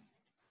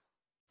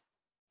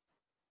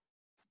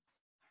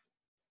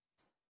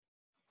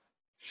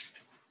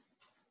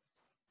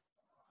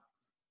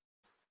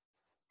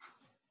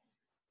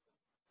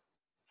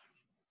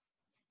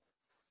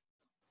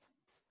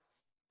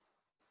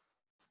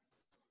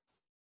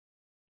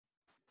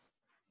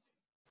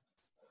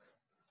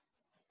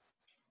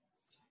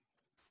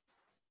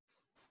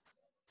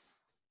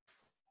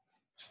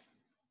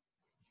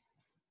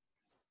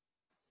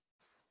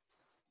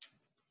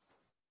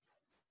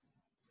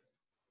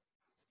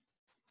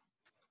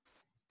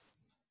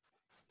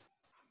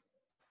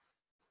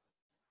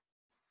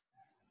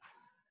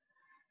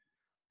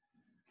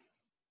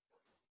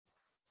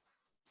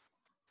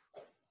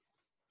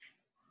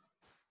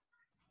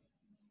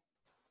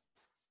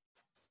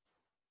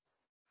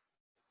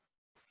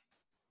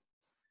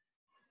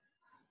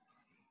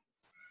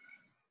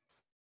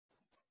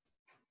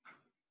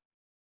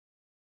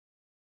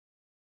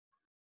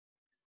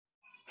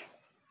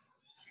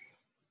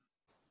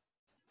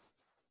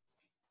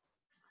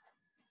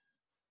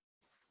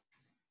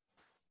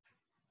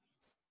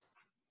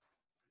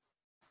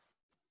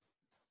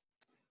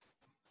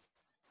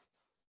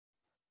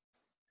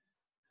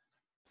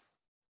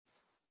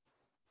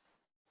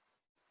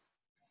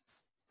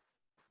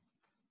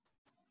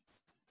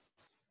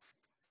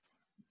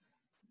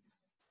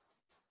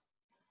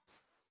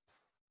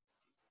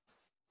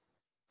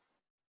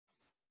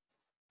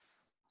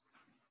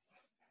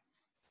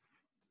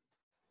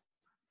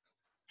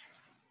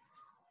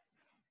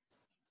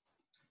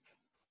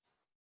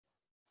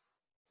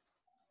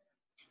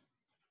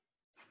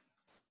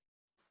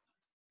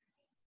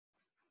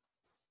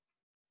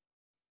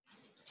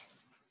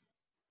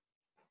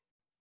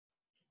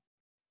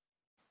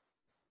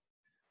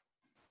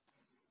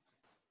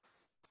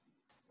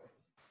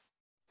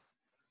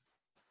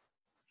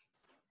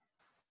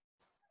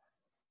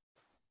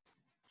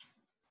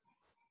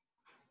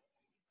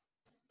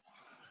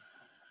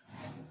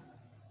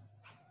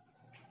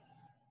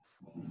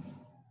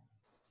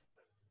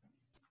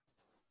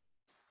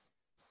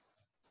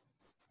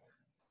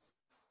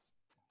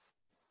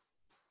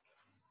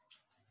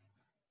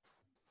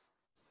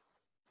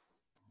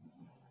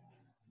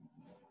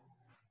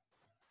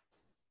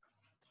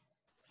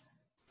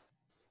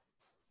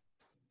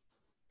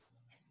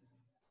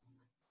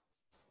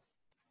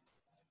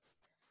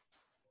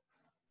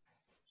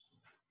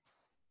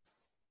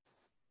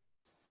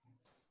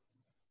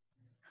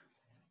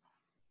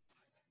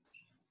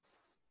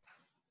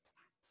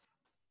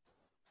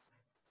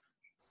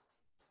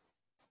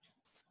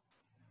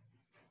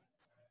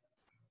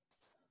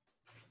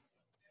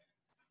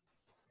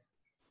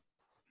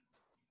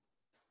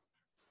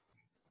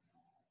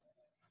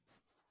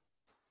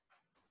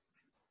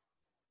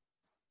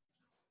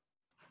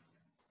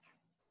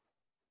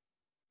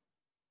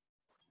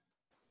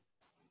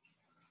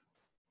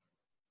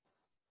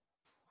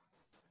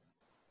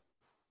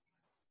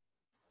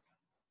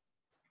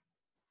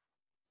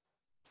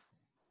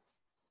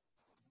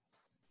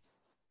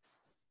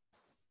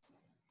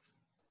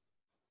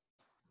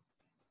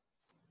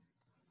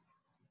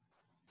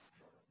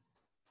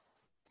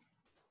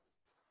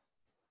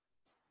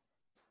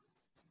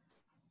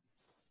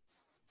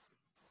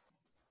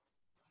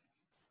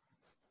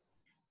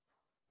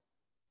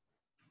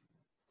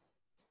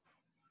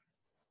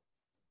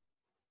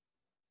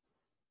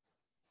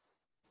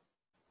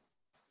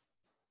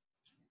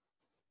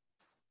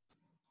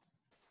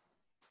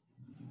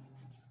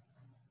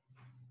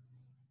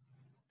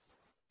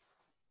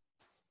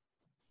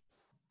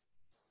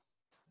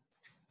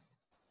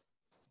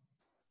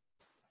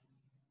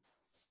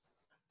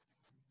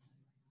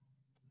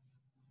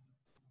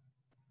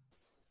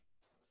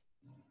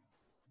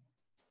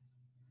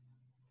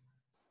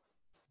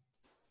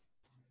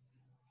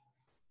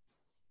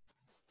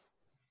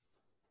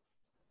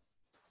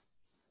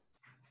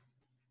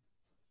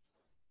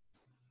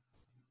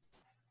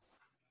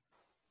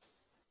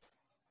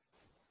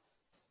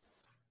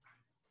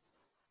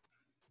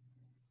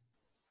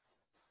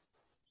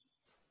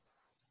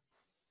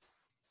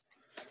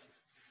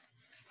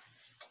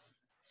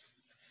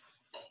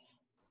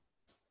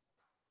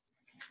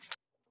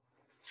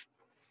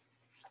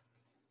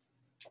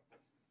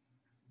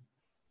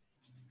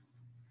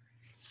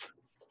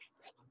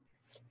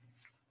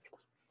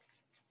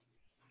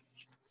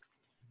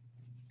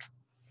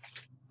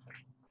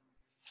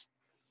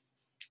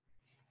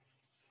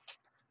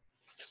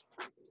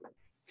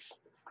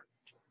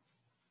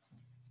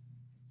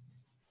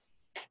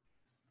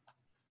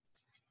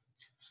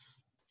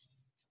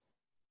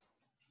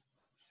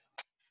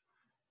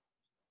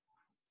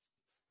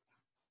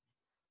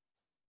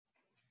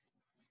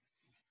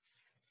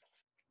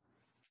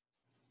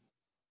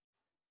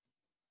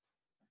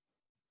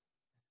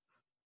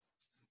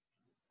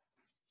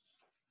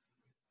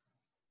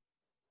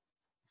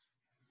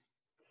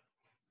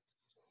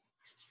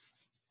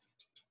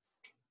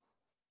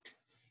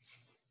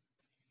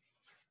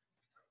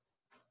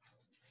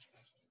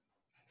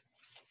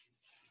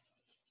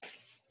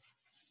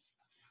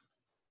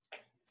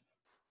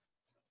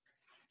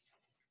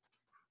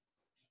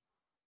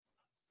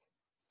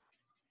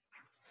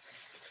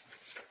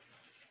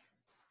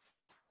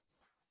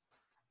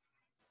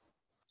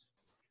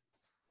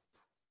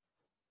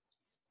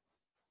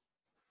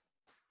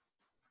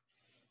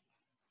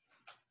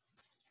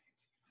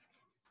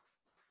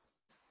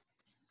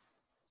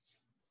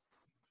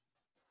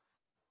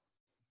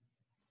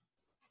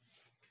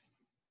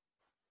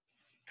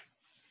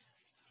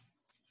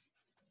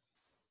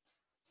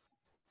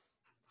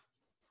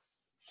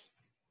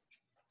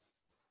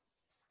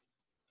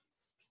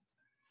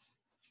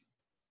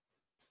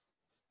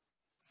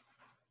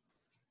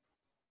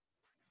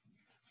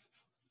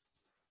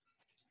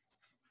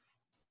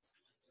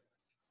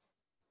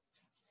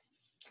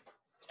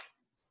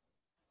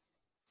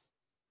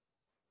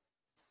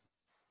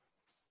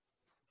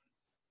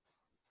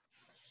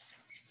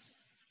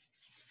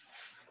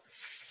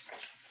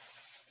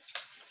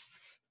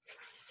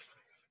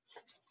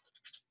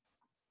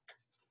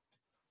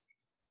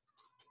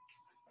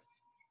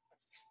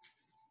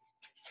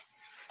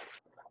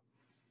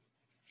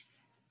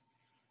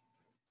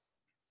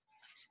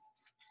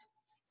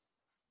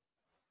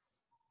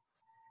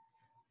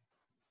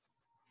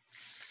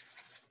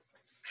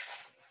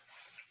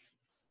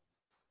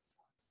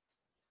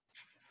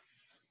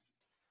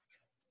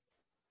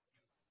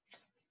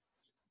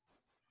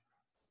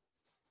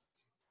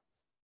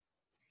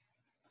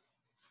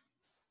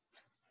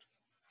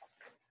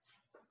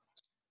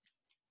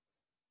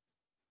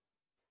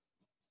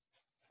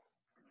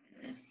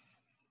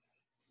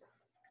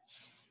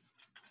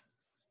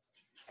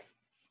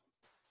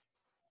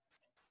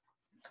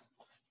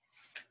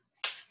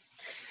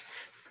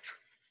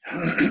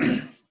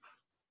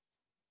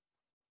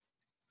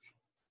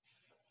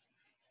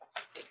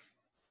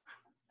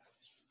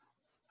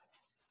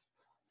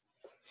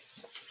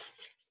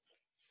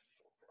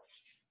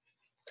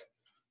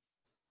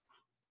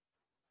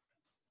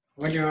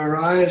 when you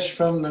arise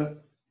from the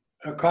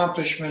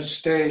accomplishment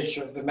stage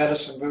of the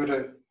Medicine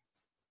Buddha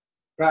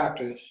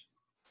practice,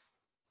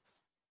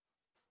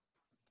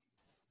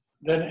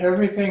 then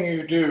everything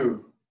you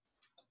do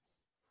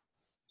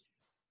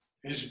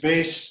is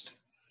based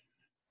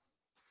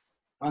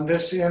on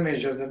this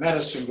image of the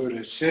Medicine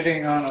Buddha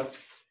sitting on a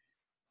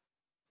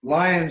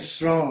lion's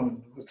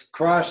throne with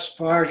crossed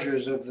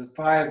vargas of the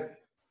 5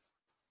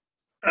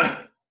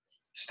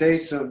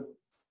 states of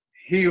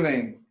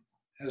healing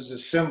as a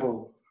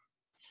symbol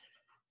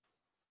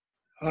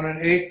on an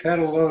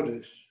 8-petal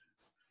lotus.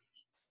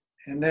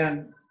 And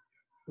then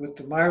with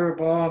the Myra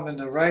balm in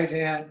the right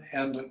hand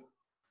and the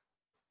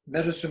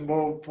medicine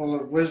bowl full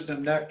of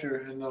wisdom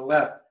nectar in the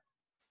left.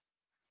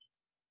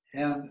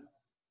 And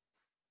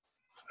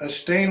a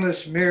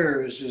stainless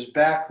mirror is his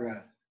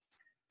background.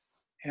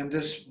 And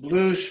this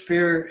blue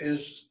sphere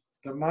is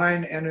the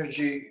mind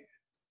energy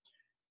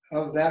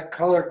of that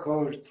color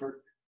code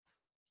for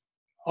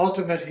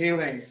ultimate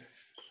healing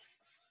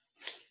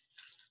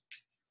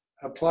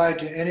applied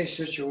to any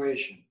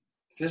situation,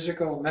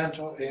 physical,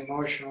 mental,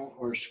 emotional,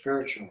 or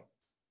spiritual.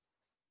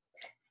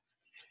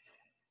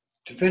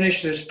 To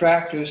finish this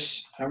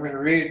practice, I'm going to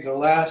read the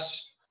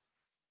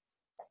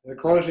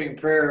closing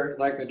prayer,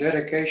 like a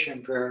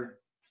dedication prayer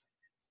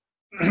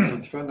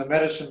from the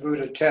Medicine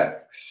Buddha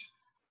text.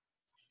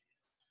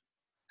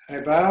 I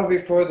bow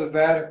before the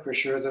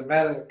Vatakrishna, the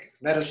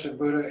Medicine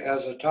Buddha,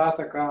 as a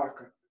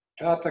Tathagata,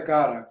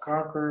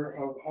 conqueror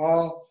of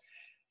all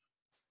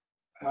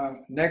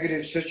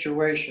negative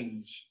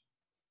situations,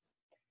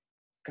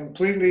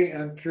 completely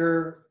and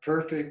pure,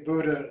 perfect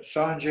Buddha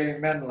Sanjay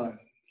Menla,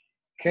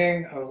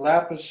 king of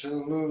lapis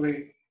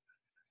lazuli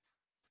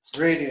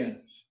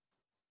radiance.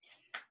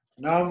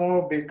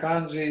 Namo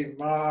Bhikanzi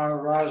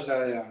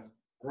Maharajaya,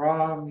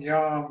 Ram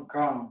Yam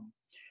Kam,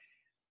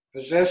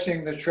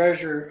 possessing the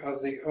treasure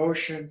of the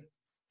ocean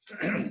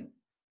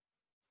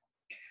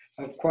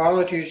of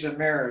qualities and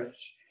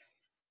merits,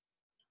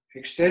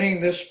 extending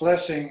this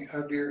blessing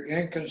of your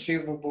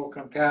inconceivable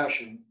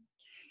compassion,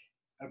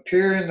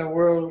 appear in the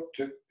world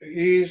to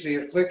ease the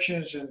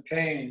afflictions and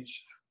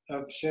pains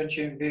of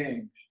sentient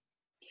beings.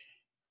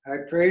 I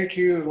pray to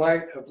you,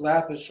 light of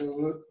lapis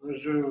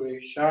lazuli,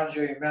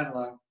 Sanjay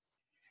Menla,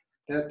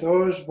 that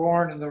those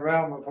born in the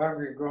realm of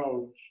hungry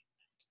ghosts,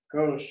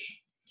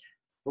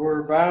 who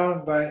are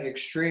bound by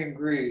extreme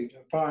greed,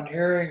 upon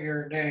hearing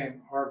your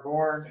name, are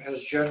born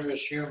as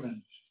generous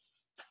humans.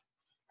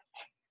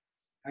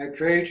 I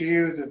pray to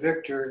you, the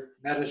victor,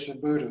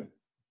 Medicine Buddha,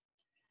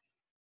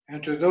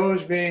 and to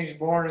those beings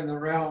born in the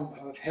realm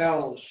of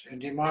hells and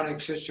demonic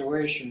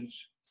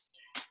situations,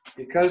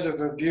 because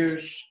of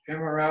abuse,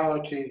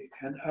 immorality,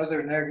 and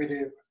other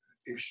negative,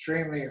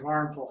 extremely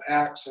harmful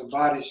acts of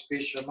body,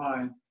 speech, and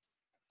mind,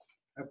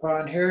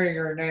 upon hearing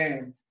your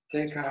name,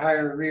 take a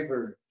higher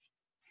rebirth.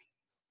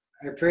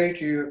 I pray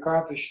to you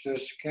accomplish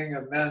this, King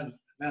of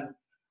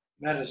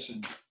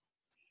Medicine.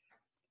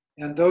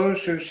 And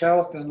those whose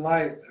health and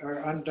life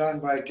are undone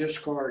by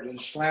discord and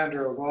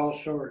slander of all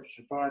sorts,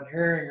 upon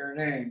hearing your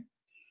name,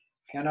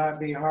 cannot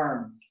be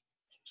harmed.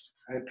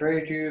 I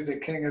pray to you, the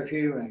King of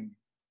Healing.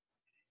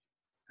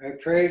 I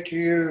pray to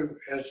you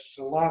as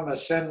the Lama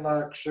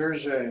Senlak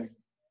Surzang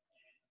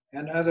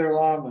and other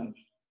lamas,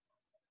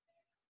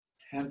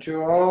 and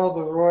to all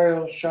the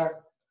royal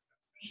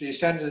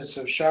descendants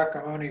of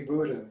Shakyamuni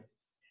Buddha.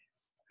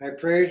 I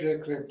pray to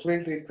the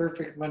completely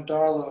perfect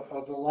mandala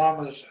of the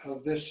lamas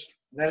of this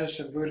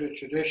Medicine Buddha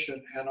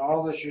tradition and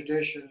all the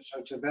traditions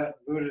of Tibetan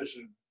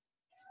Buddhism,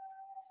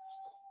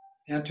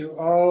 and to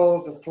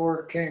all the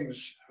 4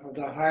 kings of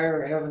the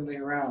higher heavenly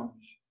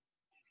realms,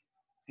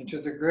 and to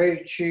the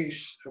great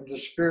chiefs of the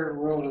spirit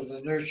world of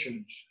the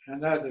Nurchins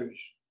and others.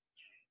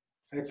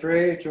 I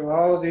pray to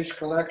all these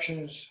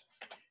collections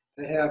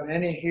that have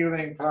any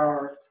healing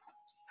power,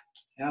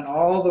 and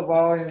all the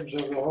volumes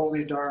of the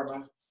Holy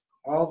Dharma,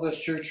 all the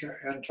Sutra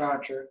and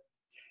Tantra,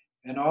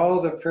 and all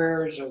the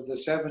prayers of the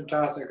 7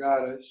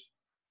 Tathagatas,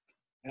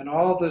 and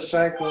all the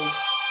cycles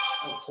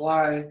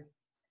applied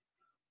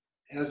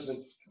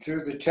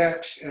through the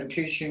texts and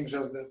teachings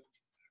of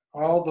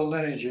all the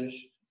lineages.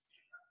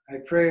 I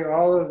pray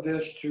all of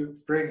this to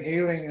bring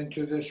healing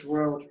into this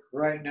world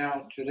right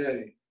now,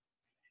 today.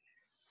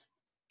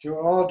 To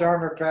all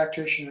Dharma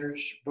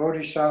practitioners,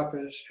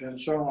 bodhisattvas, and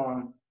so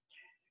on,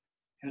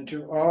 and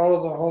to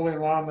all the holy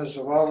lamas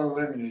of all the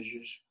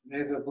lineages,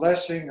 may the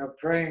blessing of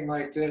praying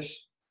like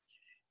this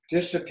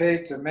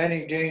dissipate the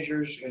many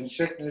dangers and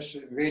sickness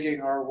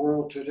invading our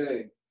world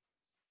today.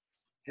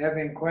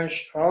 Having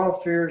quenched all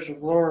fears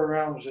of lower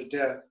realms of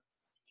death,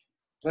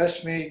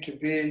 bless me to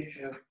be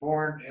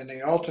born in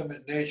the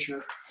ultimate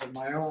nature of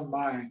my own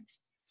mind,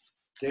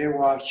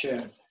 Dewa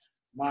Chen,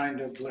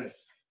 mind of bliss.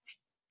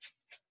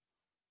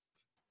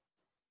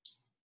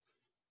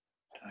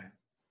 Time.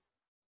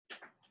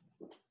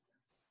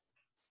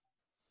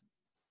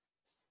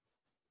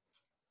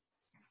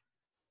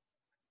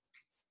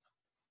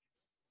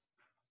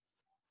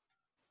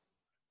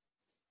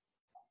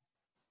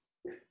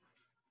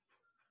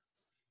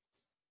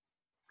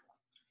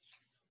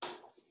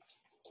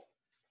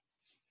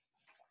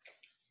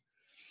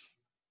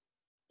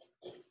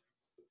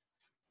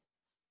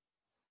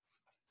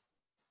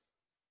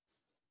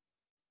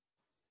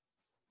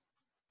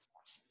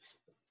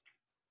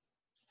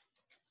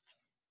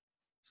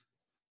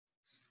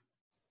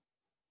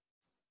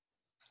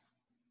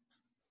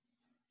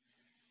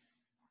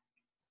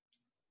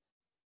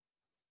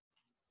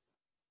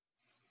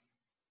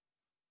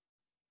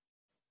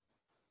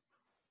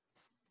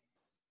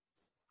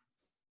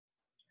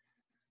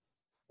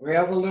 We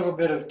have a little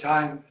bit of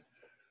time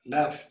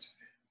left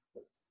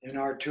in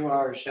our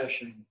 2-hour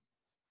session.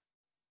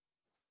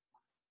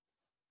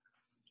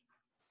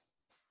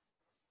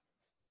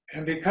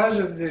 And because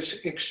of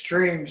this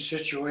extreme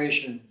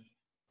situation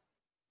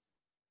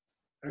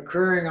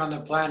occurring on the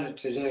planet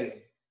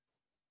today,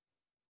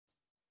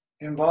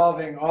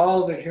 involving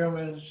all the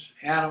humans,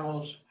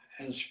 animals,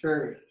 and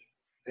spirits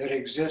that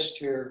exist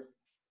here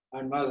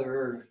on Mother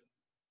Earth,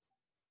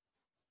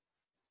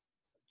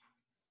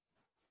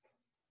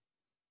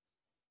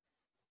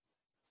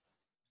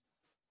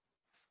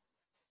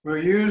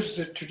 we'll use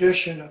the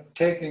tradition of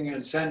taking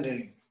and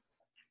sending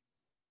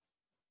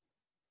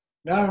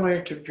not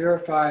only to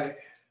purify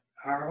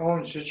our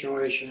own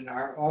situation,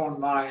 our own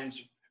minds,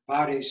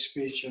 body,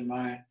 speech, and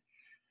mind,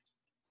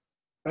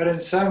 but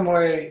in some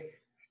way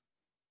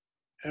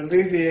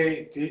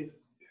alleviate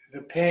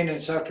the pain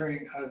and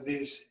suffering of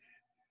these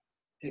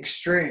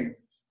extremes.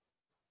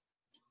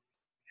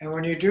 And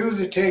when you do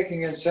the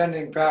taking and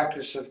sending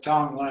practice of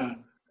Tonglen,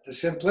 the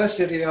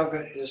simplicity of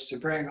it is to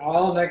bring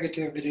all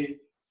negativity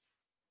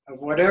of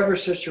whatever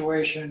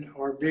situation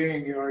or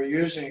being you are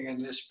using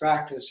in this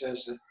practice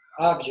as an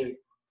object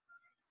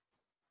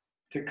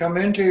to come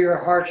into your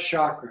heart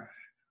chakra.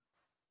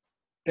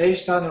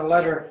 Based on the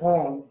letter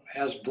Hom,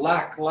 as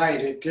black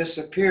light, it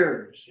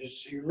disappears,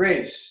 it's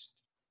erased.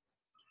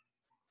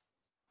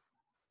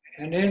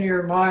 And in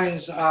your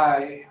mind's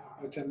eye,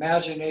 with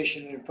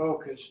imagination and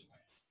focus,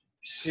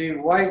 see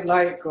white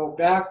light go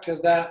back to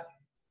that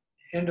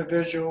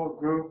individual,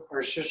 group,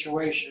 or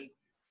situation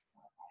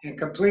and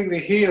completely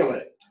heal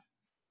it.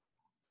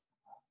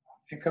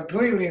 And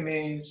completely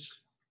means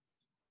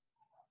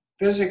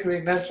physically,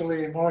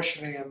 mentally,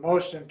 emotionally, and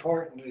most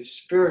importantly,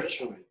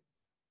 spiritually.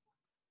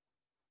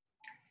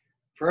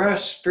 For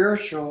us,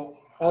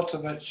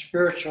 ultimate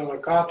spiritual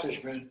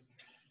accomplishment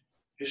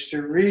is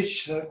to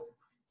reach the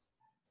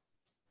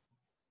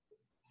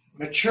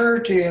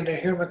maturity in the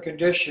human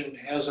condition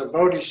as a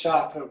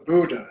bodhisattva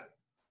Buddha.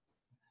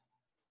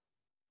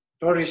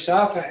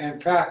 Bodhisattva in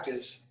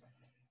practice,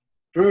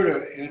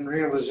 Buddha in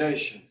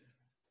realization.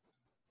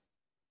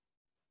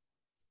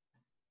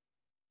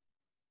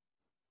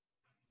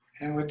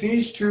 And with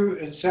these two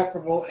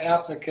inseparable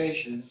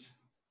applications,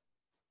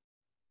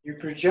 you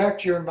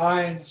project your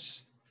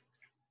mind's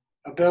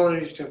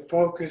ability to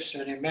focus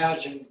and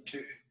imagine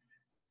to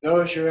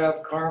those you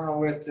have karma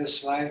with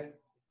this life,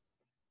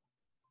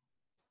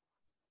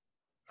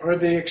 or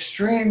the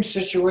extreme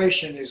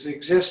situation is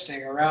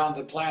existing around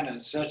the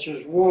planet, such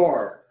as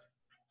war,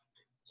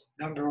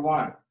 number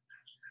one,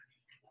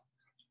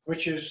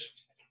 which is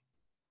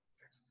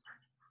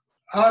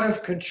out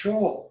of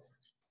control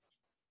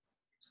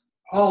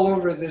all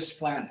over this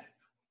planet.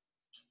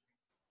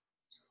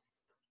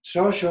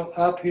 Social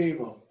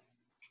upheaval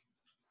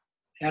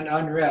and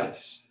unrest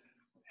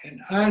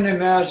and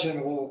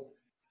unimaginable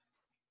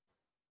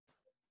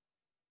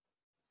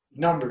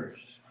numbers.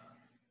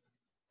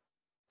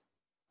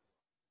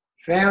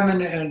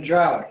 Famine and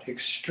drought,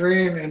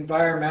 extreme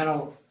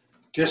environmental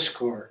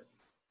discord.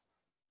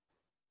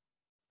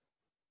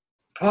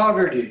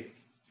 Poverty,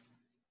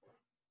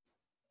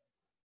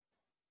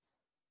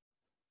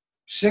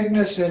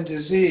 sickness and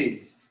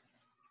disease,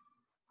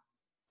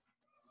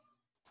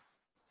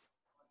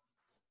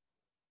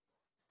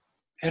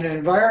 and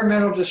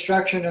environmental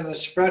destruction and the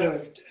spread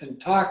of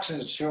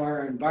toxins to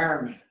our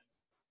environment.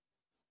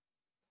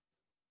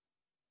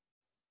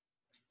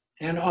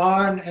 And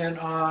on and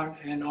on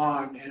and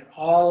on in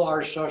all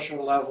our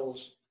social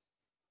levels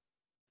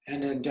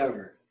and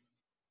endeavor.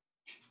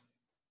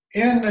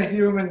 In the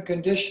human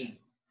condition,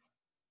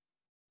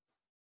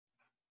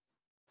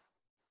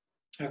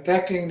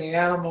 affecting the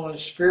animal and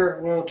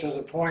spirit world to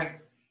the point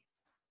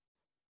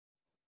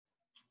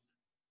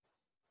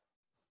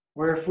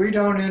where if we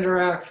don't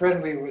interact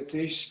friendly with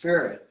these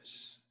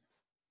spirits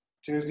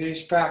through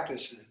these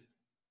practices,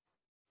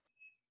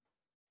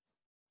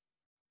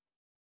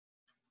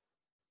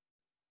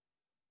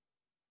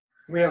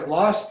 we have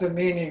lost the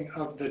meaning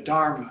of the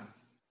Dharma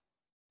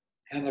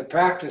and the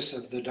practice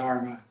of the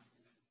Dharma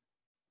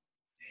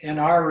in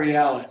our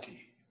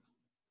reality,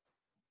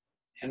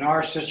 in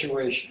our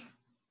situation.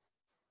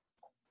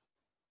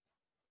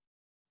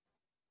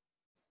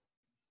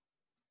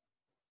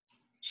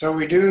 So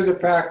we do the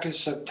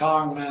practice of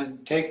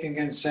Tonglen, taking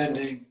and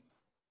sending,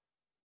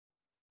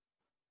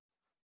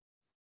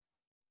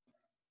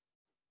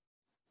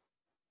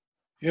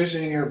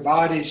 using your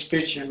body,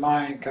 speech, and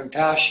mind,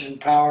 compassion,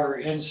 power,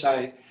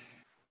 insight,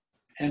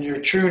 and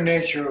your true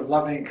nature of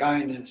loving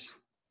kindness.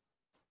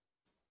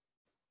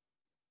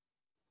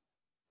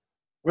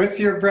 With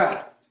your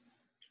breath.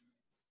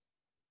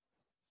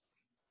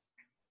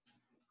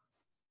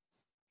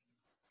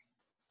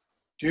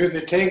 Do the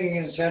taking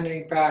and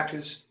sending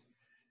practice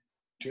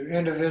to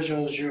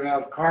individuals you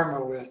have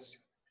karma with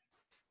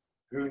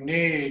who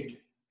need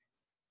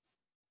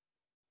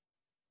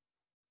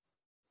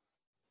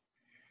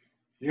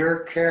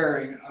your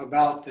caring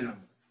about them.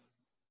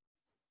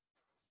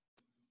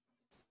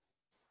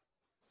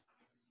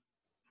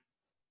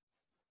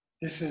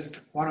 This is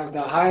one of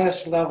the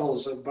highest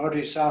levels of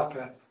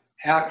Bodhisattva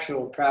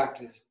actual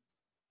practice.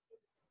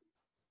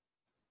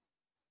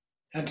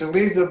 And to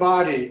leave the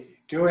body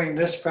doing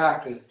this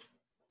practice,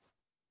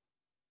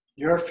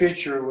 your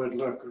future would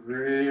look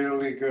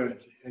really good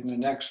in the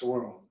next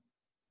world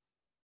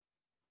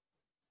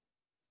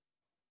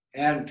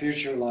and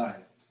future life.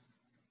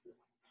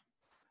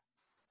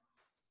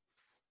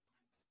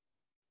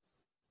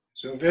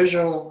 So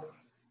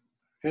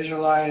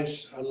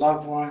visualize a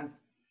loved one,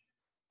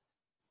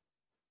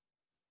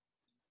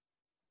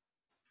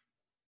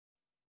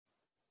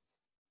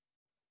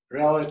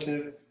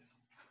 relative,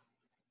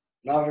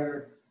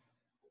 lover,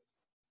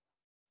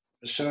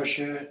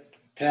 associate,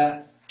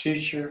 pet,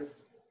 teacher,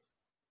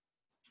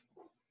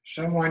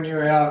 someone you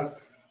have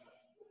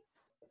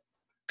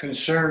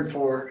concern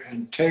for,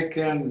 and take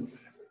in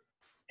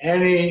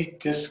any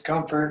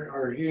discomfort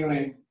or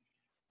healing,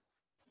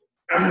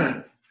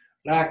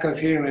 lack of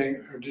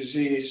healing or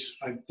disease,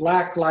 like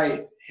black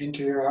light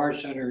into your heart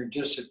center and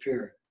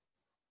disappear.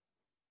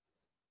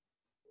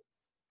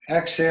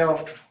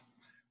 Exhale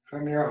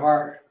from your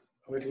heart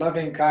with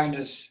loving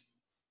kindness,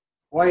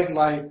 white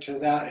light to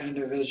that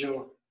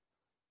individual,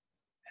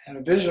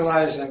 and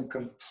visualize them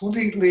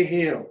completely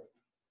healed.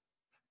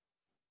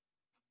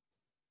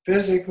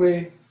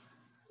 Physically,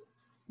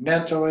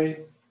 mentally,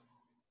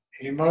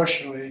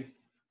 emotionally,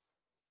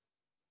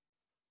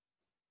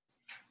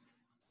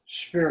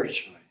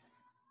 spiritually.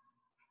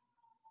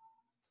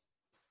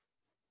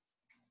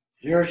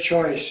 Your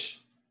choice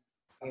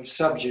of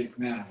subject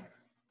matter.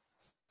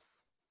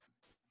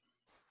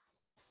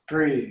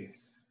 Breathe.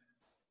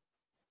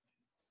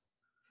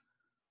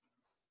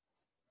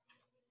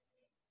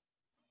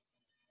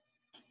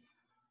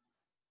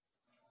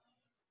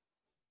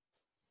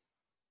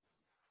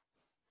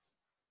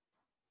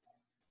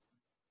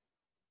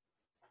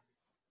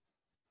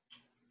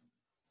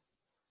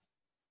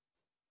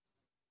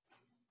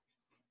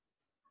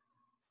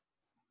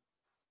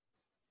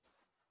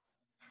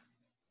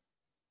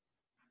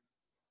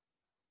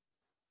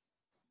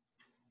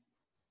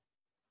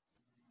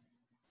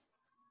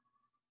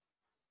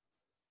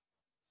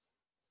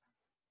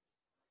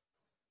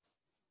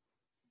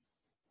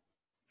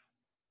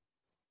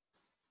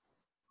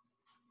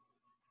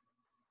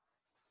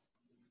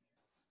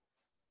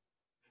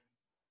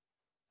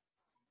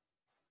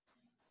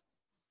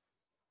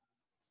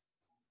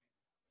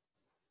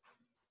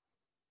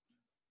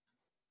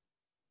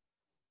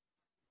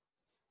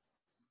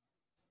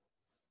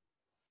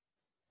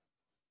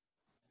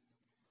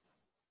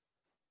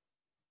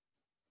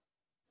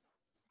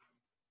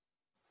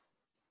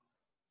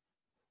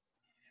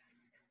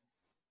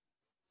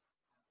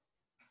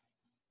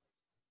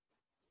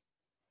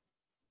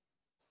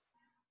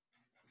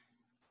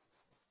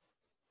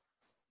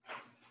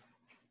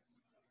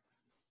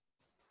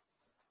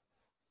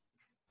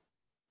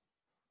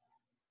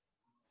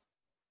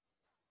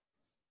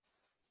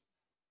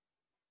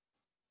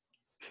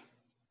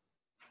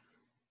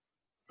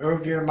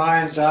 Move your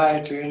mind's eye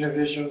to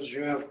individuals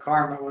you have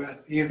karma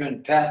with,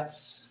 even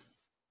pets.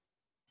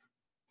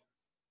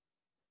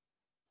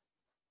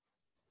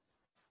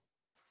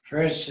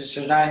 For instance,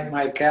 tonight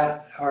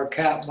our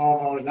cat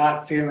Momo is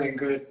not feeling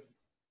good.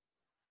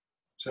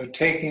 So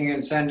taking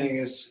and sending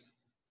is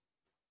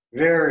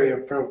very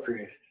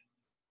appropriate.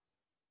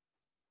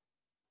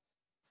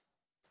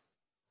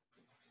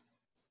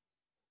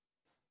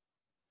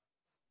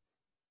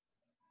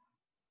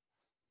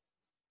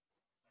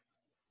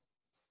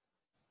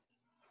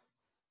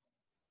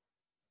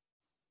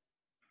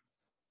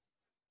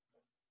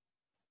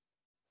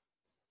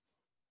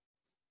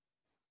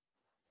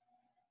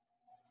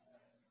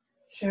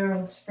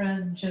 Cheryl's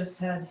friend just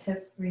had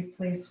hip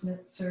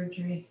replacement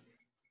surgery.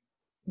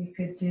 We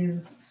could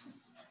do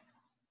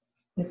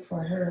it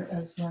for her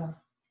as well.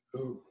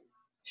 Ooh.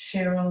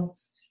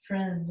 Cheryl's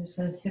friend just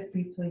had hip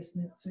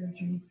replacement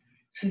surgery.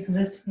 She's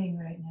listening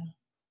right now.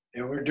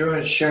 And we're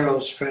doing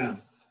Cheryl's friend.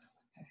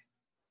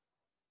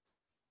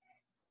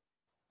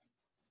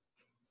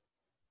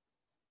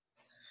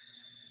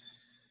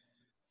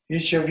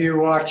 Each of you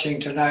watching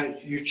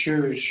tonight, you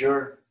choose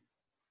your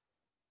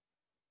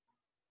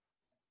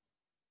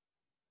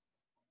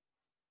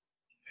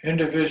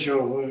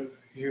individual who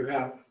you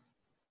have.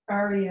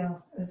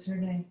 Ariel is her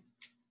name.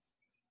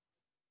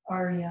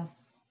 Ariel.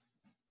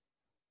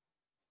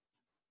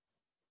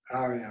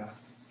 Aria.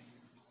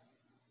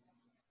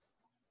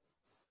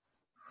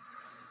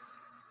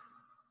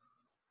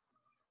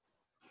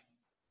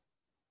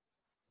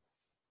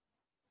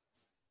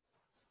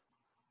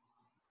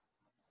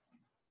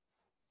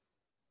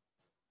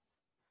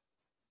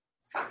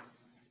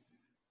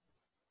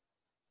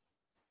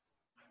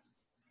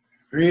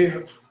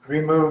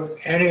 Remove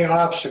any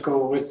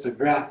obstacle with the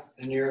breath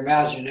in your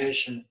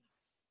imagination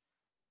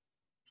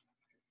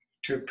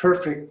to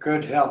perfect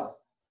good health.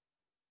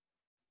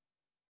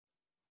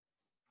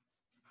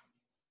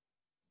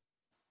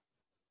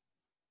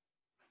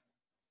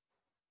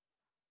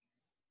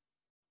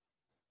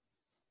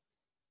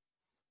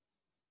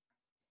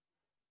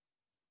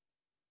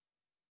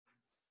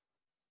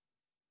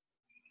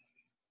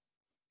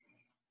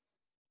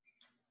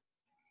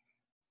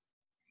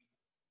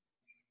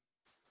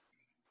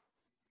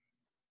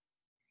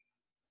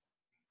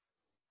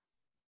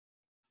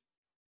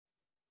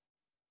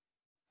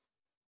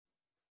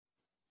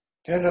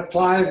 Then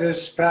apply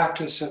this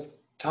practice of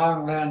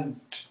Tonglen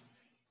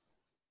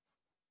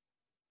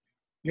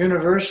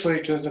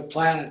universally to the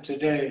planet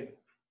today,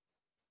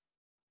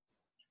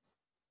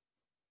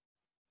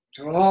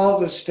 to all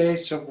the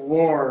states of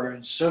war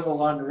and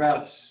civil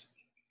unrest,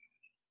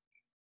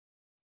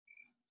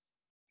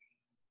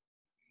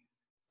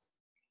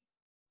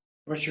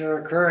 which are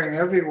occurring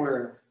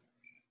everywhere,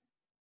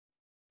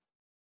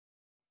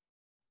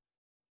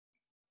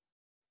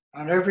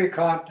 on every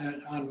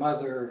continent on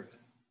Mother Earth.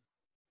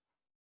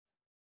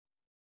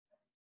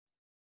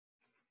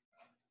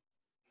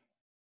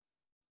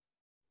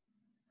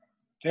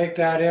 Take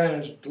that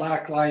in as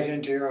black light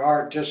into your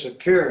heart,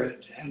 disappear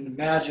it, and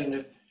imagine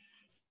it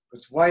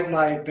with white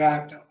light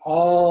back to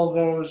all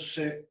those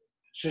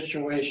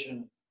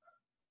situations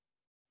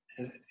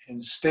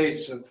in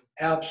states of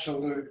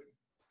absolute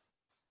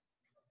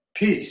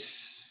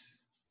peace.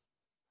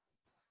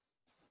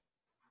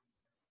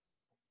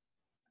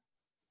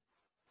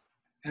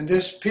 And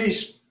this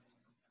peace,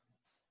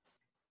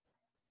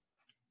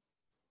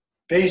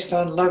 based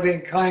on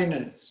loving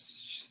kindness,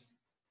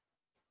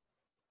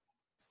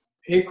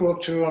 equal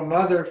to a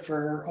mother for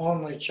her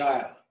only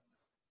child.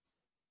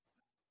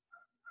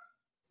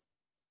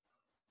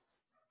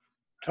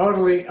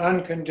 Totally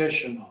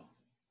unconditional.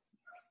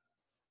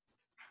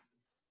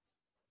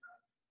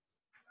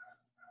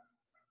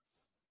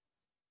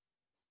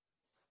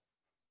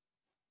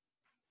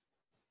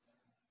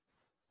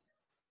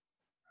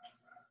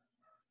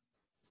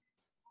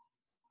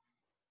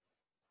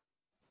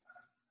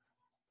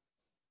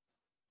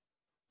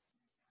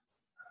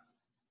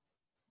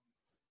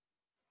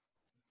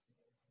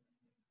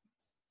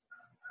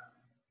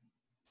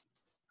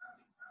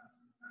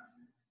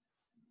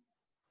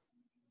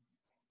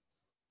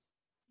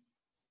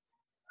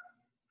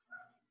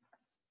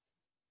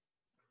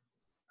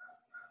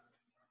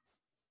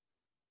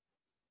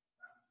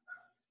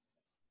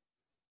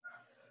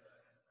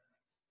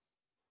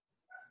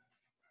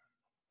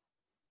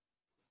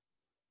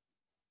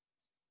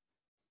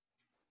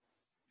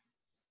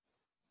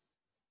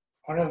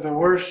 One of the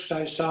worst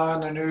I saw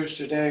in the news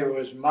today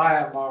was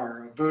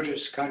Myanmar, a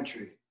Buddhist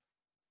country.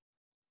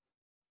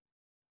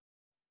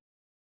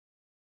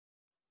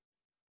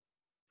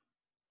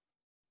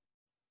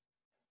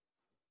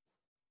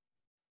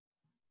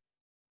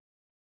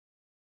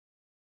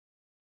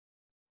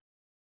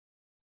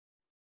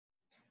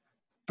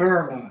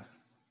 Burma.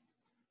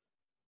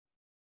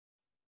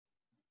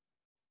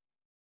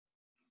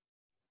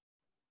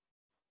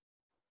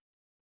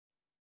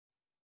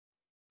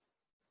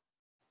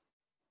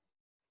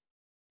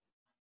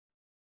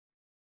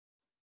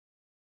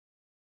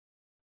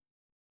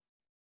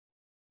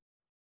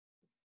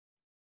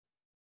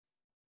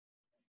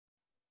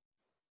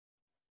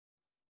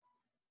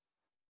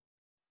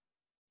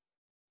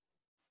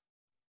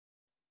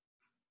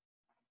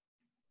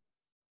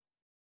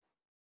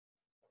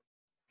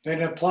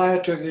 Then apply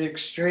it to the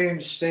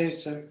extreme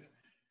states of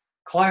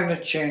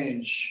climate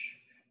change,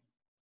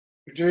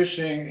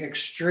 producing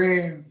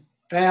extreme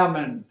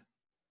famine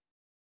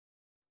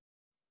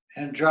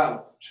and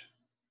drought.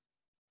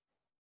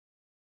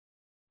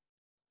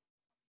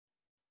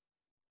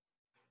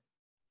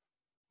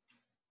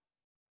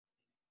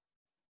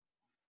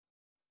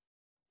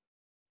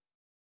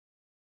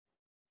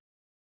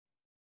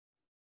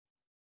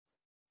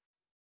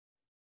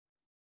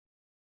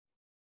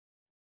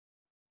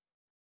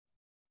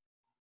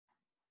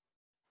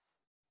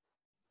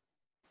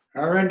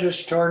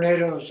 Horrendous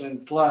tornadoes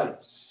and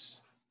floods.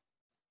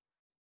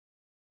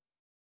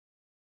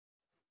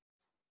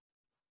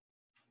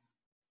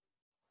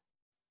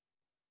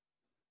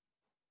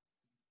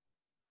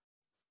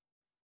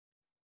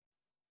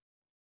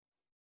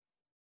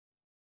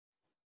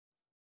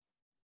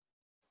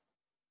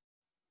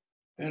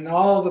 And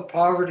all the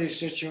poverty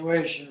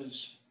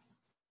situations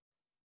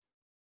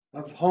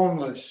of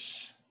homeless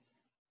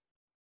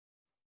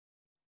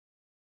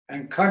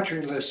and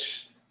countryless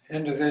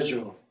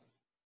individual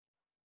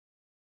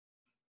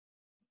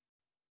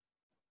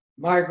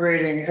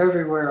migrating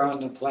everywhere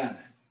on the planet.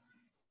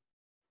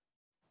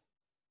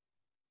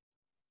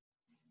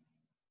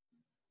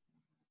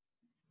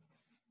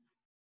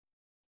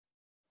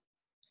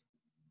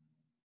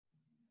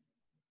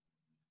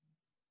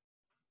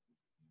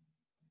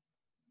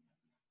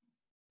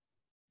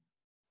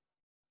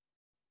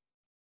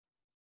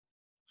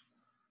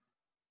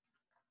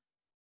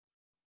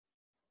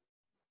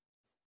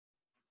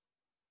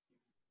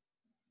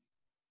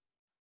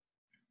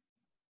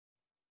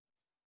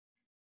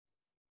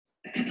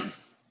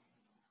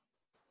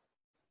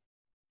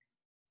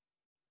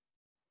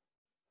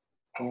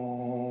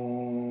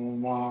 Om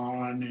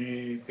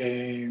Mani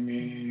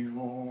Padme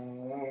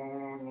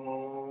Hum.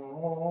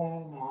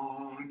 Om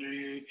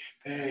Mani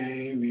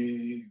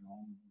Padme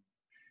Hum.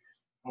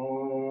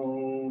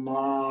 Om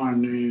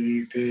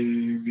Mani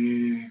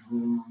Padme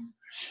Hum.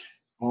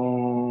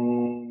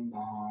 Om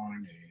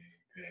Mani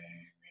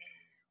Padme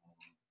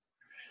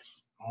Hum.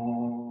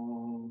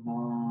 Om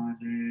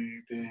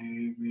Mani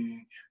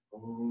Padme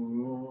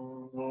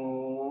Hum.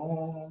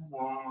 Om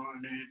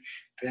Mani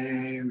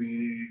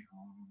Padme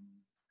Hum.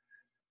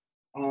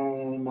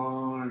 Om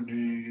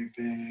Mani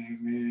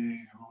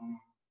Padme Hum.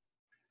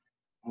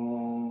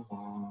 Om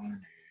Mani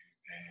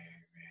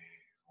Padme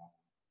Hum.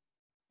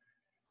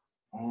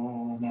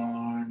 Om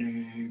Mani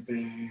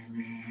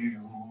Padme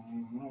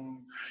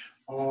Hum.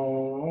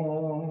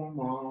 Om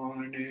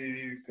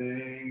Mani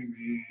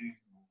Padme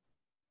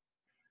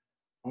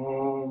Hum.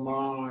 Om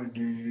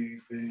Mani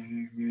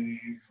Padme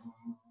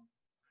Hum.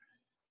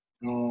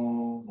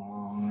 Om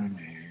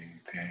Mani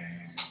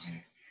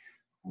Padme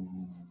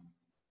Hum.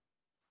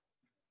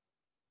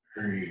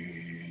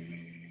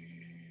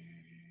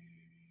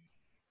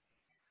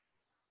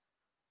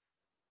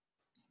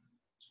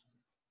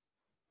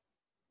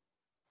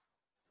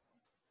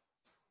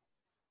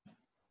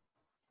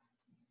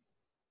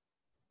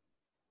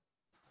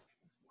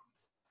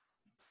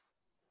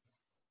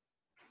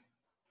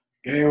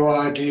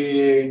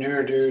 Gewadi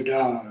Nirdu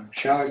Dog,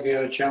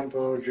 Shagya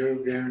Champo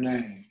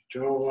Jugyane,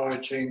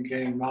 Jowa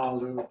Chinking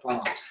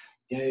Malupa,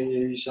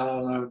 Ye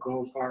Sala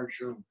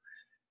Goparshu,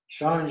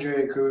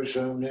 Sanjay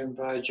Kusum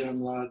Nimpai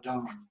Jemla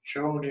Dong,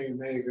 Shoni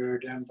Maker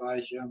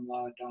Dempai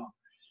Jemla Dong,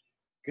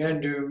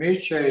 Gendu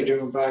Miche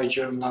Dumpai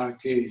Jemla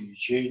Ki,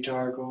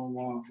 Jitar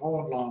Goma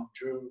Monlam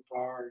Chu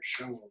Par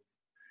Sho.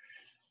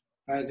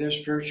 By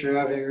this virtue,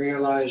 having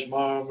realized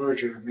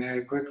Mahamudra, may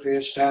I quickly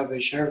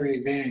establish every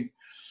being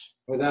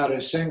without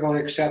a single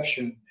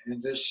exception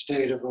in this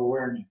state of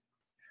awareness.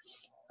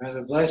 By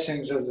the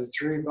blessings of the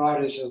three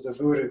bodies of the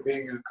Buddha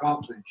being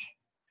accomplished,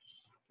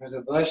 by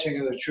the blessing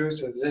of the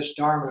truth of this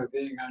Dharma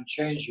being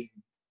unchanging,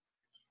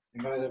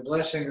 and by the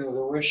blessing of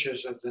the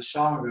wishes of the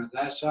Sangha,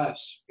 that's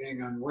us,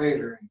 being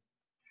unwavering,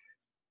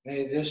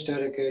 may this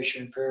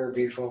dedication prayer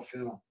be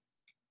fulfilled.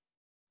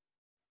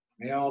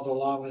 May all the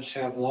lamas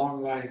have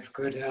long life,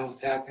 good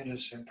health,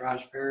 happiness, and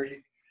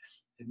prosperity,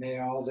 and may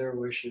all their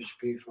wishes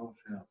be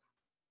fulfilled.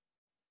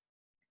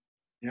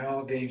 May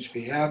all beings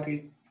be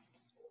happy,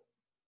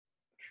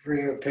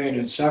 free of pain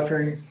and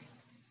suffering,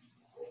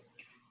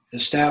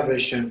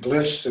 established in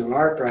bliss through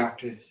our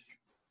practice,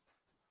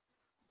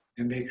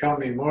 and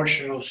become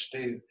emotional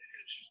stable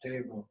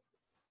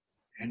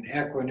and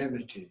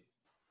equanimity.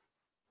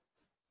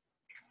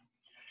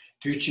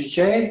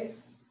 Duchiche,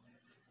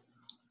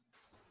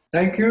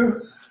 thank you.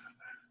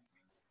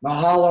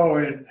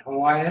 Mahalo in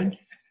Hawaiian,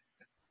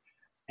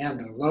 and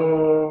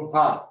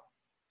aloha.